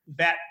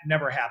 That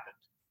never happened.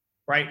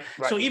 Right?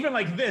 So even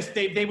like this,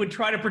 they would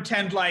try to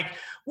pretend like,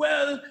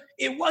 well,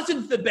 it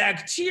wasn't the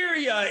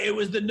bacteria, it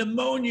was the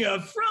pneumonia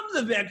from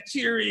the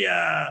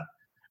bacteria.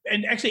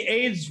 And actually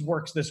AIDS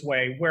works this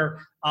way, where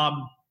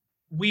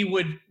we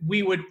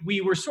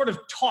were sort of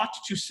taught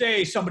to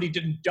say somebody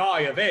didn't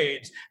die of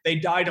AIDS. They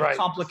died of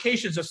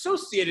complications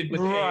associated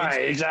with AIDS.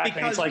 Right,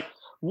 exactly. It's like,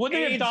 would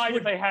they have died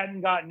if they hadn't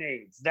gotten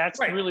AIDS? That's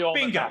really all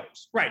that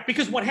matters. Right,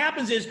 because what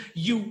happens is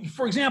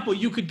for example,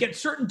 you could get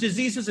certain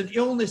diseases and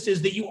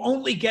illnesses that you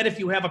only get if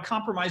you have a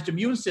compromised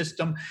immune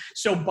system.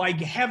 So by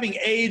having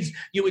AIDS,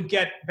 you would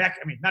get back.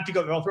 I mean, not to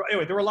go all through.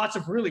 Anyway, there were lots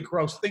of really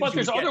gross things. But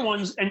there's other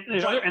ones, and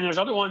there's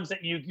other ones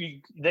that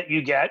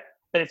you get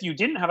that if you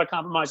didn't have a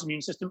compromised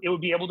immune system, it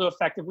would be able to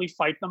effectively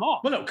fight them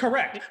off. Well, no,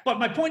 correct. But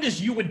my point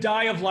is, you would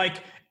die of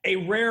like a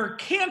rare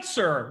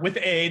cancer with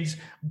AIDS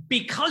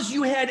because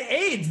you had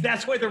AIDS.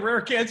 That's why the rare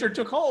cancer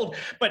took hold.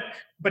 But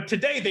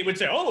today they would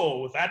say,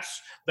 oh,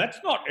 that's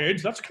not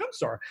AIDS, that's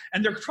cancer.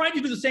 And they're trying to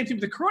do the same thing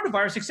with the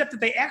coronavirus, except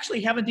that they actually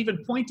haven't even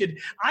pointed.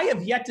 I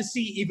have yet to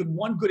see even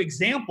one good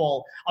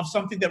example of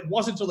something that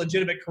wasn't a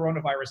legitimate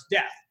coronavirus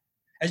death.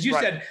 As you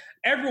said,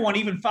 everyone,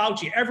 even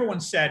Fauci,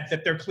 everyone said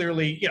that they're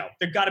clearly,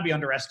 they've got to be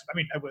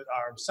underestimated. I mean,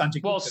 our Sanjay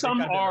Gupta, well,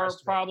 some are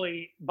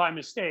probably by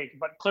mistake,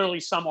 but clearly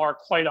some are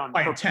quite on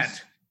purpose.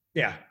 Intent.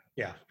 Yeah.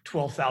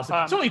 12,000.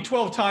 It's only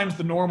 12 times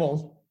the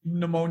normal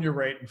pneumonia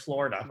rate in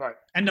Florida. Right.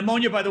 And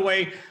pneumonia, by the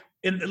way,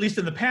 at least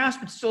in the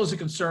past, but still is a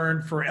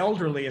concern for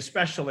elderly,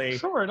 especially.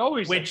 Sure, it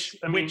always which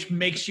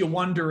makes you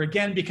wonder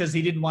again, because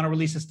he didn't want to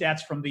release the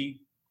stats from the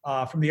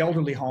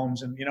elderly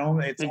homes, and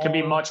it could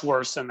be much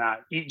worse than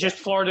that. Just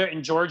Florida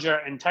and Georgia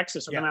and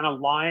Texas are kind of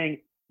lying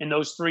in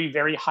those three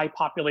very high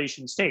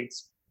population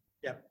states.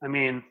 Yeah, I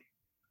mean,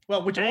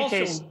 well, which in any also,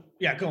 case,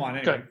 go on.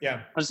 Anyway. Good. Yeah,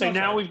 I was saying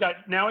now we've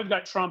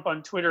got Trump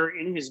on Twitter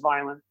in his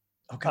violent,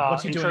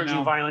 what's he doing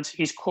now? Violence.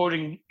 He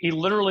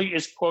literally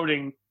is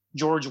quoting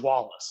George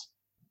Wallace.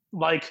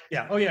 Like,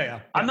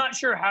 I'm not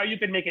sure how you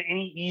could make it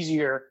any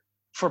easier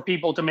for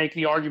people to make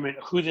the argument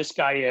who this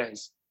guy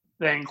is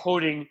than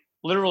quoting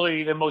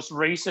literally the most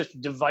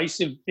racist,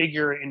 divisive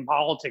figure in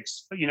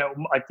politics.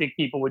 I think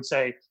people would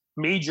say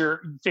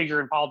major figure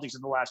in politics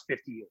in the last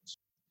 50 years.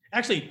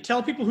 Actually,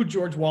 tell people who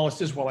George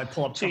Wallace is while I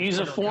pull up. So he's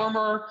a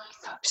former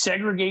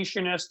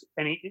segregationist,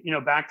 and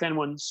back then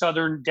when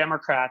Southern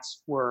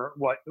Democrats were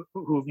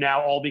who've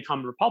now all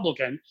become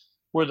Republican,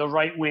 were the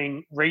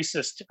right-wing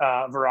racist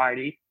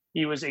variety.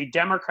 He was a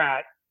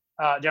Democratic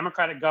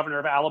governor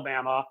of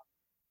Alabama.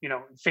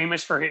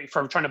 Famous for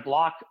trying to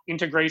block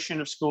integration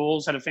of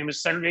schools, had a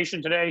famous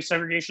segregation today,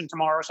 segregation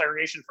tomorrow,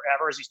 segregation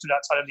forever, as he stood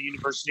outside of the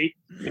university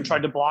and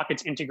tried to block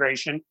its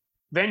integration.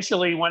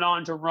 Eventually went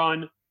on to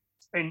run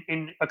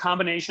in a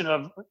combination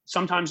of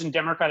sometimes in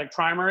Democratic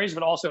primaries,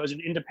 but also as an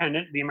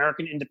independent, the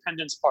American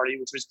Independence Party,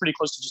 which was pretty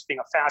close to just being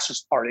a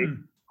fascist party,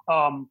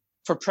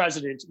 for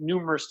president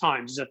numerous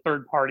times as a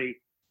third party,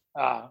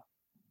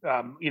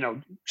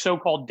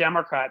 so-called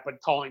Democrat, but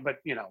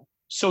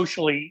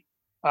socially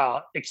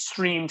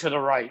extreme to the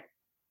right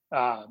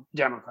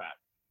Democrat.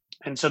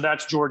 And so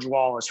that's George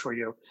Wallace for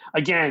you.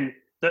 Again,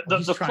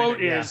 the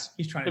quote is,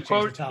 he's trying the to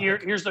quote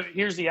change the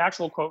here's the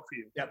actual quote for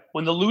you. Yep.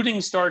 When the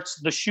looting starts,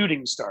 the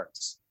shooting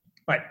starts.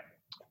 Right.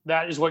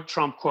 That is what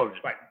Trump quoted.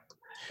 Right.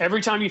 Every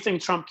time you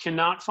think Trump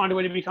cannot find a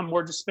way to become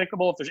more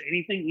despicable, if there's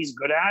anything he's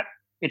good at,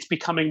 it's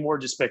becoming more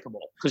despicable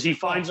because he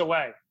finds a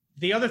way.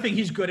 The other thing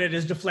he's good at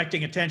is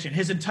deflecting attention.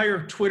 His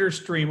entire Twitter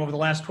stream over the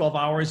last 12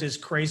 hours is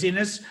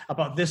craziness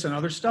about this and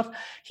other stuff.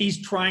 He's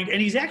trying,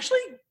 and he's actually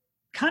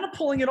kind of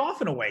pulling it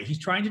off in a way. He's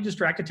trying to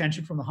distract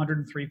attention from the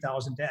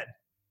 103,000 dead.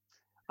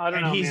 I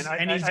don't know,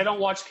 man. I don't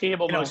watch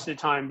cable most of the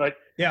time, but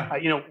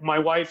my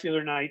wife the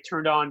other night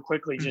turned on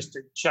quickly just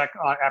to check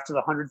after the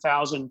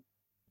 100,000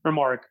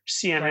 remark,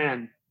 CNN.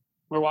 Right.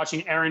 We're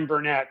watching Erin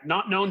Burnett,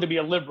 not known to be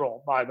a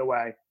liberal, by the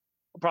way,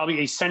 probably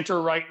a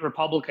center-right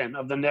Republican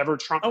of the never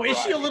Trump. Oh, is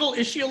she a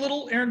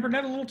little Erin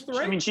Burnett, a little to the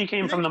right? I mean, she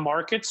came from the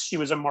markets. She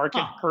was a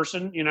market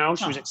person, she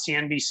was at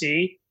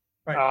CNBC.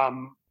 Right.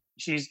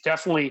 She's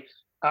definitely,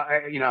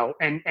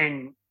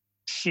 and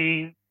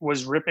she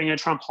was ripping at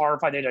Trump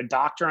horrified. They had a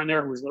doctor on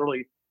there who was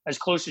literally as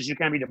close as you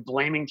can be to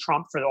blaming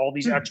Trump for all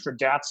these extra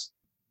deaths.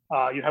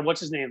 You had,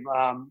 what's his name?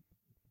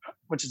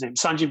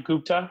 Sanjay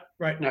Gupta?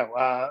 Right. No.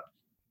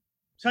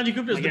 Sanjay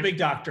Gupta is the big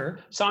doctor.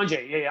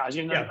 Sanjay,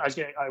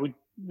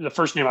 the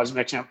first name I was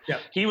mixing up. Yeah.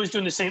 He was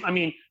doing the same. I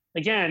mean,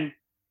 again,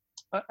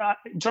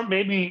 Trump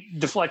may be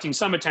deflecting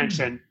some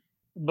attention,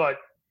 but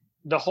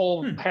the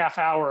whole half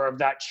hour of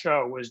that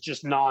show was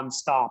just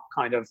nonstop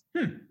kind of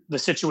the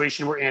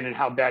situation we're in and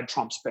how bad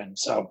Trump's been.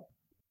 So,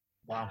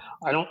 wow.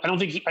 I don't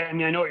think I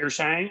know what you're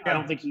saying. Yeah. I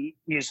don't think he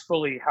is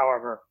fully,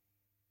 however,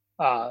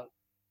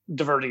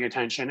 diverting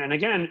attention. And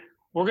again,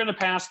 we're going to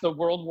pass the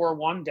World War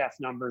I death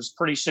numbers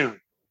pretty soon,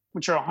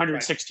 which are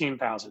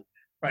 116,000.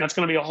 Right. That's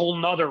going to be a whole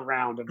nother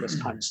round of this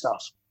kind of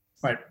stuff.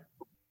 Right.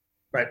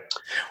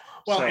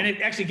 Well, and it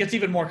actually gets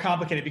even more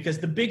complicated because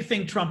the big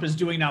thing Trump is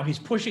doing now, he's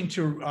pushing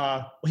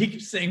to, he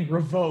keeps saying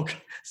revoke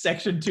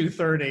Section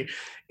 230.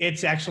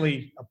 It's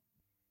actually a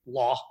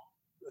law.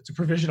 it's a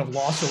provision of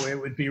law, so it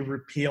would be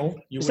repeal.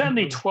 Is that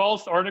the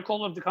 12th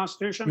article of the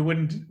Constitution? You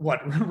wouldn't,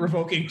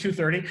 revoking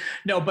 230?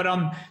 No, but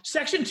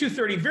Section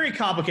 230, very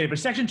complicated, but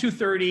Section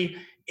 230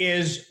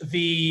 is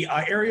the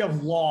area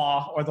of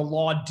law, or the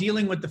law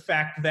dealing with the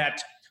fact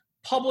that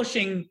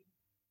publishing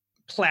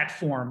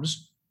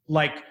platforms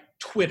like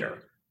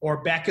Twitter,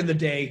 or back in the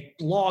day,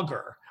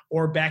 Blogger,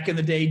 or back in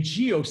the day,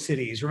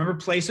 GeoCities. Remember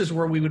places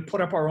where we would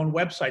put up our own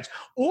websites?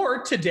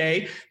 Or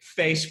today,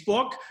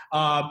 Facebook,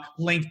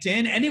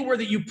 LinkedIn, anywhere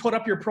that you put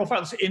up your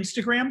profile,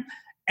 Instagram.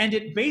 And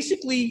it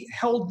basically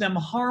held them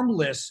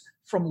harmless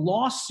from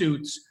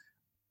lawsuits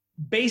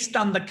based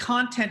on the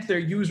content their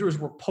users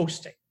were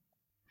posting.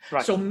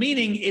 Right. So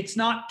meaning it's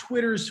not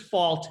Twitter's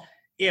fault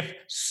if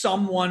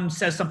someone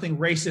says something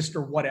racist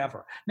or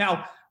whatever.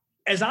 Now,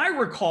 as I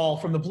recall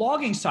from the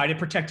blogging side, it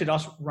protected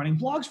us running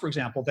blogs, for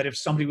example, that if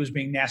somebody was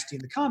being nasty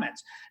in the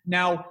comments.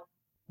 Now,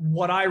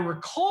 what I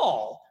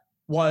recall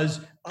was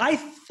I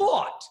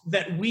thought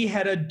that we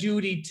had a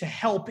duty to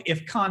help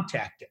if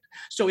contacted.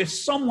 So if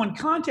someone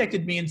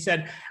contacted me and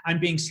said, I'm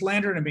being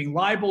slandered, I'm being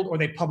libeled, or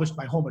they published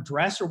my home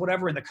address or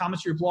whatever in the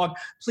comments of your blog,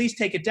 please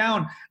take it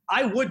down.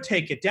 I would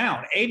take it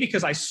down. A,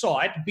 because I saw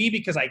it, B,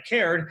 because I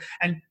cared,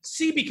 and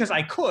C, because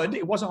I could.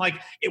 It wasn't like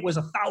it was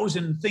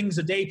 1,000 things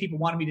a day people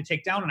wanted me to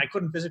take down and I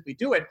couldn't physically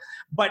do it.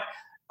 But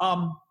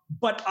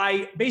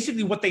I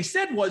basically, what they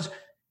said was,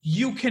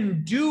 you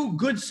can do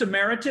good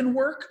Samaritan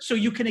work, so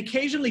you can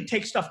occasionally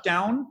take stuff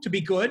down to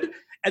be good,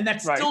 and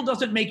that still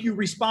doesn't make you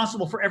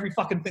responsible for every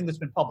fucking thing that's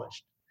been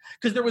published.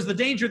 Because there was the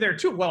danger there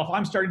too. Well, if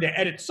I'm starting to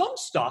edit some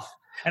stuff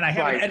and I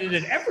haven't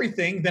edited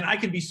everything, then I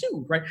can be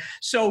sued, right?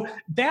 So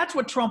that's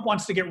what Trump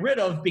wants to get rid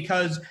of,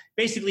 because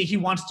basically he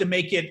wants to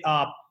make it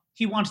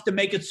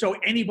so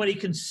anybody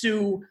can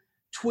sue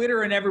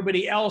Twitter and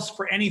everybody else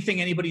for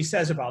anything anybody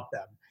says about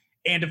them.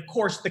 And of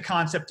course, the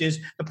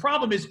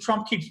problem is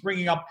Trump keeps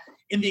bringing up,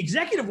 in the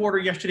executive order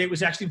yesterday, it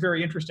was actually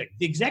very interesting.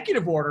 The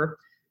executive order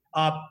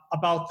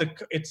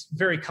it's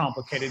very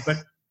complicated, but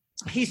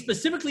he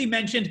specifically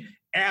mentioned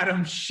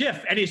Adam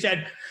Schiff, and he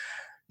said,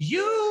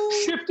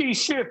 Shifty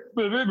Schiff.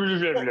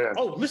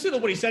 Listen to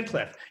what he said,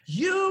 Cliff.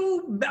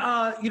 You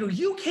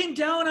came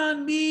down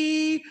on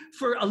me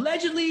for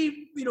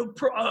allegedly,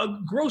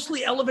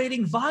 grossly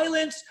elevating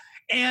violence,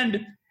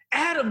 and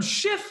Adam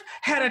Schiff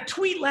had a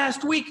tweet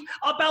last week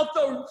about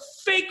the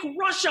fake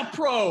Russia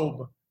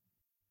probe,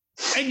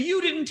 and you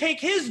didn't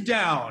take his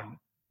down.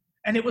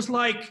 And it was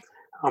like,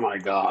 oh my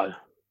God.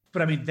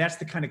 But I mean, that's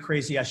the kind of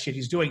crazy ass shit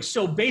he's doing.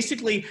 So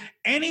basically,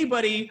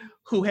 anybody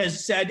who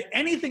has said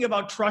anything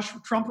about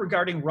Trump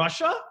regarding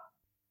Russia,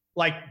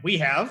 like we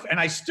have, and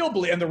I still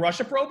believe in the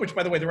Russia probe, which,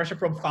 by the way, the Russia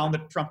probe found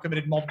that Trump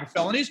committed multiple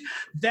felonies,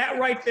 that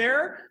right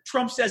there,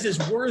 Trump says is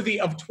worthy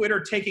of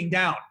Twitter taking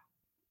down.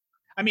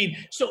 I mean,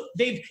 so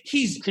Can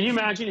you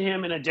imagine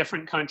him in a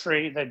different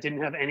country that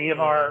didn't have any of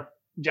our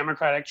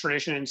democratic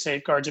tradition and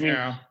safeguards? I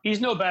mean, he's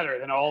no better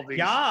than all these.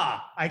 Yeah,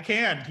 I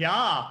can.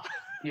 Yeah.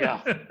 Yeah.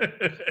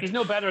 He's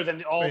no better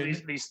than all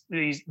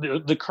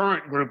the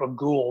current group of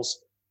ghouls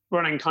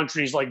running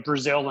countries like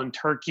Brazil and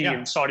Turkey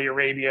and Saudi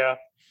Arabia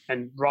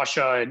and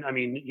Russia. And I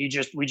mean,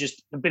 we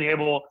just have been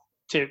able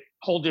to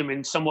hold him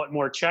in somewhat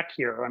more check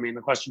here. I mean,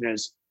 the question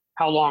is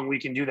how long we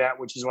can do that,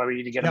 which is why we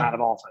need to get him out of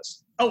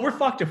office. Oh, we're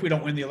fucked if we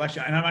don't win the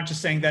election. And I'm not just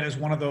saying that as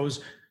one of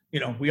those,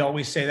 we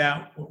always say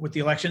that with the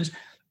elections.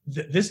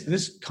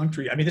 This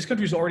country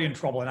is already in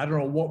trouble, and I don't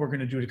know what we're going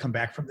to do to come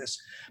back from this.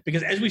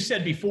 Because as we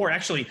said before,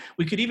 actually,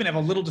 we could even have a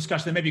little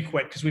discussion, then maybe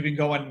quit, because we've been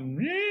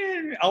going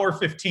hour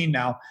 15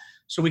 now,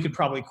 so we could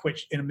probably quit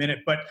in a minute.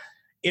 But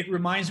it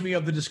reminds me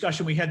of the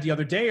discussion we had the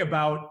other day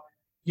about,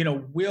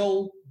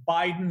 will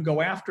Biden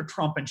go after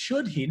Trump, and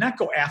should he? Not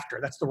go after,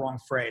 that's the wrong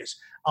phrase.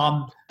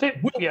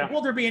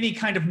 Will there be any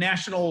kind of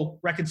national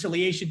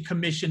reconciliation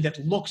commission that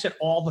looks at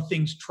all the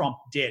things Trump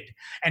did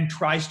and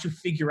tries to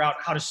figure out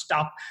how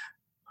to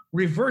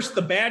reverse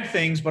the bad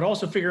things, but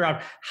also figure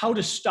out how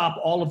to stop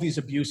all of these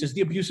abuses? The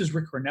abuses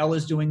Rick Grenell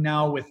is doing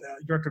now with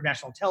Director of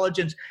National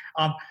Intelligence.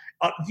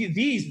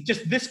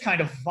 This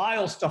kind of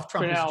vile stuff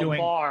Trump is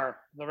doing.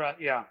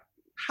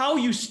 How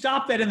you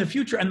stop that in the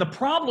future? And the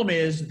problem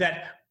is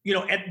that,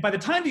 by the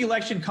time the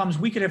election comes,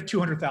 we could have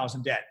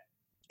 200,000 dead.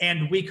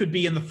 And we could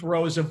be in the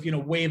throes of,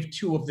 wave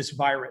 2 of this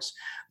virus.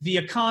 The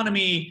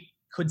economy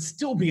could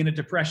still be in a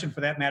depression,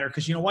 for that matter,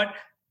 because you know what?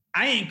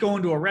 I ain't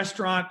going to a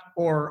restaurant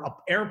or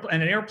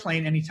an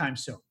airplane anytime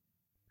soon.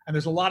 And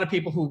there's a lot of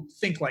people who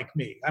think like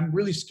me. I'm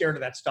really scared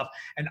of that stuff.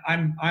 And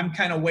I'm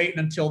kind of waiting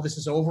until this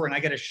is over and I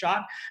get a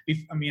shot.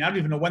 I mean, I don't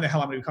even know when the hell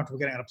I'm going to be comfortable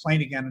getting on a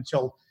plane again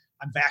until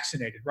I'm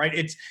vaccinated, right?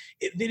 It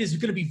is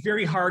going to be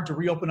very hard to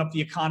reopen up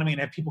the economy and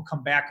have people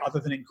come back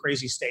other than in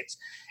crazy states.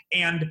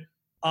 And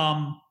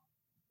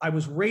I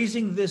was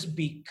raising this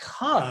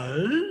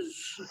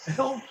because,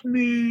 help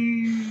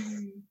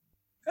me.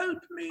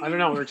 I don't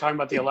know. We were talking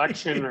about the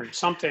election or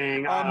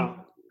something.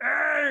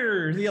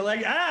 The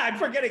election. I'm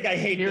forgetting. I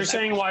hate. I was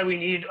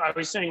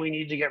saying we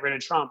need to get rid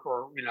of Trump,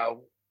 or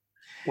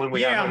when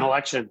we have an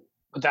election.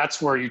 But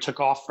that's where you took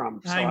off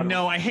from. So I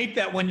know. I hate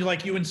that when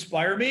you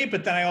inspire me,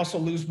 but then I also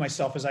lose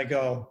myself as I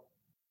go.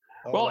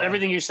 Well,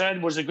 everything you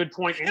said was a good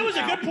point. It was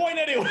a good point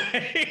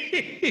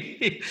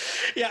anyway.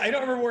 Yeah, I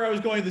don't remember where I was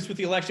going with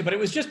the election, but it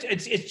was just,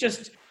 it's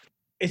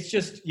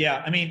just,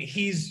 yeah. I mean, I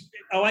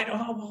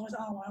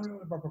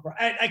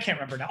can't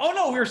remember now. Oh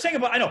no, we were saying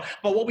about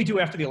what we do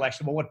after the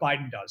election, but what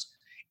Biden does.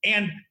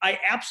 And I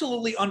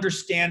absolutely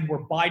understand where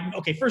Biden,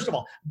 okay, first of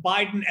all,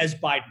 Biden as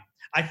Biden.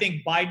 I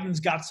think Biden's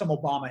got some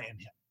Obama in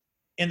him,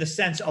 in the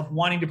sense of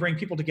wanting to bring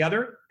people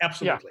together.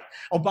 Absolutely.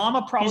 Yeah.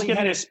 Obama probably He's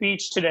giving a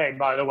speech today,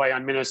 by the way,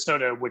 on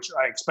Minnesota, which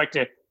I expect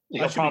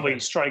he'll probably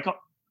strike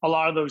a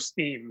lot of those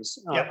themes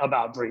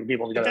about bringing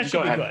people together. That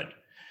should be good.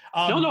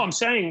 No, I'm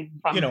saying,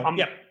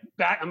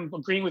 I'm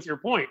agreeing with your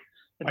point.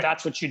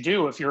 That's what you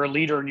do if you're a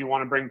leader and you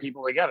want to bring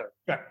people together.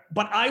 Right.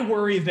 But I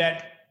worry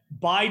that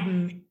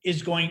Biden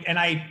is going,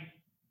 and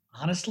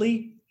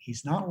honestly,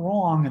 he's not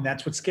wrong, and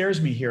that's what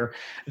scares me here,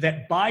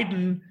 that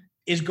Biden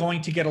is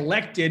going to get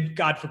elected.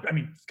 God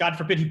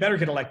forbid he better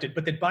get elected,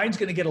 but that Biden's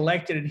going to get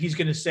elected and he's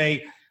going to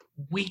say,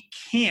 we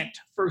can't,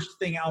 first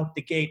thing out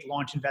the gate,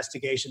 launch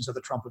investigations of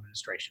the Trump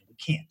administration. We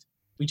can't.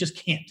 We just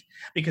can't,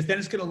 because then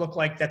it's going to look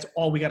like that's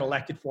all we got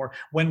elected for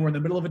when we're in the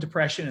middle of a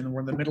depression and we're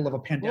in the middle of a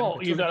pandemic. Well,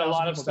 you've got a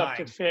lot of stuff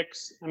to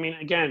fix. I mean,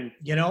 again,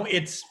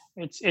 it's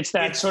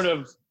that sort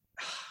of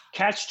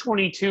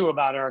catch-22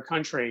 about our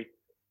country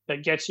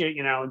that gets you,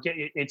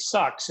 it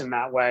sucks in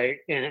that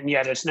way, and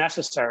yet it's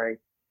necessary,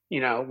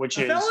 which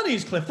is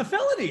felonies, Cliff. The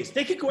felonies.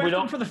 They could go after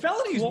him for the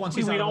felonies once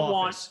he's out of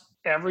office.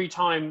 Every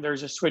time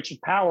there's a switch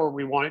of power,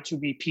 we want it to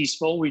be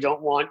peaceful. We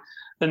don't want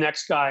the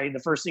next guy,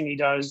 the first thing he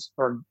does,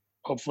 or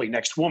hopefully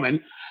next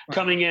woman,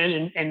 coming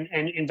in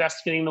and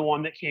investigating the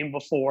one that came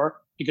before,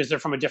 because they're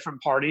from a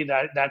different party.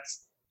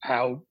 That's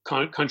how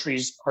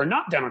countries are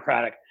not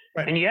democratic.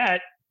 Right. And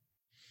yet,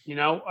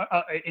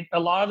 a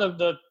lot of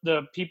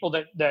the people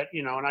that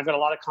and I've got a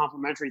lot of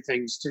complimentary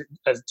things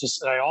that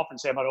I often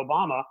say about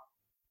Obama,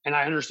 and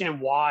I understand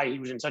why he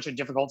was in such a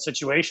difficult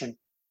situation,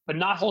 but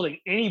not holding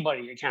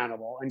anybody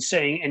accountable and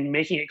saying and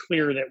making it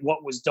clear that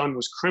what was done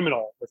was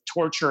criminal, with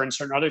torture and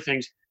certain other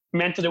things,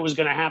 meant that it was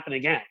going to happen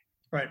again.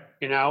 Right.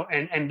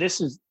 And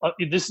this is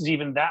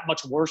even that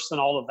much worse than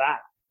all of that.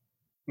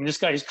 I mean, this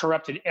guy has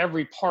corrupted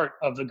every part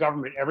of the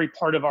government, every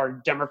part of our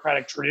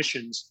democratic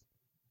traditions,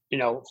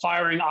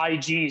 firing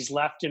IGs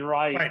left and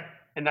right.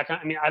 And that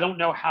I don't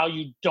know how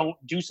you don't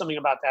do something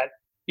about that,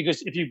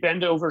 because if you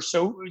bend over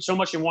so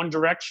much in one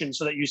direction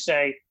so that you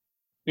say,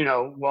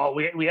 well,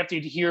 we have to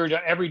adhere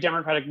to every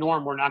democratic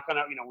norm. We're not going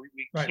to,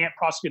 we can't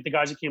prosecute the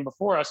guys that came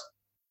before us,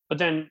 but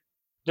then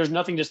there's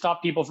nothing to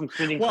stop people from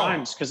committing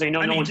crimes because they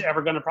know no one's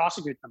ever going to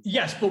prosecute them.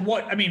 Yes, but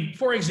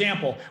for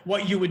example,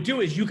 what you would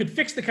do is you could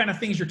fix the kind of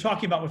things you're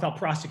talking about without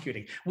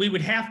prosecuting. We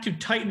would have to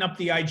tighten up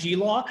the IG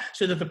law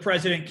so that the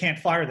president can't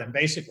fire them,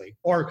 basically.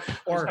 Or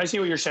I see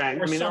what you're saying.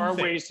 There are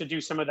ways to do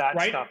some of that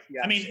stuff.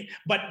 Yes.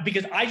 But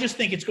because I just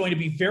think it's going to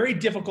be very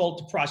difficult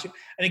to prosecute.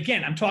 And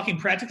again, I'm talking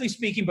practically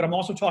speaking, but I'm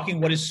also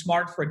talking what is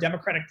smart for a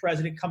Democratic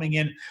president coming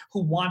in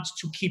who wants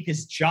to keep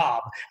his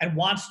job and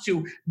wants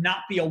to not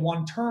be a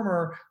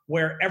one-termer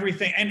where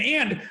everything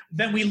and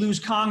then we lose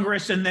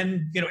Congress and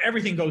then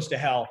everything goes to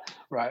hell.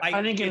 Right.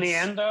 I think in the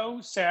end, though,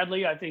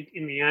 sadly,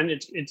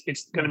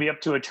 it's going to be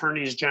up to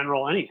attorneys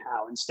general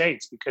anyhow in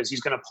states, because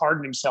he's going to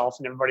pardon himself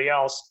and everybody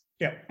else.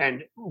 Yeah.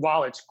 And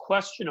while it's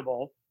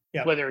questionable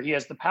whether he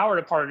has the power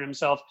to pardon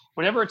himself,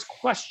 whenever it's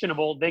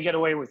questionable, they get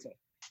away with it.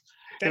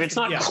 If it's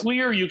not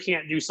clear you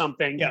can't do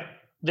something,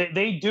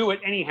 they do it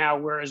anyhow,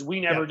 whereas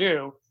we never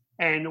do.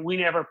 And we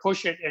never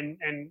push it and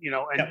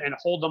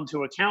hold them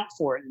to account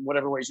for it in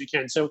whatever ways we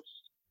can. So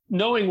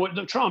knowing what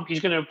Trump, he's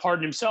going to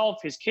pardon himself,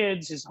 his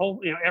kids, his whole,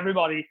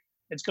 everybody.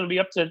 It's going to be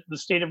up to the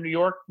state of New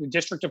York, the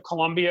District of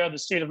Columbia, the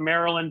state of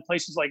Maryland,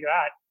 places like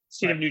that,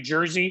 state of New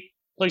Jersey,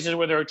 places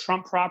where there are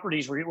Trump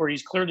properties where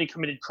he's clearly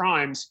committed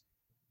crimes,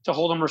 to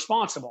hold him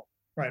responsible.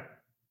 Right.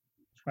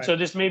 So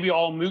this may be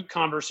all moot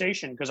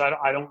conversation, because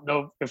I don't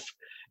know if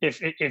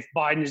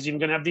Biden is even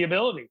going to have the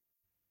ability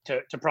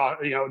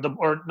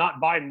or not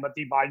Biden, but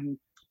the Biden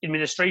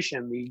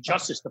administration, the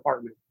Justice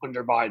Department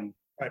under Biden.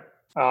 Right.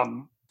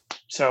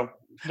 So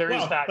there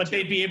is that. But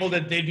they'd be able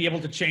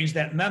to change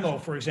that memo,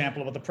 for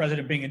example, about the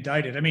president being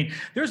indicted. I mean,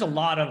 there's a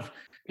lot of.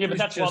 Yeah, but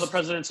that's while the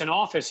president's in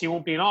office. He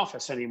won't be in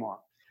office anymore.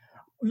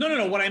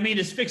 No. What I mean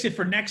is fix it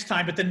for next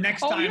time, but the next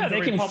time. Yeah,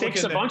 they can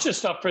fix a bunch of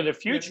stuff for the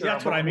future.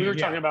 That's what I mean. We were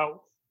talking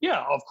about.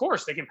 Yeah, of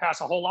course, they can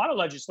pass a whole lot of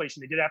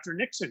legislation. They did after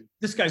Nixon.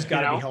 This guy's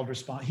got to be held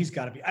responsible. He's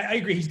got to be. I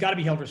agree. He's got to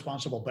be held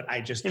responsible. But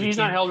if he's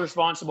not held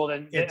responsible,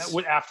 then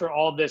after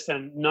all of this,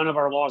 then none of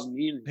our laws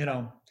mean.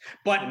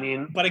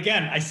 But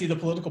again, I see the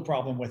political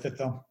problem with it,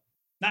 though.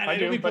 I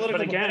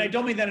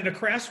don't mean that in a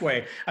crass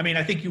way. I mean,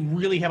 I think you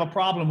really have a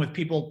problem with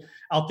people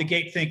out the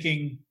gate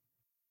thinking,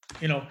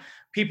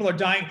 people are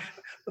dying.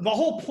 The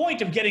whole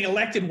point of getting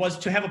elected was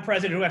to have a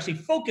president who actually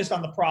focused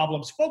on the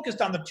problems,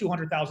 focused on the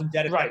 200,000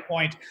 dead at that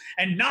point,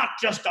 and not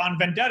just on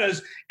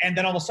vendettas. And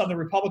then all of a sudden, the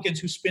Republicans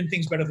who spin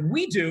things better than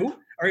we do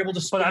are able to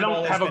spin. But I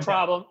don't have a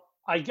problem.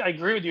 I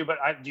agree with you, but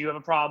do you have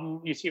a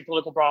problem? You see a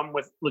political problem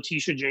with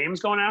Letitia James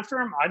going after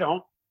him? I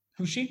don't.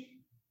 Who's she?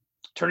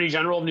 Attorney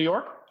General of New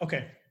York.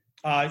 Okay.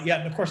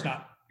 Yeah, of course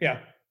not. Yeah.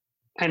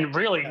 And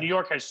really, New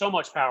York has so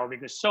much power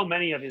because so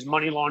many of his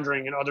money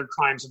laundering and other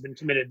crimes have been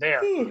committed there.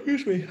 Oh,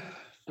 excuse me.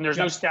 And there's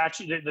no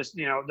statute.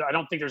 I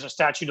don't think there's a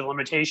statute of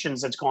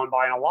limitations that's gone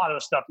by on a lot of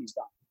the stuff he's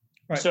done.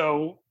 Right.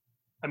 So,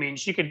 I mean,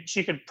 she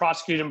could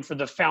prosecute him for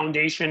the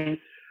foundation,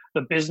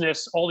 the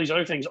business, all these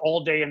other things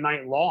all day and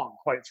night long,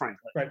 quite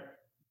frankly. Right.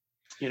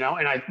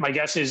 And my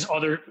guess is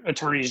other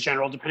attorneys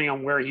general, depending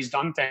on where he's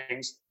done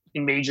things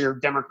in major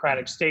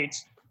Democratic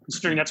states,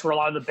 considering that's where a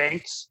lot of the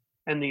banks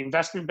and the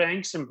investment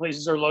banks and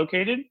places are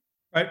located.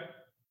 Right.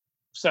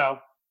 So,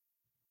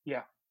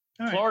 yeah.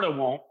 Right. Florida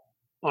won't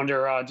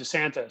under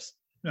DeSantis.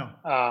 No.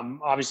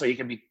 Obviously, he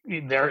could be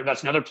there.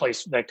 That's another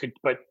place that could.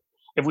 But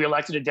if we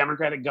elected a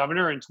Democratic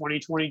governor in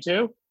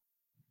 2022,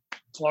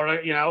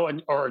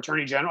 Florida, or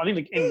Attorney General, I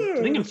think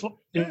in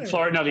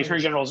Florida, no, the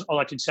Attorney General is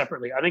elected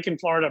separately. I think in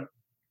Florida,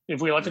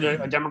 if we elected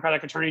a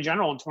Democratic Attorney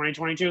General in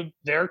 2022,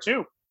 there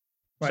too.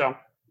 Right. So,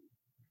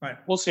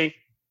 we'll see.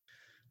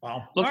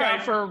 Wow. Look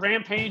out for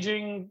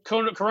rampaging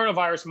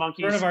coronavirus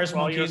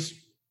monkeys.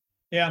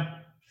 Yeah.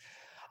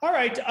 All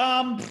right.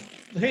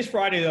 Today's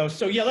Friday, though.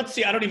 So, yeah, let's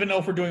see. I don't even know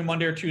if we're doing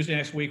Monday or Tuesday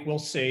next week. We'll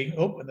see.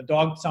 Oh, and the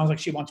dog sounds like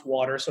she wants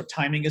water, so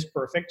timing is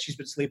perfect. She's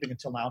been sleeping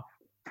until now.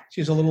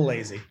 She's a little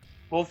lazy.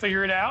 We'll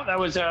figure it out. That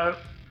was a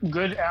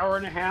good hour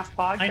and a half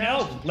podcast. I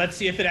know. Let's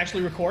see if it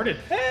actually recorded.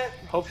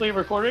 Hopefully it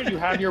recorded. You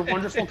have your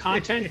wonderful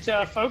content,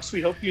 folks.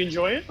 We hope you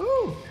enjoy it.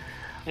 Ooh.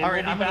 And all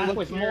right, we'll be back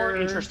with more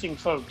interesting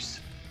folks.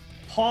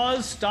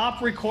 Pause.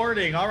 Stop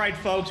recording. All right,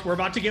 folks. We're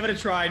about to give it a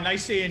try.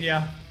 Nice seeing you.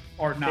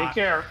 Or not. Take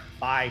care.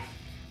 Bye.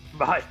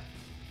 Bye.